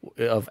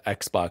of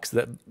Xbox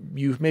that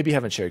you maybe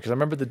haven't shared? Because I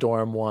remember the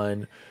dorm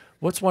one.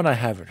 What's one I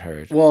haven't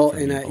heard? Well,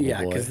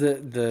 because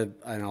and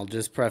I'll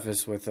just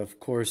preface with, of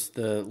course,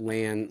 the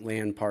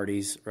LAN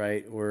parties,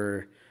 right,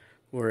 were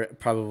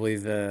probably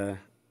the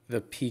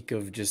peak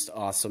of just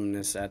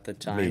awesomeness at the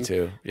time. Me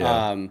too.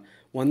 Yeah.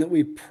 One that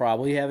we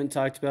probably haven't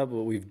talked about,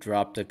 but we've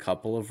dropped a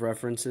couple of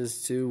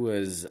references to,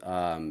 was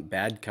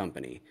Bad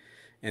Company,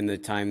 and the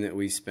time that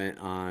we spent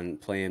on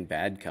playing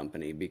Bad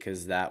Company,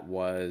 because that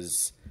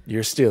was.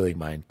 You're stealing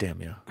mine,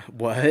 damn you.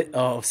 What?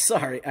 Oh,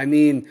 sorry. I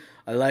mean,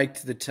 I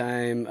liked the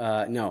time.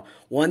 No,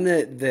 one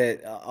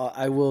that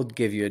I will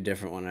give you a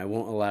different one. I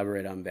won't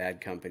elaborate on Bad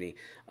Company.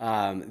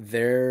 When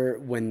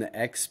the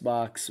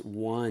Xbox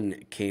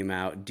One came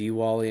out, D.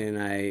 Wally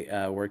and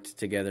I worked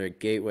together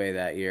at Gateway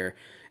that year,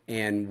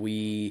 and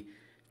we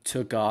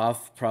took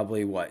off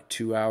probably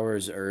 2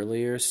 hours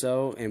early or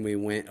so, and we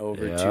went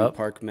over to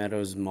Park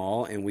Meadows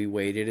Mall and we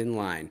waited in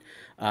line.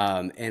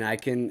 And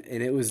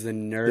it was the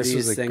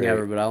nerdiest thing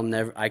ever,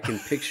 but I can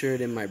picture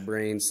it in my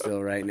brain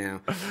still right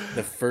now.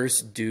 The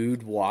first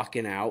dude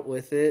walking out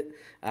with it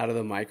out of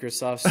the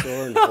Microsoft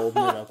store and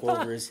holding it up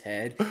over his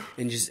head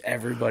and just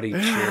everybody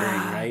cheering,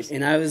 right?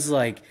 And I was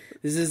like,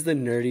 this is the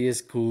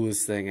nerdiest,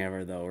 coolest thing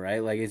ever though,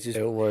 right? Like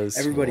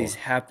everybody's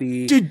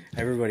happy, dude.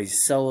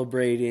 Everybody's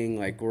celebrating,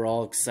 like we're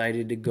all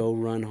excited to go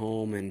run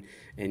home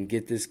and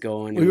get this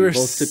going. And we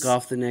both took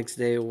off the next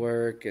day at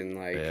work and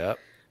like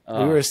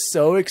we were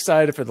so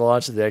excited for the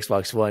launch of the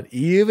Xbox One,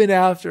 even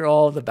after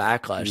all the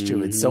backlash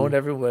to it. So and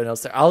everyone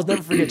else there. I'll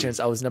never forget, Chance.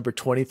 I was number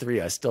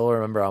 23. I still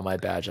remember on my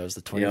badge. I was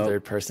the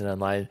 23rd person in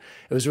line.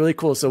 It was really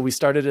cool. So we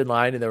started in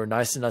line, and they were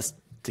nice enough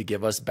to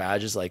give us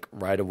badges like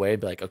right away.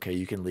 Be like, okay,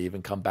 you can leave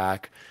and come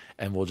back,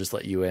 and we'll just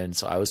let you in.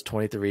 So I was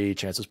 23.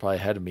 Chance was probably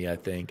ahead of me, I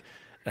think.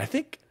 And I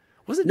think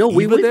wasn't Eva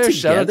we went there? Together,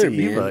 Shout out to man.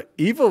 Eva.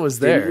 Eva was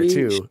there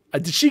too.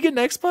 Did she get an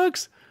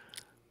Xbox?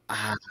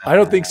 I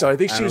don't think so. I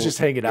think she was just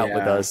hanging out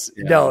with us.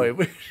 Yeah. No,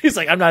 he's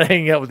like, I'm not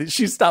hanging out with you.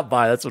 She stopped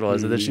by. That's what it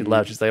was. And then she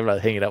left. She's like, I'm not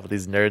hanging out with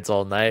these nerds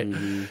all night.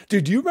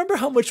 Dude, do you remember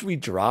how much we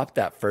dropped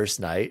that first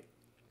night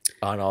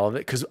on all of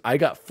it? Because I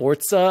got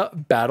Forza,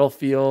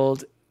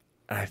 Battlefield.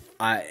 I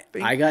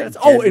got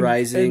Dead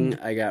Rising.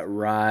 I got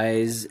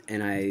Rise.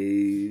 And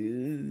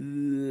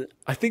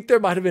I think there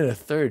might have been a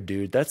third,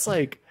 dude. That's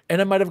like,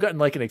 and I might have gotten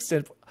like an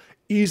extent.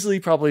 Easily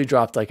probably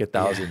dropped like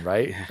 1,000,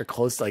 right? Yeah. Or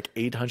close to like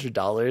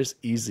 $800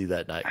 easily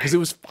that night because it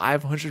was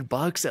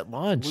 $500 at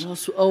launch. What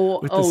else?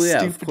 Oh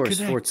yeah, of course,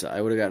 Connect. Forza. I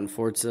would have gotten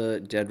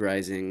Forza, Dead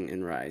Rising,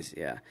 and Rise.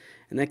 Yeah,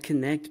 and that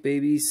Connect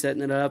baby,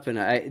 setting it up, and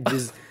I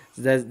just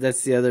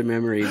that's the other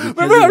memory.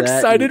 Remember how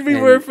excited we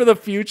were for the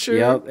future?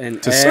 Yep,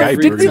 and to Skype,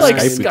 didn't we like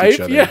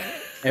Skype? Yeah.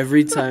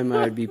 Every time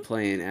I would be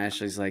playing,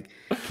 Ashley's like,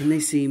 "Can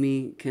they see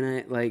me?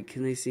 Can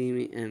they see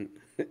me?" And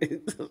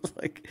it's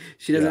like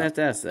she doesn't have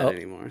to ask that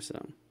anymore.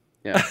 So.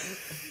 Yeah,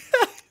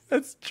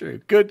 that's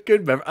true.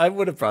 Good memory. I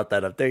would have brought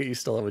that up. You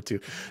still have it too.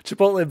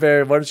 Chipotle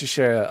Bear, why don't you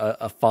share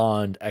a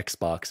fond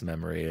Xbox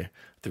memory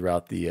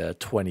throughout the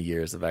 20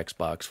 years of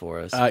Xbox for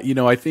us? I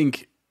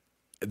think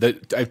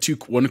that I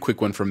have one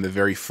quick one from the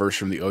very first,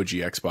 from the OG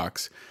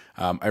Xbox.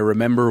 I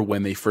remember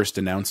when they first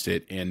announced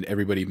it and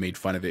everybody made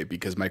fun of it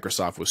because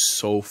Microsoft was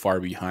so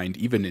far behind,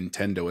 even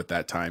Nintendo at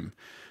that time.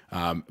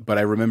 But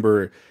I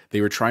remember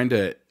they were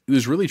it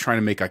was really trying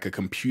to make like a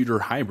computer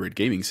hybrid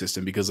gaming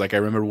system because like I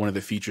remember one of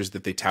the features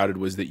that they touted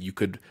was that you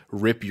could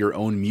rip your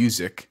own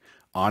music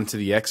onto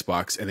the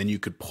Xbox and then you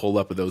could pull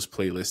up those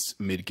playlists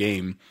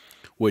mid-game,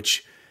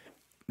 which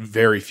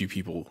very few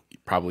people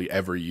probably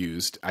ever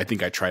used. I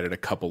think I tried it a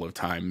couple of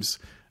times.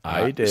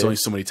 I did. There's only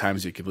so many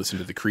times you could listen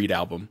to the Creed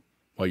album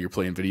while you're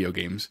playing video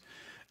games.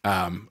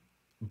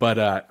 But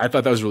I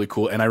thought that was really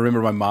cool. And I remember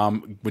my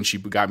mom, when she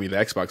got me the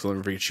Xbox, I'll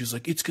never forget, she was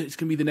like, it's going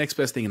to be the next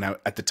best thing. And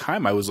at the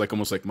time, I was like,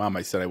 almost like, Mom,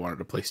 I said I wanted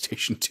a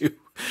PlayStation 2,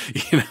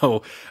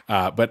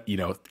 But,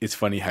 it's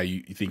funny how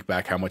you think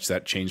back how much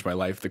that changed my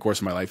life, the course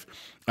of my life.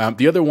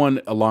 The other one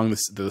along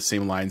the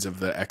same lines of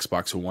the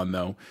Xbox One,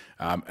 though,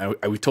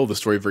 we told the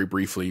story very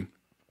briefly.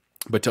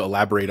 But to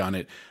elaborate on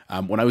it,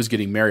 when I was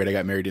getting married, I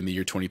got married in the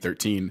year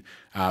 2013.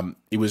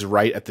 It was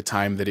right at the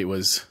time that it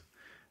was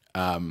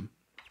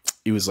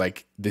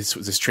like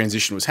this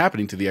transition was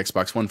happening to the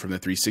Xbox One from the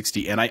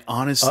 360. And I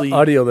honestly...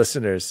 audio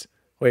listeners,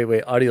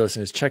 audio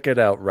listeners, check it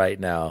out right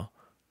now.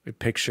 A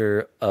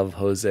picture of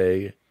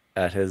Jose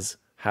at his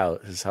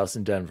house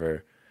in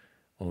Denver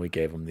when we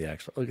gave him the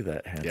Xbox. Look at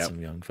that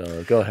handsome young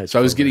fellow. Go ahead. So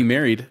I was getting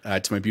married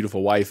to my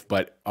beautiful wife,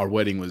 but our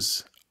wedding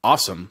was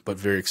awesome, but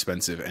very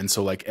expensive. And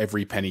so like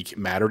every penny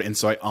mattered. And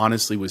so I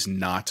honestly was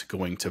not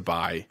going to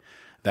buy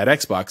that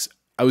Xbox.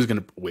 I was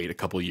going to wait a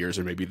couple of years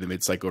or maybe the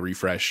mid-cycle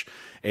refresh.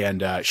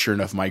 And sure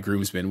enough, my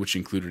groomsmen, which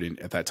included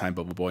at that time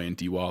Bubble Boy and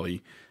D.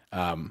 Wally,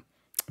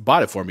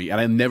 bought it for me. And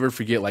I never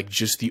forget like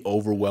just the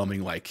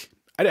overwhelming, like,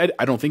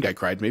 I don't think I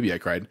cried. Maybe I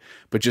cried.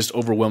 But just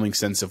overwhelming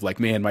sense of like,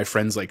 man, my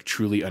friends like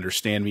truly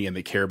understand me and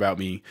they care about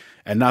me.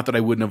 And not that I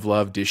wouldn't have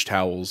loved dish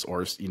towels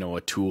or,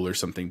 a tool or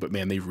something. But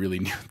man, they really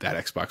knew that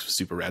Xbox was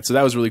super rad. So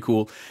that was really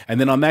cool.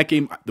 And then on that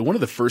game, one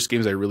of the first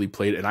games I really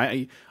played,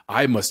 and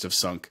I must have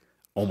sunk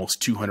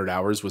almost 200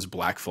 hours, was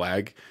Black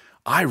Flag.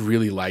 I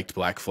really liked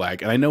Black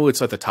Flag. And I know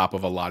it's at the top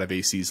of a lot of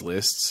AC's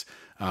lists,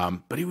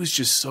 but it was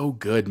just so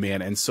good,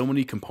 man. And so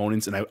many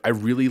components. And I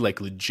really like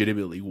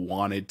legitimately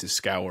wanted to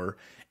scour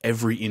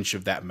every inch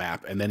of that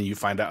map. And then you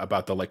find out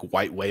about the like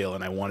white whale,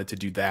 and I wanted to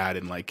do that.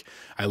 And like,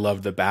 I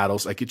loved the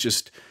battles. Like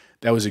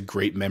that was a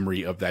great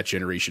memory of that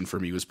generation for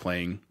me, was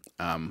playing.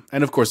 And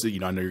of course, I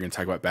know you're going to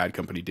talk about Bad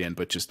Company, Dan,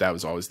 but just that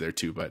was always there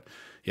too. But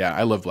yeah,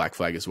 I love Black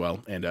Flag as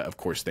well. And of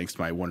course, thanks to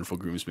my wonderful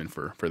groomsmen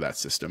for that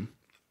system.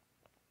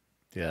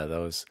 Yeah,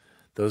 those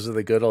are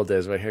the good old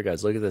days right here,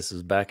 guys. Look at this. This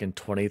is back in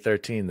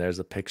 2013. There's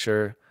a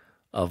picture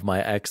of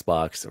my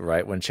Xbox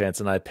right when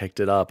Chance and I picked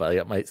it up. I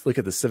got look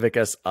at the Civic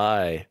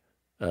Si,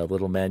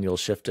 little manual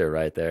shifter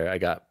right there. I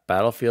got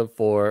Battlefield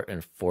 4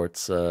 and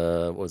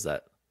Forza, what was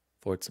that?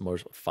 Forza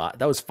Motorsport 5.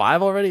 That was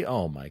 5 already?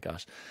 Oh my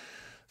gosh.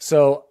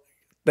 So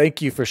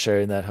thank you for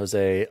sharing that,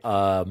 Jose.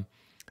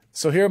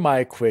 So here are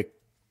my quick,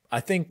 I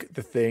think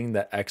the thing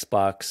that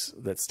Xbox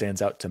that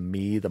stands out to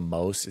me the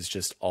most is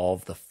just all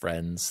of the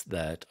friends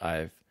that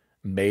I've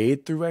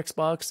made through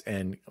Xbox,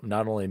 and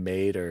not only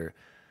made or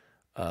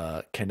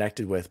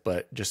connected with,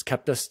 but just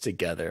kept us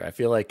together. I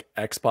feel like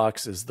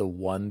Xbox is the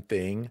one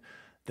thing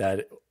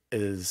that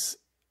is,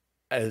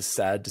 as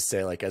sad to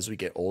say, like as we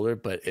get older,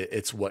 but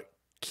it's what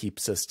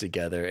keeps us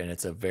together, and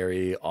it's a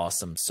very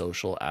awesome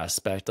social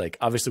aspect. Like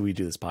obviously we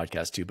do this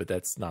podcast too, but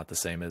that's not the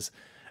same as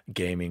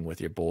gaming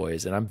with your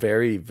boys. And I'm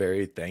very,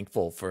 very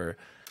thankful for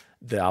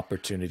the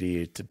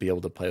opportunity to be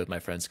able to play with my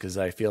friends, because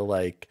I feel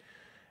like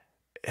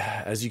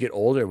as you get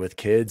older with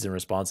kids and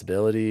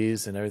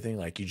responsibilities and everything,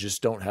 like you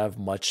just don't have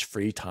much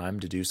free time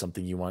to do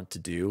something you want to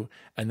do,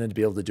 and then to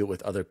be able to do it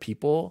with other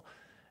people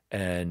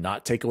and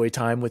not take away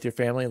time with your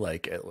family.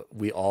 Like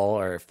we all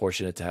are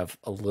fortunate to have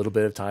a little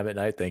bit of time at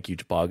night. Thank you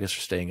to Bogus for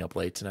staying up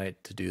late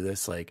tonight to do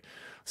this. Like,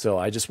 so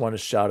I just want to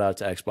shout out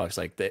to Xbox.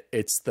 Like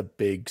it's the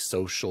big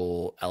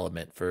social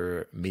element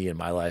for me in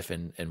my life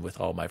and with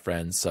all my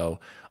friends. So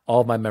all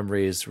of my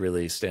memories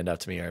really stand out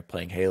to me are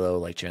playing Halo,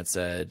 like Chance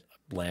said,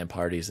 LAN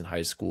parties in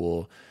high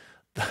school,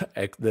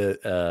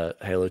 the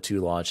Halo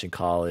 2 launch in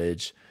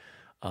college,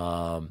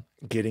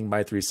 getting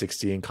my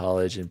 360 in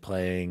college and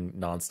playing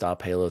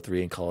nonstop Halo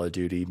 3 and Call of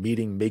Duty,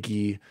 meeting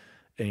Miggy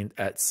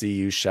at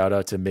CU. Shout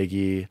out to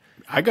Miggy.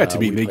 I got to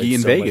meet Miggy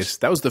in Vegas.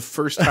 That was the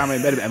first time I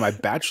met him at my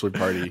bachelor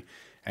party.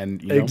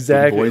 And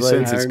exactly,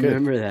 I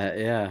remember that.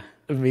 Yeah.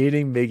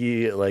 Meeting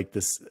Miggy, like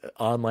this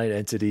online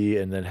entity,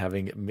 and then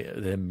having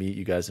him meet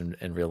you guys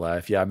in real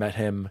life. Yeah, I met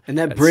him. And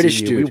that British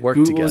CU. dude. We worked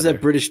together. What was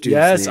that British dude?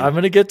 Yes, name? I'm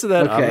going to get to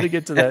that. Okay. I'm going to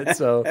get to that.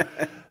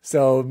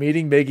 So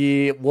meeting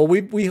Miggy, well,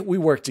 we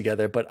worked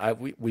together, but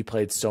we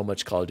played so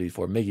much Call of Duty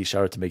 4. Miggy,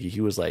 shout out to Miggy.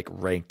 He was like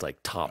ranked like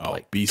top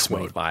like beast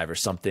 25 mode or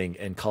something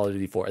in Call of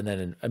Duty 4, and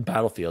then in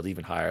Battlefield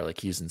even higher. Like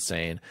he's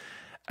insane.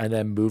 And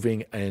then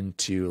moving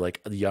into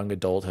like the young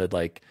adulthood,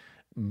 like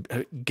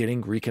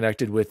getting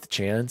reconnected with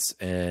Chance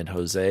and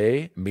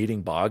Jose,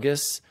 meeting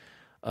Bogus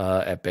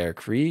at Bear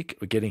Creek,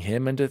 getting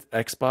him into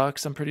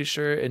Xbox, I'm pretty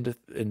sure,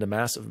 into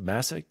Mass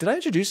Effect. Did I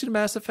introduce you to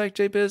Mass Effect,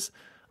 Jbiz?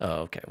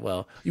 Oh, okay.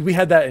 Well, we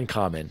had that in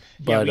common.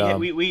 But, yeah,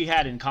 we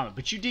had in common.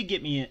 But you did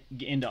get me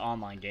into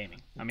online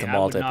gaming. I mean, I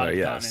would not have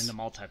gotten into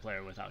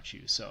multiplayer without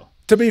you. So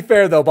to be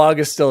fair, though,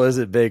 Bogus still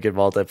isn't big in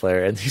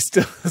multiplayer, and he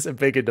still isn't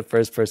big into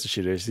first-person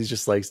shooters. He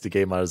just likes to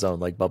game on his own,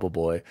 like Bubble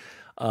Boy.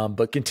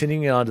 But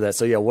continuing on to that,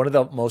 so yeah, one of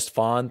the most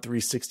fond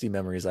 360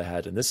 memories I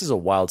had, and this is a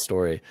wild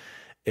story,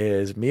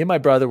 is me and my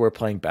brother were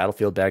playing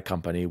Battlefield Bad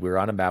Company. We were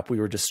on a map. We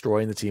were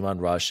destroying the team on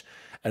Rush,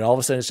 and all of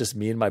a sudden it's just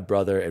me and my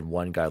brother and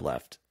one guy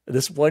left.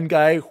 This one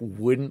guy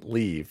wouldn't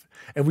leave,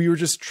 and we were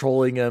just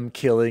trolling him,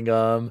 killing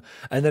him.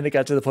 And then it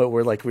got to the point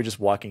where like we're just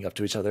walking up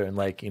to each other and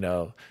like, you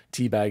know,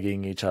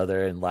 teabagging each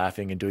other and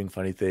laughing and doing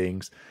funny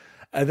things.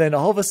 And then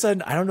all of a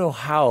sudden, I don't know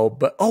how,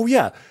 but oh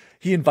yeah,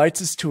 he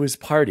invites us to his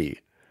party.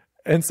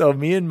 And so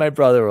me and my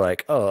brother were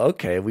like, oh,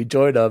 okay. We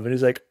joined up, and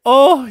he's like,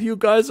 oh, you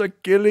guys are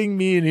killing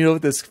me. And, you know,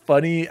 with this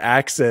funny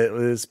accent,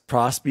 with this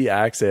Prosby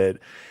accent,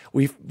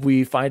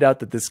 we find out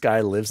that this guy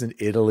lives in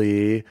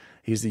Italy.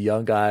 He's a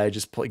young guy,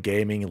 just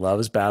gaming,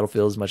 loves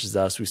Battlefield as much as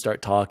us. We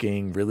start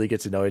talking, really get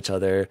to know each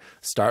other,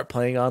 start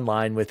playing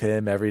online with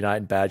him every night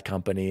in Bad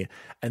Company.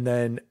 And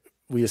then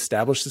we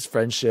establish this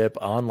friendship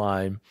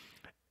online.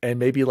 And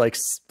maybe like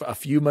a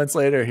few months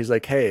later, he's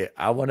like, hey,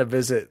 I want to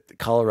visit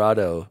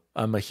Colorado.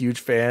 I'm a huge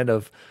fan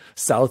of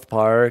South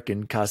Park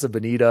and Casa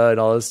Bonita and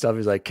all this stuff.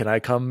 He's like, can I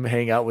come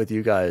hang out with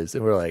you guys?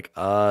 And we're like,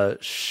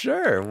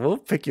 sure, we'll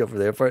pick you up from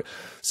the airport.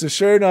 So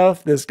sure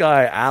enough, this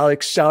guy,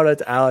 Alex, shout out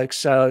to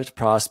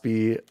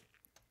Prosby,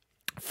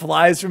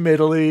 flies from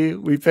Italy.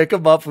 We pick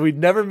him up. We'd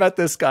never met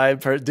this guy,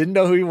 didn't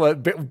know who he was,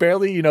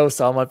 barely, you know,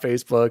 saw him on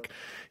Facebook.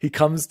 He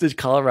comes to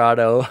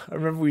Colorado. I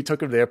remember we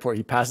took him to the airport.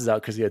 He passes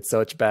out because he had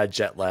such bad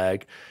jet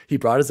lag. He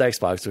brought his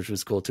Xbox, which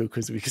was cool too,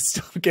 because we could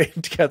still game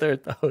together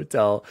at the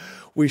hotel.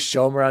 We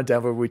show him around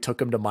Denver. We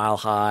took him to Mile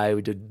High.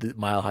 We did the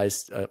Mile High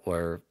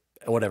or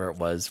whatever it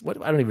was.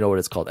 I don't even know what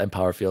it's called.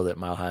 Empower Field at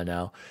Mile High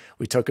now.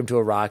 We took him to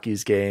a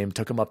Rockies game.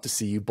 Took him up to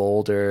CU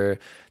Boulder.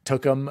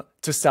 Took him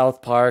to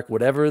South Park.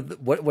 What's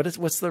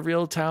the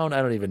real town?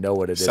 I don't even know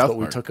what it is. South but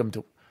Park. We took him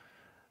to.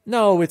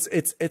 No, it's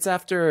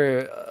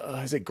After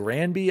is it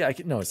Granby?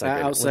 No, it's not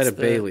outside of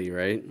Bailey,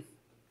 right?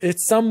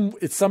 It's some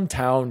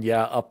town,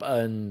 yeah, up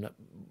on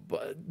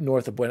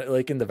north of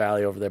like in the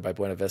valley over there by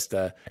Buena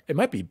Vista. It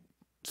might be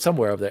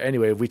somewhere over there.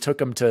 Anyway, we took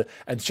him to,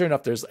 and sure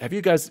enough, have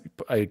you guys?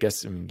 I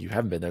guess you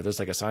haven't been there. There's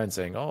like a sign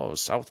saying, "Oh,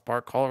 South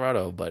Park,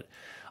 Colorado," but.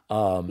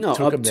 No,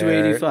 took up to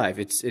 85.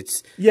 It's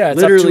up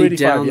literally to 85,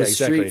 down the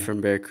exactly. street from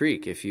Bear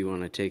Creek if you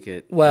want to take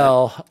it.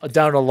 Well,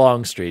 down a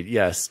long street.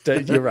 Yes,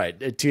 you're right.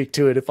 Take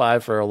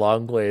 285 for a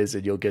long ways,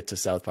 and you'll get to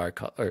South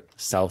Park,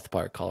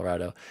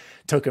 Colorado.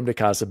 Took him to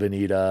Casa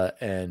Bonita,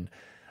 and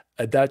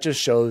that just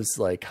shows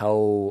like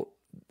how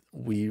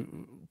we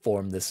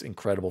formed this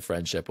incredible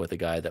friendship with a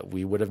guy that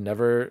we would have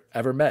never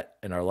ever met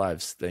in our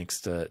lives,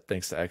 thanks to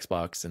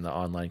Xbox and the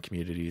online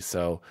community.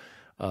 So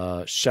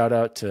shout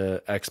out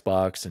to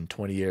Xbox and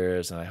 20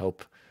 years, and I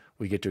hope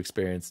we get to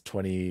experience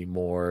 20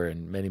 more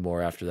and many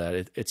more after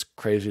that. It's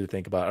crazy to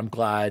think about. I'm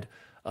glad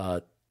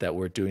that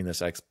we're doing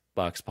this Xbox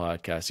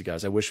podcast, you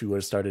guys. I wish we would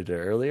have started it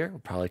earlier. We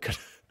probably could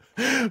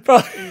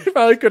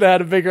probably could have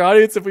had a bigger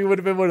audience if we would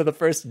have been one of the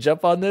first to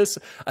jump on this,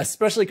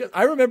 especially because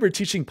I remember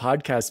teaching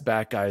podcasts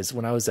back, guys,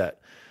 when I was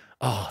at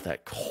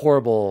that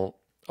horrible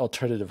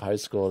alternative high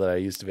school that I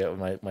used to be at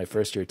with my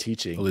first year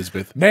teaching.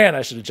 Elizabeth. Man,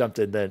 I should have jumped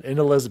in then. In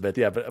Elizabeth,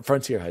 yeah, but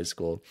Frontier High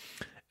School.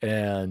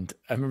 And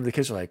I remember the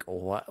kids were like,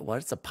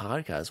 what's a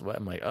podcast? What?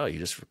 I'm like, oh, you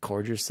just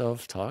record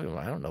yourself talking?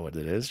 I don't know what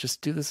it is.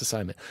 Just do this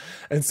assignment.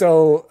 And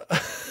so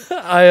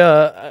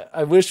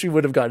I wish we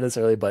would have gotten this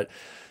early, but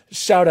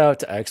shout out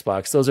to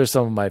Xbox. Those are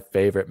some of my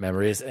favorite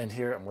memories. And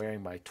here I'm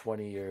wearing my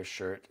 20-year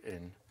shirt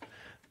in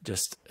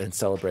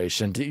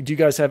celebration. Do you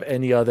guys have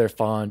any other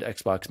fond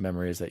Xbox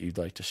memories that you'd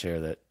like to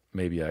share that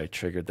maybe I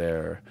triggered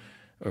there?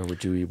 Or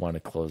do we want to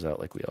close out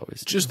like we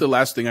always do? Just the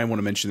last thing I want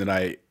to mention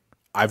that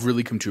I've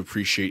really come to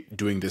appreciate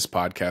doing this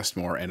podcast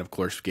more, and of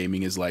course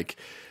gaming, is like,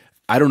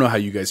 I don't know how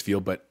you guys feel,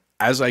 but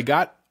as I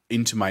got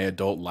into my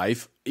adult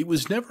life, it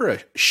was never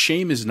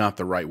shame is not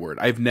the right word.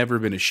 I've never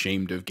been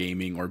ashamed of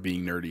gaming or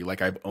being nerdy.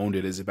 Like, I've owned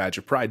it as a badge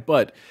of pride,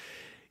 but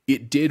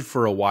it did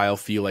for a while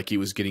feel like it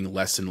was getting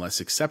less and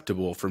less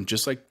acceptable from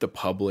just like the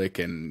public.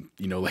 And,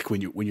 you know, like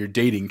when you're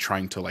dating,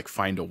 trying to like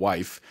find a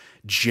wife,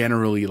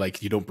 generally,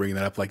 like, you don't bring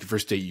that up. Like the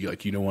first date, you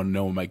don't want to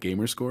know what my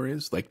gamer score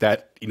is, like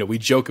that. You know, we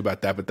joke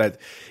about that, but that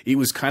it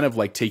was kind of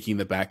like taking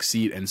the back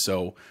seat. And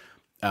so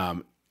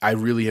I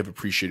really have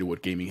appreciated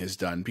what gaming has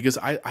done, because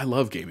I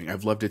love gaming.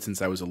 I've loved it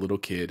since I was a little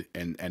kid,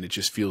 and it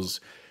just feels,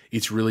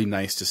 it's really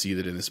nice to see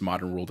that in this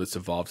modern world it's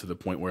evolved to the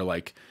point where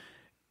like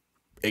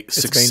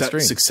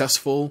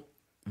successful,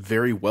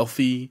 very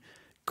wealthy,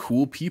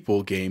 cool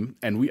people game.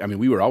 And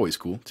we were always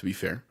cool, to be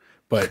fair,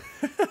 but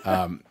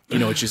you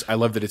know, it's just, I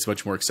love that it's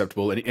much more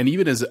acceptable. And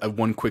even as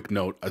one quick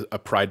note, a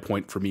pride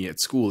point for me at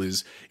school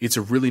is it's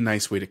a really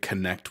nice way to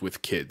connect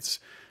with kids.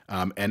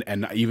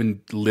 And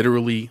even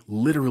literally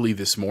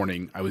this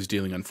morning, I was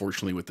dealing,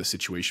 unfortunately, with the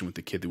situation with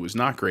the kid that was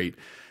not great.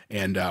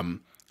 And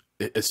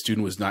a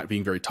student was not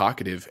being very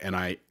talkative.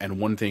 And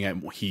one thing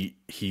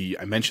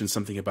I mentioned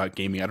something about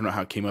gaming. I don't know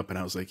how it came up. And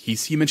I was like,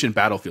 he mentioned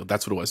Battlefield.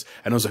 That's what it was.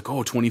 And I was like,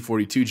 oh,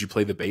 2042, did you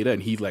play the beta?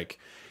 And he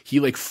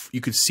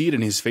you could see it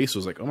in his face. It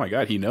was like, oh my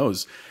God, he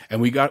knows.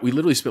 And we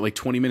literally spent like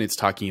 20 minutes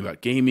talking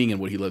about gaming and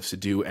what he loves to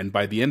do. And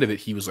by the end of it,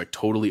 he was like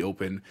totally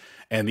open.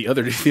 And the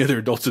other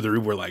adults in the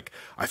room were like,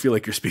 I feel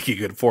like you're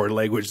speaking a foreign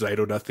language that I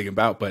know nothing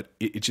about. But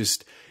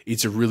it's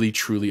a really,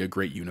 truly a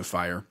great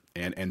unifier,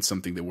 and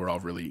something that we're all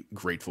really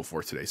grateful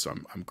for today. So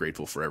I'm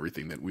grateful for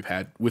everything that we've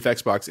had with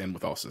Xbox and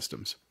with all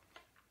systems.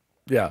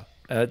 Yeah,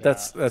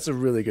 that's a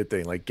really good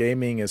thing. Like,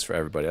 gaming is for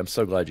everybody. I'm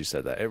so glad you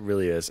said that. It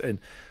really is. And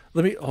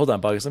hold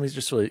on, Bogus. Let me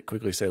just really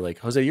quickly say, like,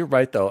 Jose, you're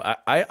right though.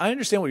 I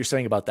understand what you're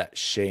saying about that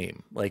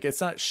shame. Like,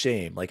 it's not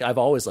shame. Like, I've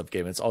always loved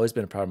gaming. It's always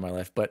been a part of my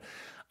life. But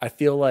I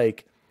feel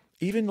like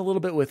even a little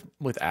bit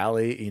with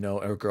Allie, you know,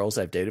 or girls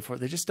I've dated for,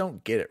 they just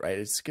don't get it, right?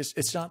 It's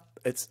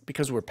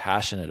because we're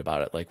passionate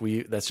about it. Like,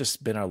 that's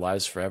just been our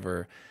lives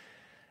forever.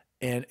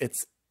 And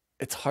it's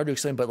hard to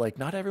explain, but like,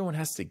 not everyone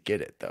has to get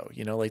it though.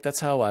 You know, like,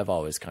 that's how I've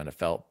always kind of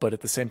felt. But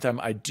at the same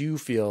time, I do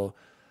feel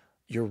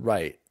you're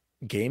right.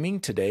 Gaming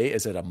today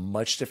is at a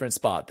much different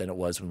spot than it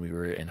was when we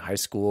were in high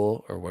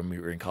school or when we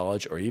were in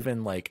college, or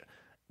even like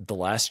the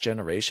last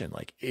generation.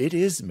 Like, it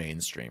is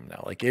mainstream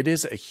now. Like, it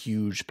is a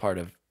huge part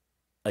of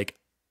like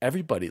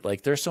everybody.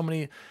 Like, there's so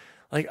many,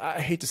 like,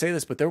 I hate to say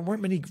this, but there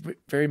weren't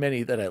very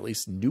many that I at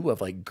least knew of,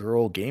 like,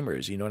 girl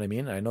gamers. You know what I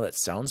mean? And I know that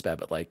sounds bad,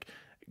 but like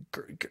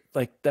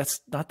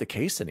that's not the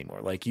case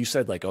anymore. Like you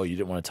said, like, oh, you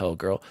didn't want to tell a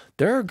girl.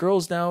 There are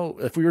girls now,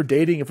 if we were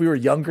dating, if we were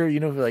younger,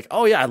 you know, like,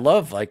 oh yeah, I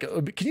love, like,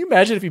 can you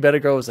imagine if you met a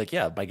girl who was like,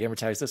 yeah, my gamer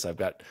tag is this, I've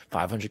got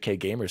 500K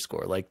gamer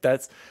score. Like,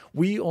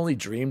 we only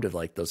dreamed of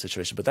like those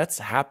situations, but that's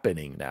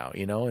happening now,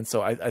 you know? And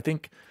so I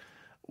think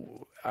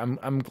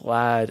I'm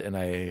glad, and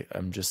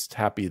I'm just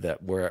happy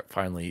that we're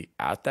finally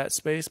at that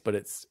space, but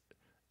it's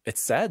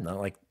sad now,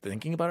 like,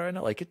 thinking about it right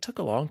now. Like, it took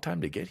a long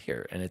time to get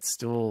here, and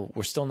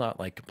we're still not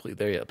like completely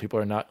there yet. People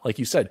are not, like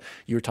you said,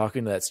 you were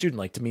talking to that student,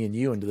 like to me and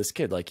you and to this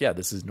kid, like, yeah,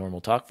 this is normal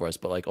talk for us.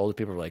 But like, older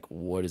people are like,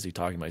 what is he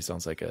talking about? He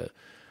sounds like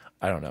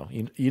I don't know.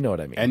 You know what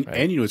I mean? And right?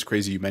 And you know, it's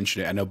crazy you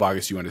mentioned it. I know,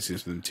 Bogus, you want to say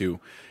something too.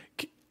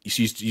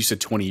 You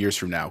said 20 years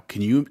from now.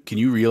 Can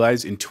you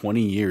realize in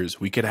 20 years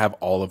we could have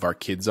all of our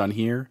kids on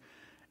here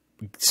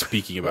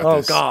speaking about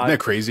this? God. Isn't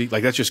that crazy?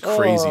 Like, that's just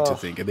crazy to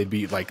think. And they'd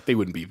be like, they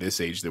wouldn't be this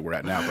age that we're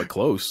at now, but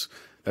close.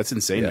 That's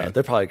insane, man.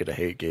 They're probably gonna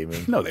hate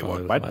gaming. No, they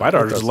won't. My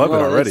daughters love it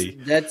already.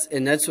 That's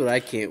what I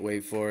can't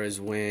wait for, is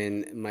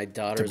when my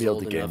daughter's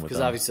old enough, because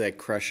obviously I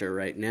crush her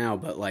right now,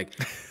 but like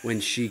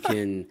when she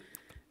can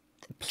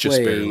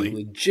Just play barely.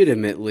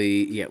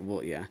 legitimately,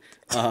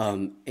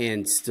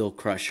 and still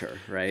crush her,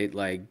 right?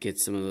 Like get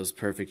some of those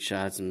perfect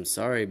shots. I'm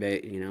sorry,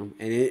 babe,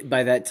 And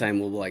by that time,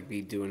 we'll like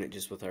be doing it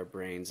just with our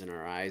brains and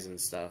our eyes and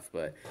stuff.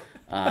 But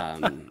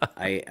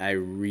I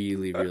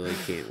really, really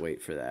can't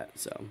wait for that.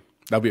 So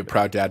That'll be a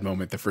proud dad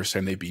moment. The first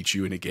time they beat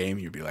you in a game,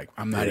 you'll be like,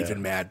 "I'm not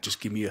even mad.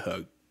 Just give me a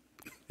hug."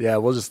 Yeah,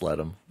 we'll just let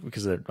them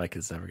because my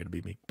kid's never going to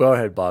beat me. Go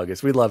ahead,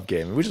 Bogus. We love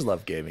gaming. We just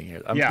love gaming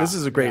here. This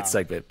is a great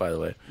segment, by the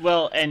way.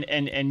 Well,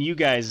 and you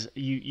guys,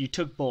 you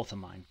took both of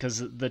mine because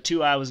the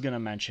two I was going to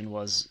mention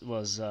was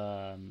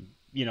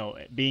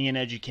being in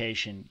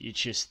education.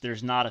 It's just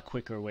there's not a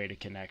quicker way to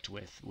connect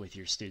with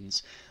your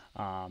students.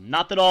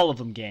 Not that all of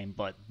them game,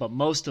 but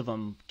most of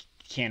them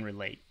can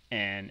relate.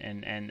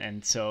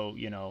 And so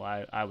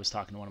I was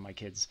talking to one of my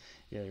kids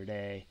the other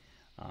day,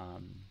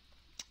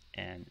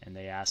 and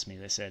they asked me.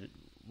 They said,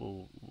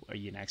 well, are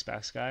you an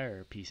Xbox guy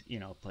or a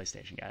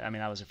PlayStation guy? I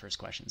mean, that was the first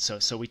question.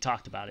 So we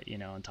talked about it,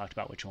 and talked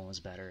about which one was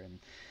better.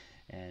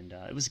 And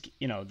it was,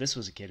 this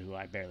was a kid who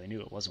I barely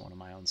knew. It wasn't one of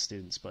my own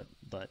students, but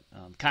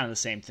kind of the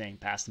same thing.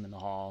 Passed him in the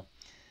hall,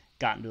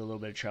 got into a little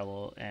bit of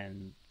trouble,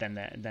 and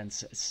then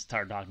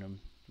started talking to him,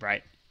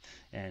 right?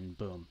 And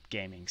boom,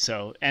 gaming.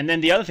 So, and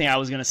then the other thing I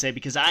was going to say,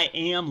 because I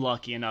am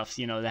lucky enough,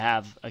 to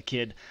have a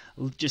kid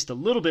just a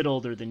little bit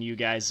older than you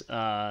guys,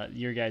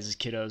 your guys'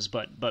 kiddos,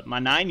 but my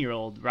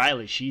 9-year-old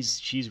Riley,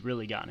 she's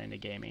really gotten into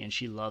gaming and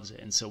she loves it.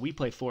 And so we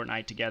play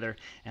Fortnite together,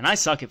 and I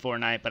suck at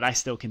Fortnite, but I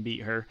still can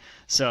beat her.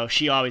 So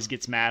she always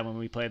gets mad when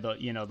we play the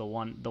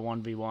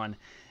 1v1.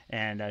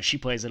 And she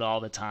plays it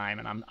all the time,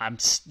 and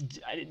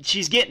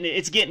it's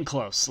getting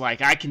close.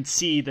 Like I can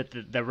see that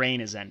the rain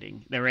is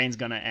ending. The rain's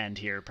gonna end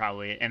here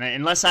probably, and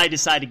unless I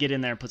decide to get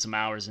in there and put some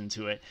hours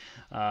into it,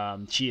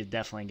 she is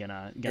definitely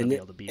gonna be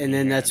able to beat me. And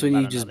then that's when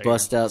you just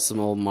bust out some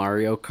old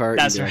Mario Kart.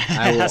 That's and right.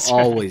 I will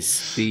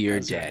always be your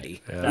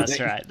daddy. Right.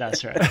 Yeah.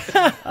 That's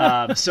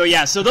right.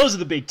 So those are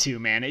the big two,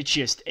 man. It's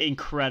just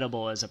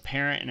incredible as a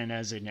parent and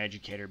as an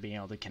educator, being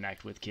able to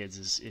connect with kids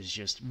is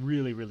just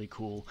really, really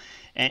cool.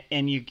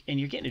 And you're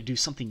getting to do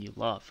something you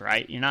love,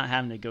 right? You're not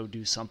having to go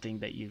do something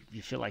that you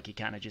feel like you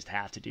kind of just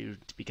have to do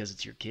because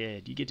it's your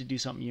kid. You get to do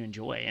something you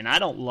enjoy. And I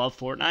don't love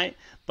Fortnite,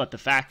 but the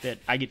fact that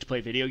I get to play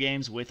video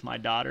games with my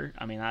daughter,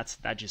 I mean,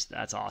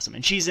 that's awesome.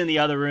 And she's in the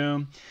other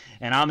room,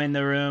 and I'm in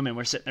the room, and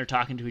we're sitting there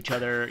talking to each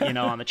other,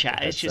 on the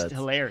chat. It's just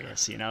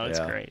hilarious, It's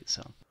great.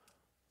 So,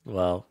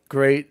 well,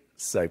 great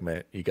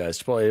segment, you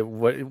guys. Why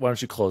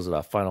don't you close it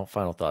off?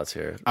 Final thoughts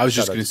here. I was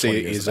just going to say,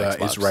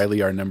 is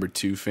Riley our number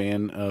 2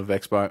 fan of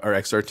Xbox or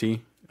XRT?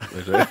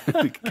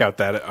 Count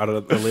that out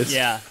of the list.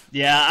 Yeah.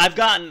 I've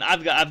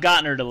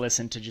gotten her to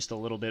listen to just a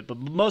little bit, but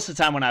most of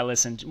the time when I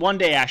listened, one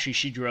day actually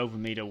she drove with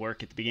me to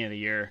work at the beginning of the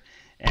year,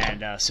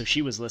 and so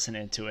she was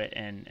listening to it,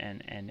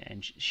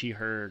 and she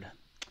heard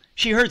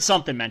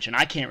something mentioned.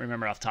 I can't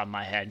remember off the top of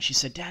my head. And she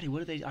said, "Daddy,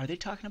 what are they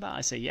talking about?"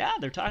 I said, "Yeah,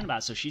 they're talking about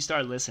it." So she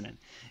started listening,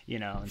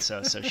 and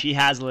so she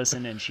has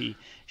listened, and she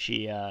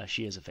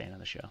is a fan of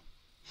the show.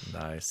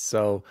 Nice.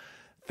 So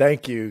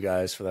thank you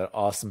guys for that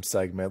awesome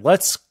segment.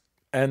 Let's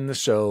end the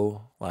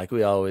show like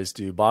we always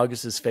do.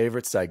 Bogus's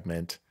favorite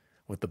segment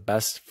with the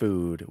best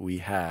food we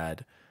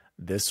had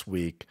this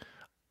week.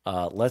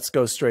 Let's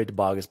go straight to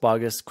Bogus.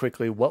 Bogus,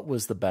 quickly, what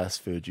was the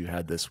best food you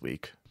had this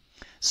week?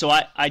 So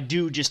I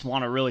do just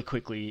want to really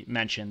quickly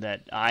mention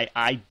that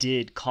I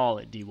did call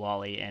it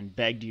Diwali and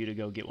begged you to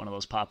go get one of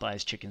those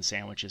Popeyes chicken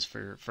sandwiches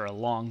for a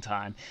long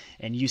time,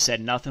 and you said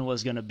nothing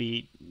was going to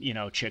beat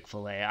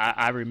Chick-fil-A.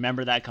 I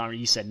remember that conversation.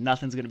 You said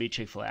nothing's going to beat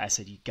Chick-fil-A. I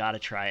said you got to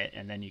try it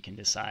and then you can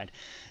decide.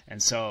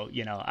 And so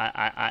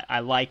I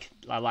like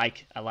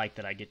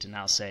that I get to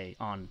now say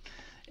on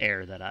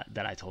air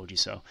that I told you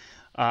so.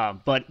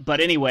 But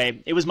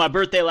anyway, it was my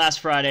birthday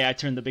last Friday. I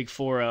turned the big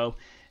 4-0.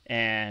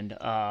 And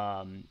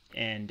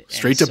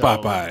straight to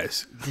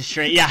Popeyes.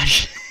 Straight, yeah.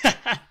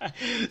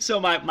 So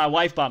my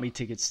wife bought me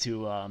tickets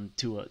to a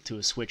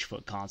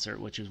Switchfoot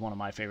concert, which is one of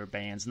my favorite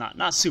bands.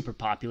 Not super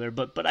popular,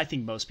 but I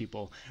think most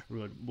people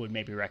would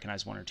maybe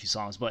recognize one or two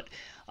songs. But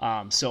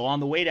so on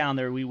the way down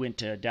there, we went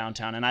to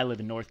downtown, and I live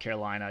in North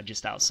Carolina,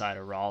 just outside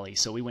of Raleigh.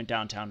 So we went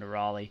downtown to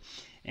Raleigh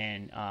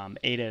and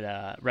ate at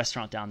a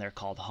restaurant down there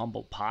called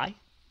Humble Pie.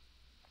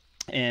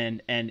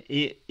 And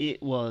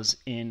it was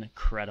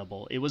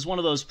incredible. It was one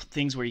of those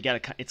things where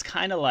it's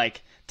kind of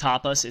like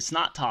tapas. It's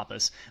not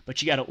tapas,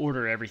 but you got to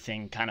order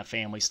everything kind of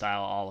family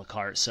style, a la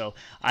carte. So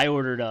I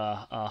ordered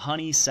a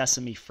honey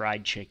sesame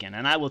fried chicken,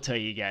 and I will tell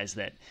you guys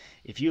that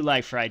if you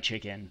like fried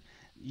chicken,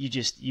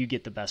 you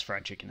get the best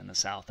fried chicken in the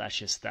South. That's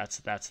just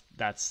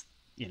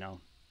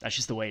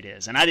the way it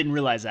is. And I didn't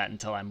realize that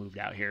until I moved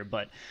out here.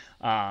 But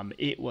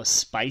it was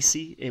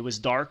spicy. It was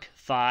dark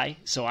thigh.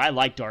 So I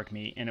like dark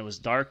meat. And it was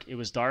dark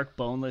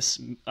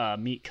boneless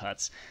meat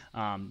cuts.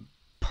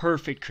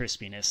 Perfect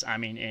crispiness. I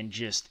mean, and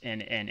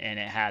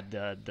it had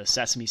the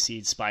sesame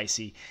seed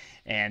spicy.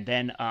 And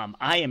then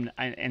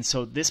and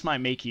so this might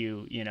make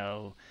you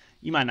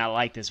you might not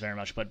like this very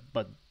much, but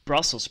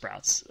Brussels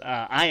sprouts.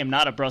 I am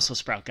not a Brussels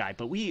sprout guy,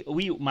 but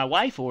my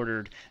wife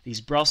ordered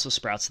these Brussels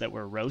sprouts that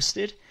were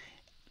roasted.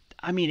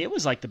 I mean, it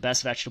was like the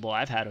best vegetable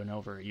I've had in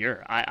over a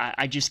year.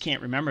 I just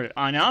can't remember.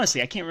 And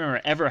honestly, I can't remember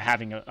ever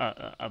having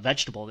a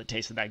vegetable that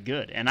tasted that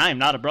good. And I am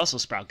not a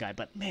Brussels sprout guy,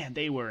 but man,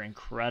 they were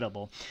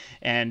incredible.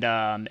 And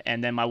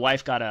then my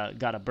wife got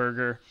a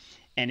burger,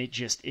 and it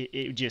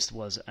just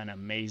was an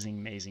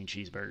amazing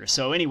cheeseburger.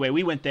 So anyway,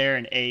 we went there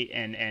and ate,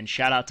 and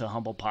shout out to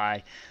Humble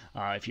Pie.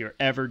 If you're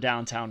ever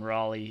downtown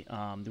Raleigh,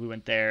 we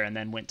went there and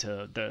then went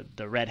to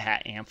the Red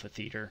Hat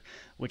Amphitheater,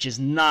 which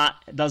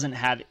doesn't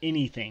have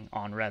anything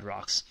on Red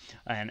Rocks,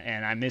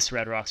 and I miss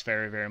Red Rocks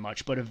very, very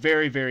much. But a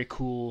very, very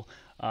cool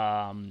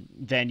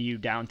venue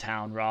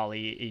downtown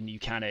Raleigh, and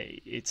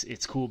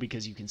it's cool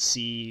because you can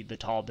see the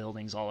tall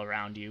buildings all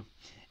around you,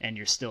 and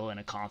you're still in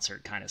a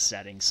concert kind of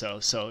setting. So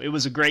it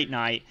was a great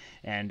night,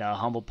 and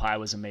Humble Pie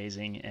was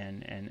amazing.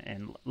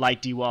 And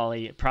like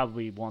Diwali,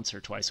 probably once or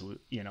twice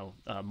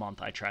a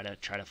month, I try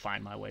to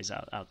find my ways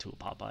out to a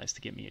Popeyes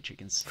to get me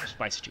a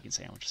spicy chicken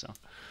sandwich. So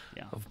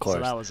yeah, of course.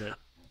 So that was it.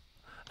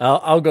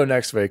 I'll go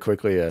next very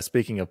quickly.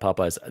 Speaking of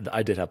Popeyes,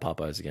 I did have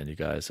Popeyes again, you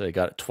guys. I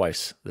got it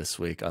twice this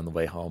week on the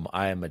way home.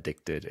 I am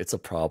addicted. It's a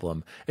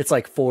problem. It's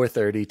like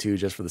 $4.32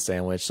 just for the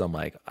sandwich. So I'm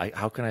like,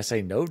 how can I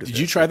say no to this? Did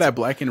you try that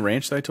Black and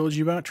Ranch that I told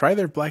you about? Try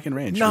their Black and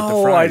Ranch. No, with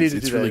the fries. I didn't.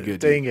 It's do really that. good.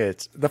 Dang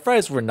it. The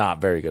fries were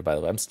not very good, by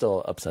the way. I'm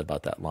still upset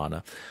about that,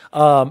 Lana.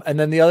 And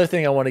then the other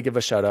thing I want to give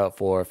a shout out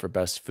for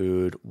best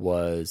food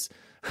was...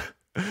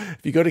 If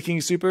you go to King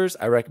Soopers,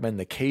 I recommend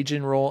the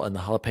Cajun roll and the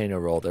jalapeno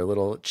roll. They're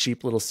little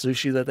cheap little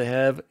sushi that they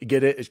have.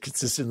 Get it. It's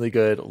consistently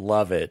good.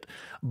 Love it.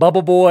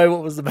 Bubble Boy,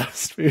 what was the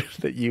best food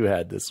that you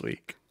had this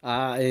week?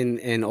 In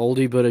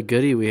oldie but a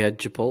goodie, we had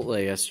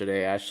Chipotle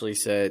yesterday. Ashley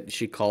said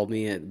she called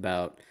me at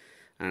about,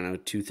 I don't know,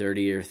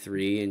 2:30 or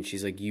 3, and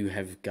she's like, you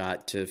have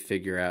got to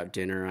figure out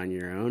dinner on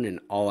your own.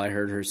 And all I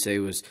heard her say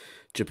was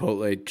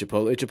Chipotle,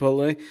 Chipotle,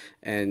 Chipotle.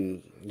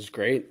 And it was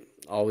great.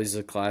 Always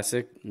a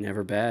classic.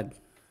 Never bad.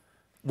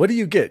 What do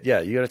you get? Yeah,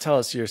 you got to tell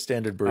us your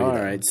standard burrito. All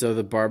right, so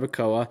the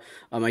barbacoa.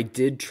 I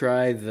did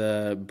try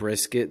the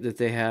brisket that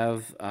they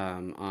have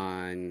on,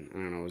 I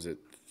don't know, was it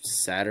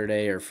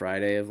Saturday or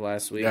Friday of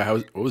last week? Yeah,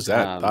 what was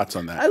that? Thoughts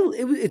on that?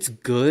 It's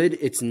good.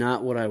 It's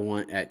not what I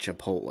want at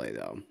Chipotle,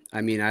 though.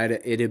 I mean,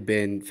 it'd have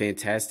been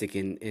fantastic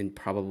in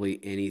probably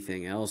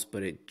anything else,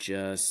 but it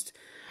just...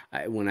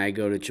 when I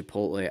go to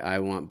Chipotle, I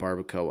want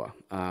barbacoa.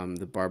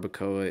 The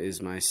barbacoa is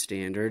my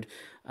standard.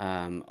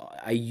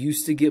 I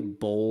used to get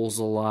bowls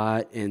a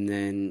lot and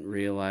then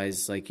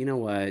realized, like, you know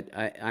what?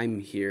 I'm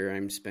here.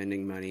 I'm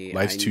spending money.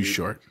 Life's too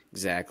short.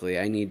 Exactly.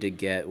 I need to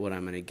get what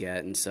I'm going to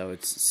get. And so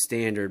it's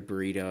standard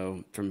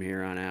burrito from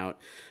here on out.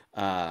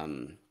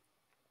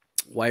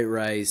 White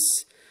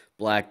rice,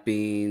 black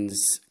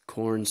beans,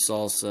 corn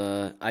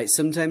salsa.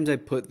 Sometimes I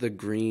put the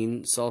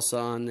green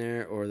salsa on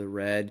there or the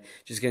red.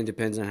 Just kind of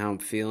depends on how I'm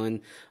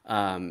feeling.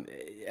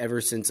 Ever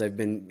since I've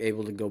been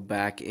able to go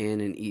back in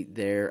and eat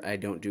there, I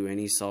don't do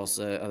any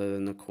salsa other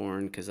than the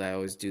corn because I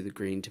always do the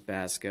green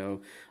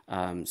Tabasco,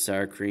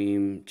 sour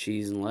cream,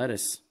 cheese, and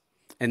lettuce.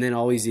 And then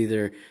always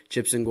either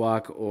chips and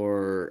guac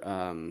or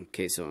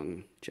queso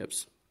and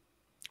chips.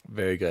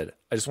 Very good.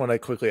 I just want to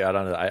quickly add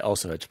on to that. I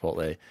also had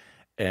Chipotle.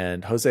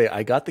 And Jose,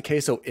 I got the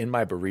queso in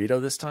my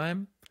burrito this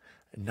time.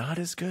 Not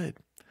as good.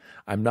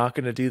 I'm not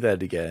going to do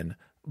that again.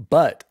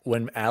 But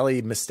when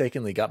Allie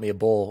mistakenly got me a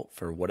bowl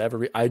for whatever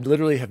reason, I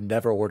literally have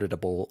never ordered a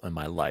bowl in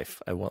my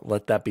life. I won't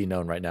let that be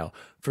known right now.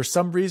 For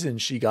some reason,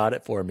 she got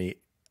it for me.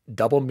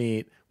 Double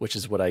meat, which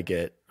is what I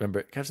get.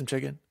 Remember, can I have some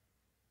chicken?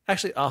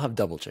 Actually, I'll have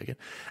double chicken.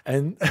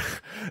 And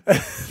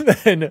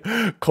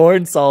then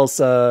corn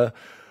salsa,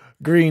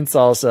 green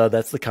salsa.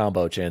 That's the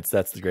combo, Chance.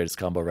 That's the greatest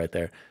combo right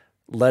there.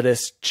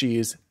 Lettuce,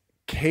 cheese,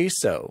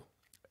 queso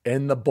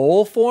in the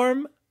bowl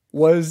form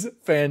was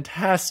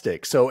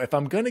fantastic. So if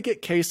I'm going to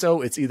get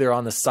queso, it's either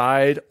on the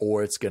side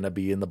or it's going to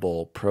be in the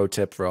bowl. Pro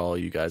tip for all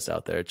you guys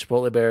out there.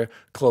 Chipotle Bear,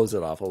 close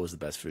it off. What was the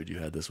best food you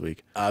had this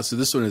week? So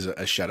this one is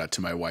a shout out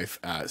to my wife.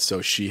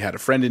 So she had a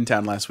friend in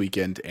town last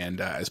weekend, and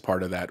as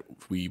part of that,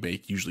 we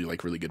make usually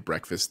like really good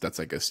breakfast. That's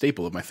like a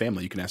staple of my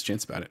family. You can ask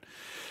Chance about it.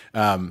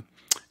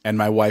 And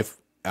my wife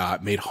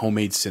made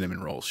homemade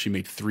cinnamon rolls. She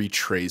made 3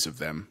 trays of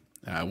them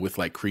with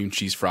like cream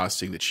cheese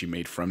frosting that she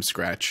made from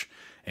scratch.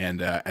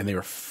 And they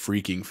were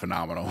freaking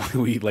phenomenal.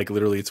 We like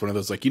literally, it's one of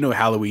those like, you know,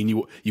 Halloween,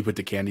 you put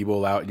the candy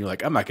bowl out and you're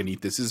like, I'm not gonna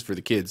eat this. This is for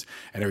the kids.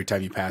 And every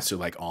time you pass through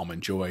like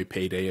Almond Joy,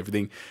 Payday,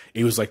 everything,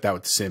 it was like that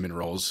with cinnamon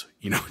rolls.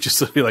 You know,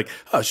 just like,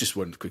 oh, it's just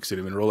one quick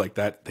cinnamon roll like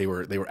that. They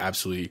were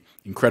absolutely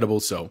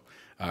incredible. So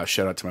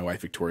shout out to my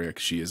wife Victoria,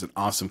 because she is an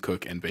awesome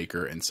cook and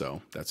baker. And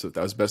so that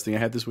was the best thing I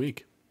had this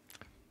week.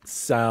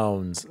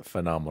 Sounds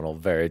phenomenal.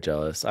 Very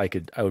jealous. I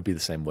would be the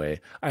same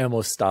way. I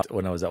almost stopped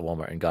when I was at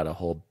Walmart and got a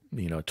whole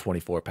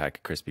 24-pack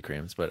of Krispy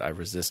Kremes, but I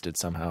resisted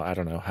somehow. I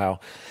don't know how.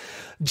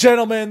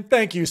 Gentlemen,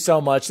 thank you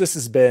so much. This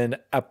has been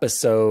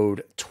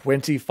episode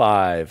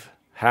 25.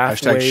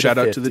 Halfway Hashtag shout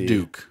to out to the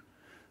Duke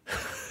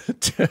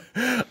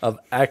of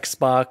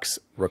Xbox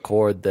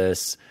Record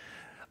This.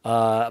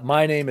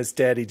 My name is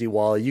Daddy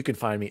Diwali. You can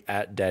find me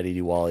at Daddy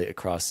Diwali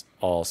across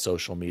all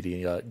social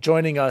media.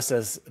 Joining us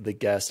as the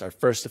guest, our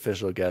first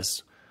official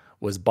guest,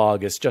 was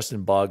Bogus,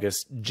 Justin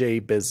Bogus,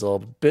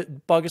 Jbizzle.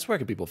 Bogus, where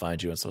can people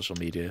find you on social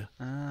media?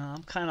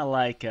 I'm kind of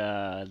like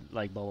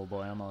Bubble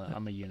Boy.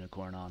 I'm a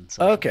unicorn on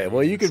social Okay,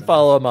 well, media, you can so-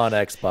 follow him on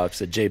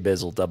Xbox at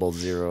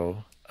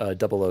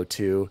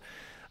Jbizzle0002.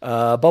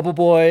 Bubble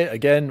Boy,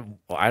 again,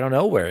 well, I don't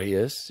know where he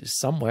is. He's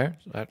somewhere.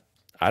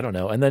 I don't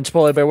know. And then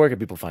Chipotle Bear, where can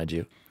people find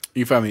you?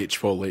 You can find me at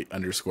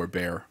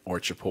Chipotle_bear or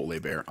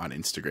Chipotle Bear on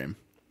Instagram.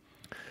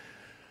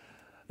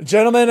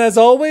 Gentlemen, as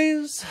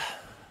always,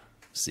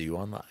 see you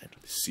online.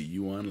 See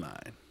you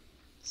online.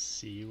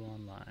 See you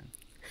online.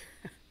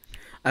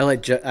 I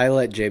let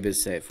Jbiz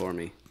say it for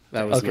me.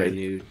 That was my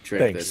new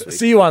trick Thanks. this week.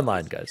 See you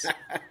online, guys.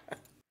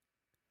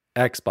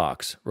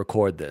 Xbox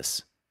Record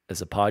This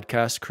is a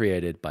podcast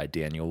created by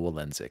Daniel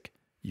Walenzik.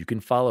 You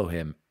can follow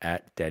him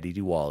at Daddy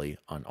Diwali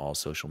on all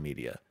social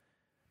media.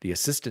 The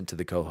assistant to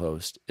the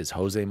co-host is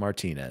Jose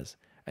Martinez,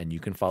 and you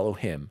can follow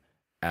him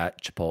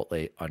at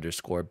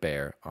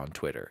Chipotle_Bear on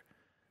Twitter.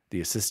 The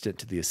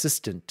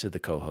assistant to the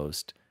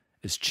co-host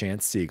is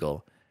Chance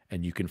Siegel,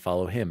 and you can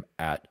follow him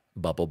at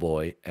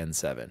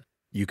BubbleBoyN7.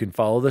 You can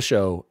follow the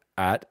show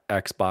at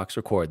Xbox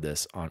Record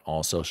This on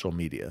all social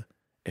media.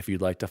 If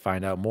you'd like to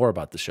find out more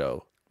about the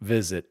show,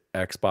 visit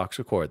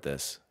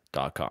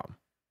xboxrecordthis.com.